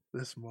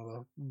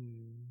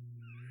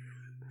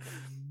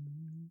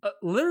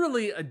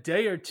 Literally a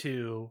day or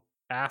two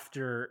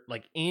after,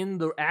 like in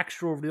the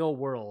actual real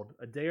world,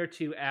 a day or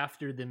two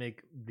after the Mick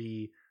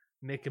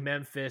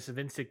Memphis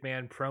Vince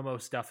McMahon promo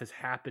stuff is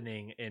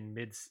happening in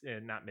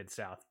not Mid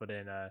South, but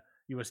in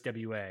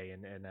USWA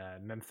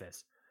and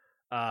Memphis.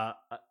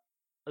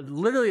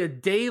 Literally a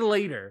day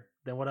later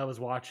than what I was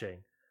watching,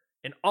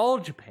 in All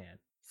Japan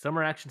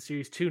Summer Action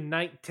Series 2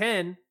 Night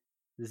 10.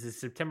 This is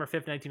September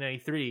 5th,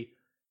 1993.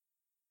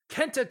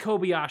 Kenta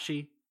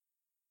Kobayashi.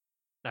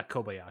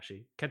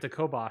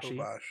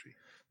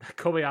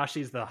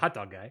 Kobayashi is the hot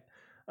dog guy.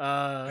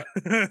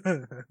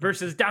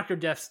 Versus Dr.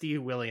 Death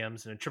Steve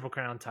Williams in a Triple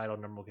Crown title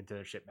number one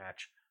contendership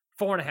match.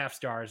 4.5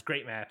 stars.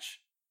 Great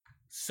match.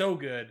 So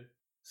good.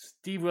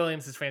 Steve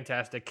Williams is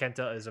fantastic.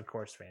 Kenta is, of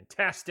course,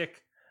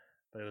 fantastic.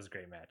 But it was a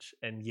great match.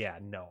 And yeah,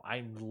 no,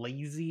 I'm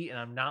lazy and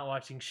I'm not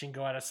watching Shingo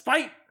out of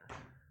spite.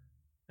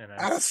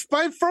 Out of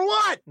spite for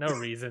what? No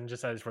reason. I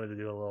just wanted to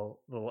do a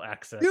little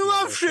accent. You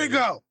love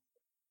Shingo!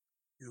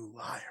 You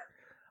liar.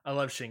 I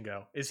love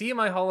Shingo. Is he in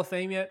my Hall of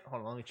Fame yet?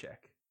 Hold on, let me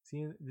check.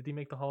 Did he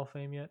make the Hall of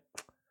Fame yet?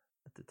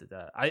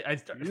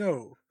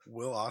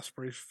 Will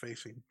Ospreay's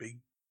facing Big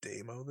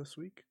Damo this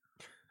week.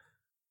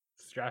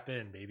 Strap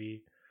in,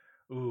 baby.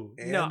 Ooh,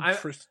 and no,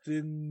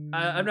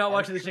 I'm not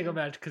watching the Shingo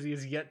match because he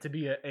has yet to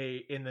be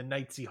in the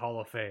Knightsy Hall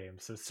of Fame.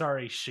 So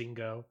sorry,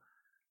 Shingo,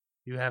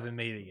 you haven't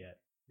made it yet.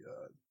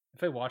 God.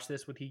 If I watch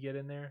this, would he get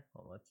in there?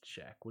 Well, let's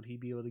check. Would he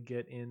be able to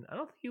get in? I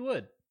don't think he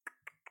would.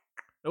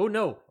 Oh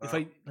no!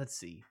 Let's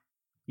see.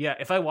 Yeah,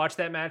 if I watch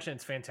that match and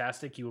it's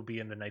fantastic, he will be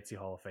in the Knightsy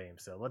Hall of Fame.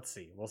 So let's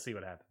see. We'll see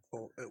what happens.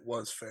 Well, it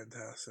was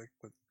fantastic,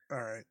 but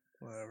all right,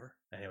 whatever.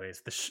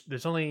 Anyways,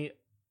 there's only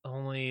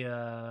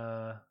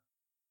 9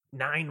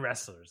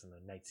 wrestlers in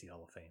the Knightsy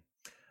Hall of Fame.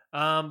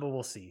 But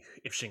we'll see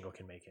if Shingo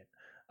can make it.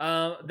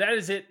 That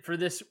is it for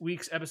this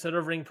week's episode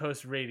of Ring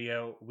Post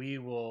Radio. We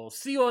will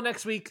see you all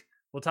next week.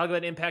 We'll talk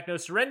about Impact No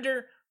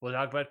Surrender. We'll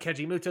talk about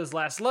Keiji Muto's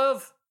Last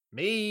Love.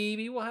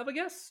 Maybe we'll have a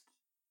guest.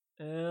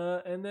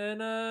 And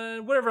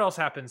then whatever else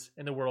happens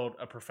in the world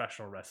of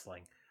professional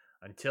wrestling.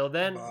 Until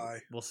then,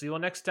 We'll see you all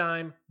next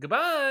time.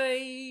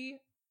 Goodbye.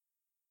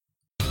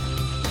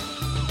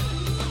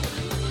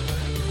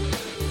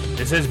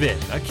 This has been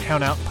a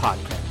Countout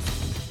Podcast.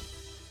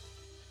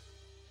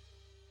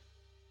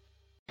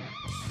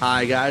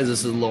 Hi, guys.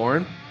 This is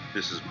Lauren.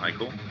 This is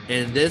Michael.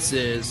 And this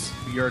is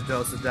Your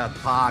Dose of Death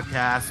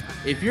Podcast.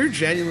 If you're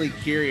genuinely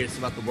curious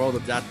about the world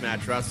of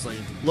deathmatch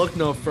wrestling, look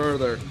no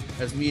further,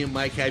 as me and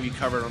Mike have you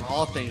covered on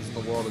all things in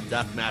the world of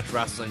deathmatch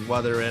wrestling,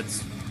 whether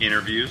it's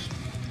interviews,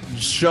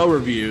 show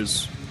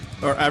reviews,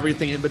 or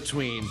everything in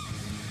between.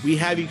 We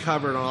have you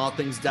covered on all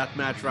things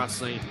deathmatch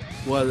wrestling,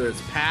 whether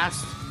it's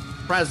past,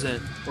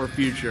 present, or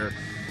future.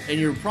 And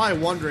you're probably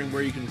wondering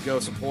where you can go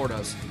support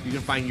us. You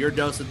can find Your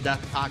Dose of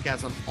Death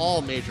podcast on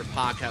all major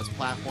podcast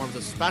platforms,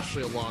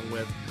 especially along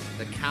with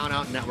the Count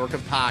Out network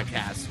of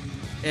podcasts.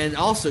 And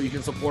also, you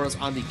can support us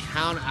on the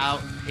Count Out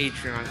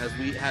Patreon, as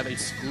we have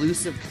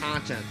exclusive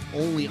content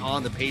only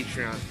on the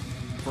Patreon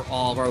for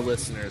all of our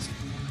listeners.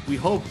 We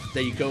hope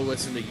that you go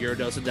listen to Your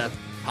Dose of Death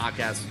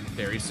podcast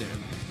very soon.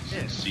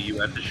 See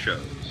you at the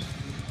shows.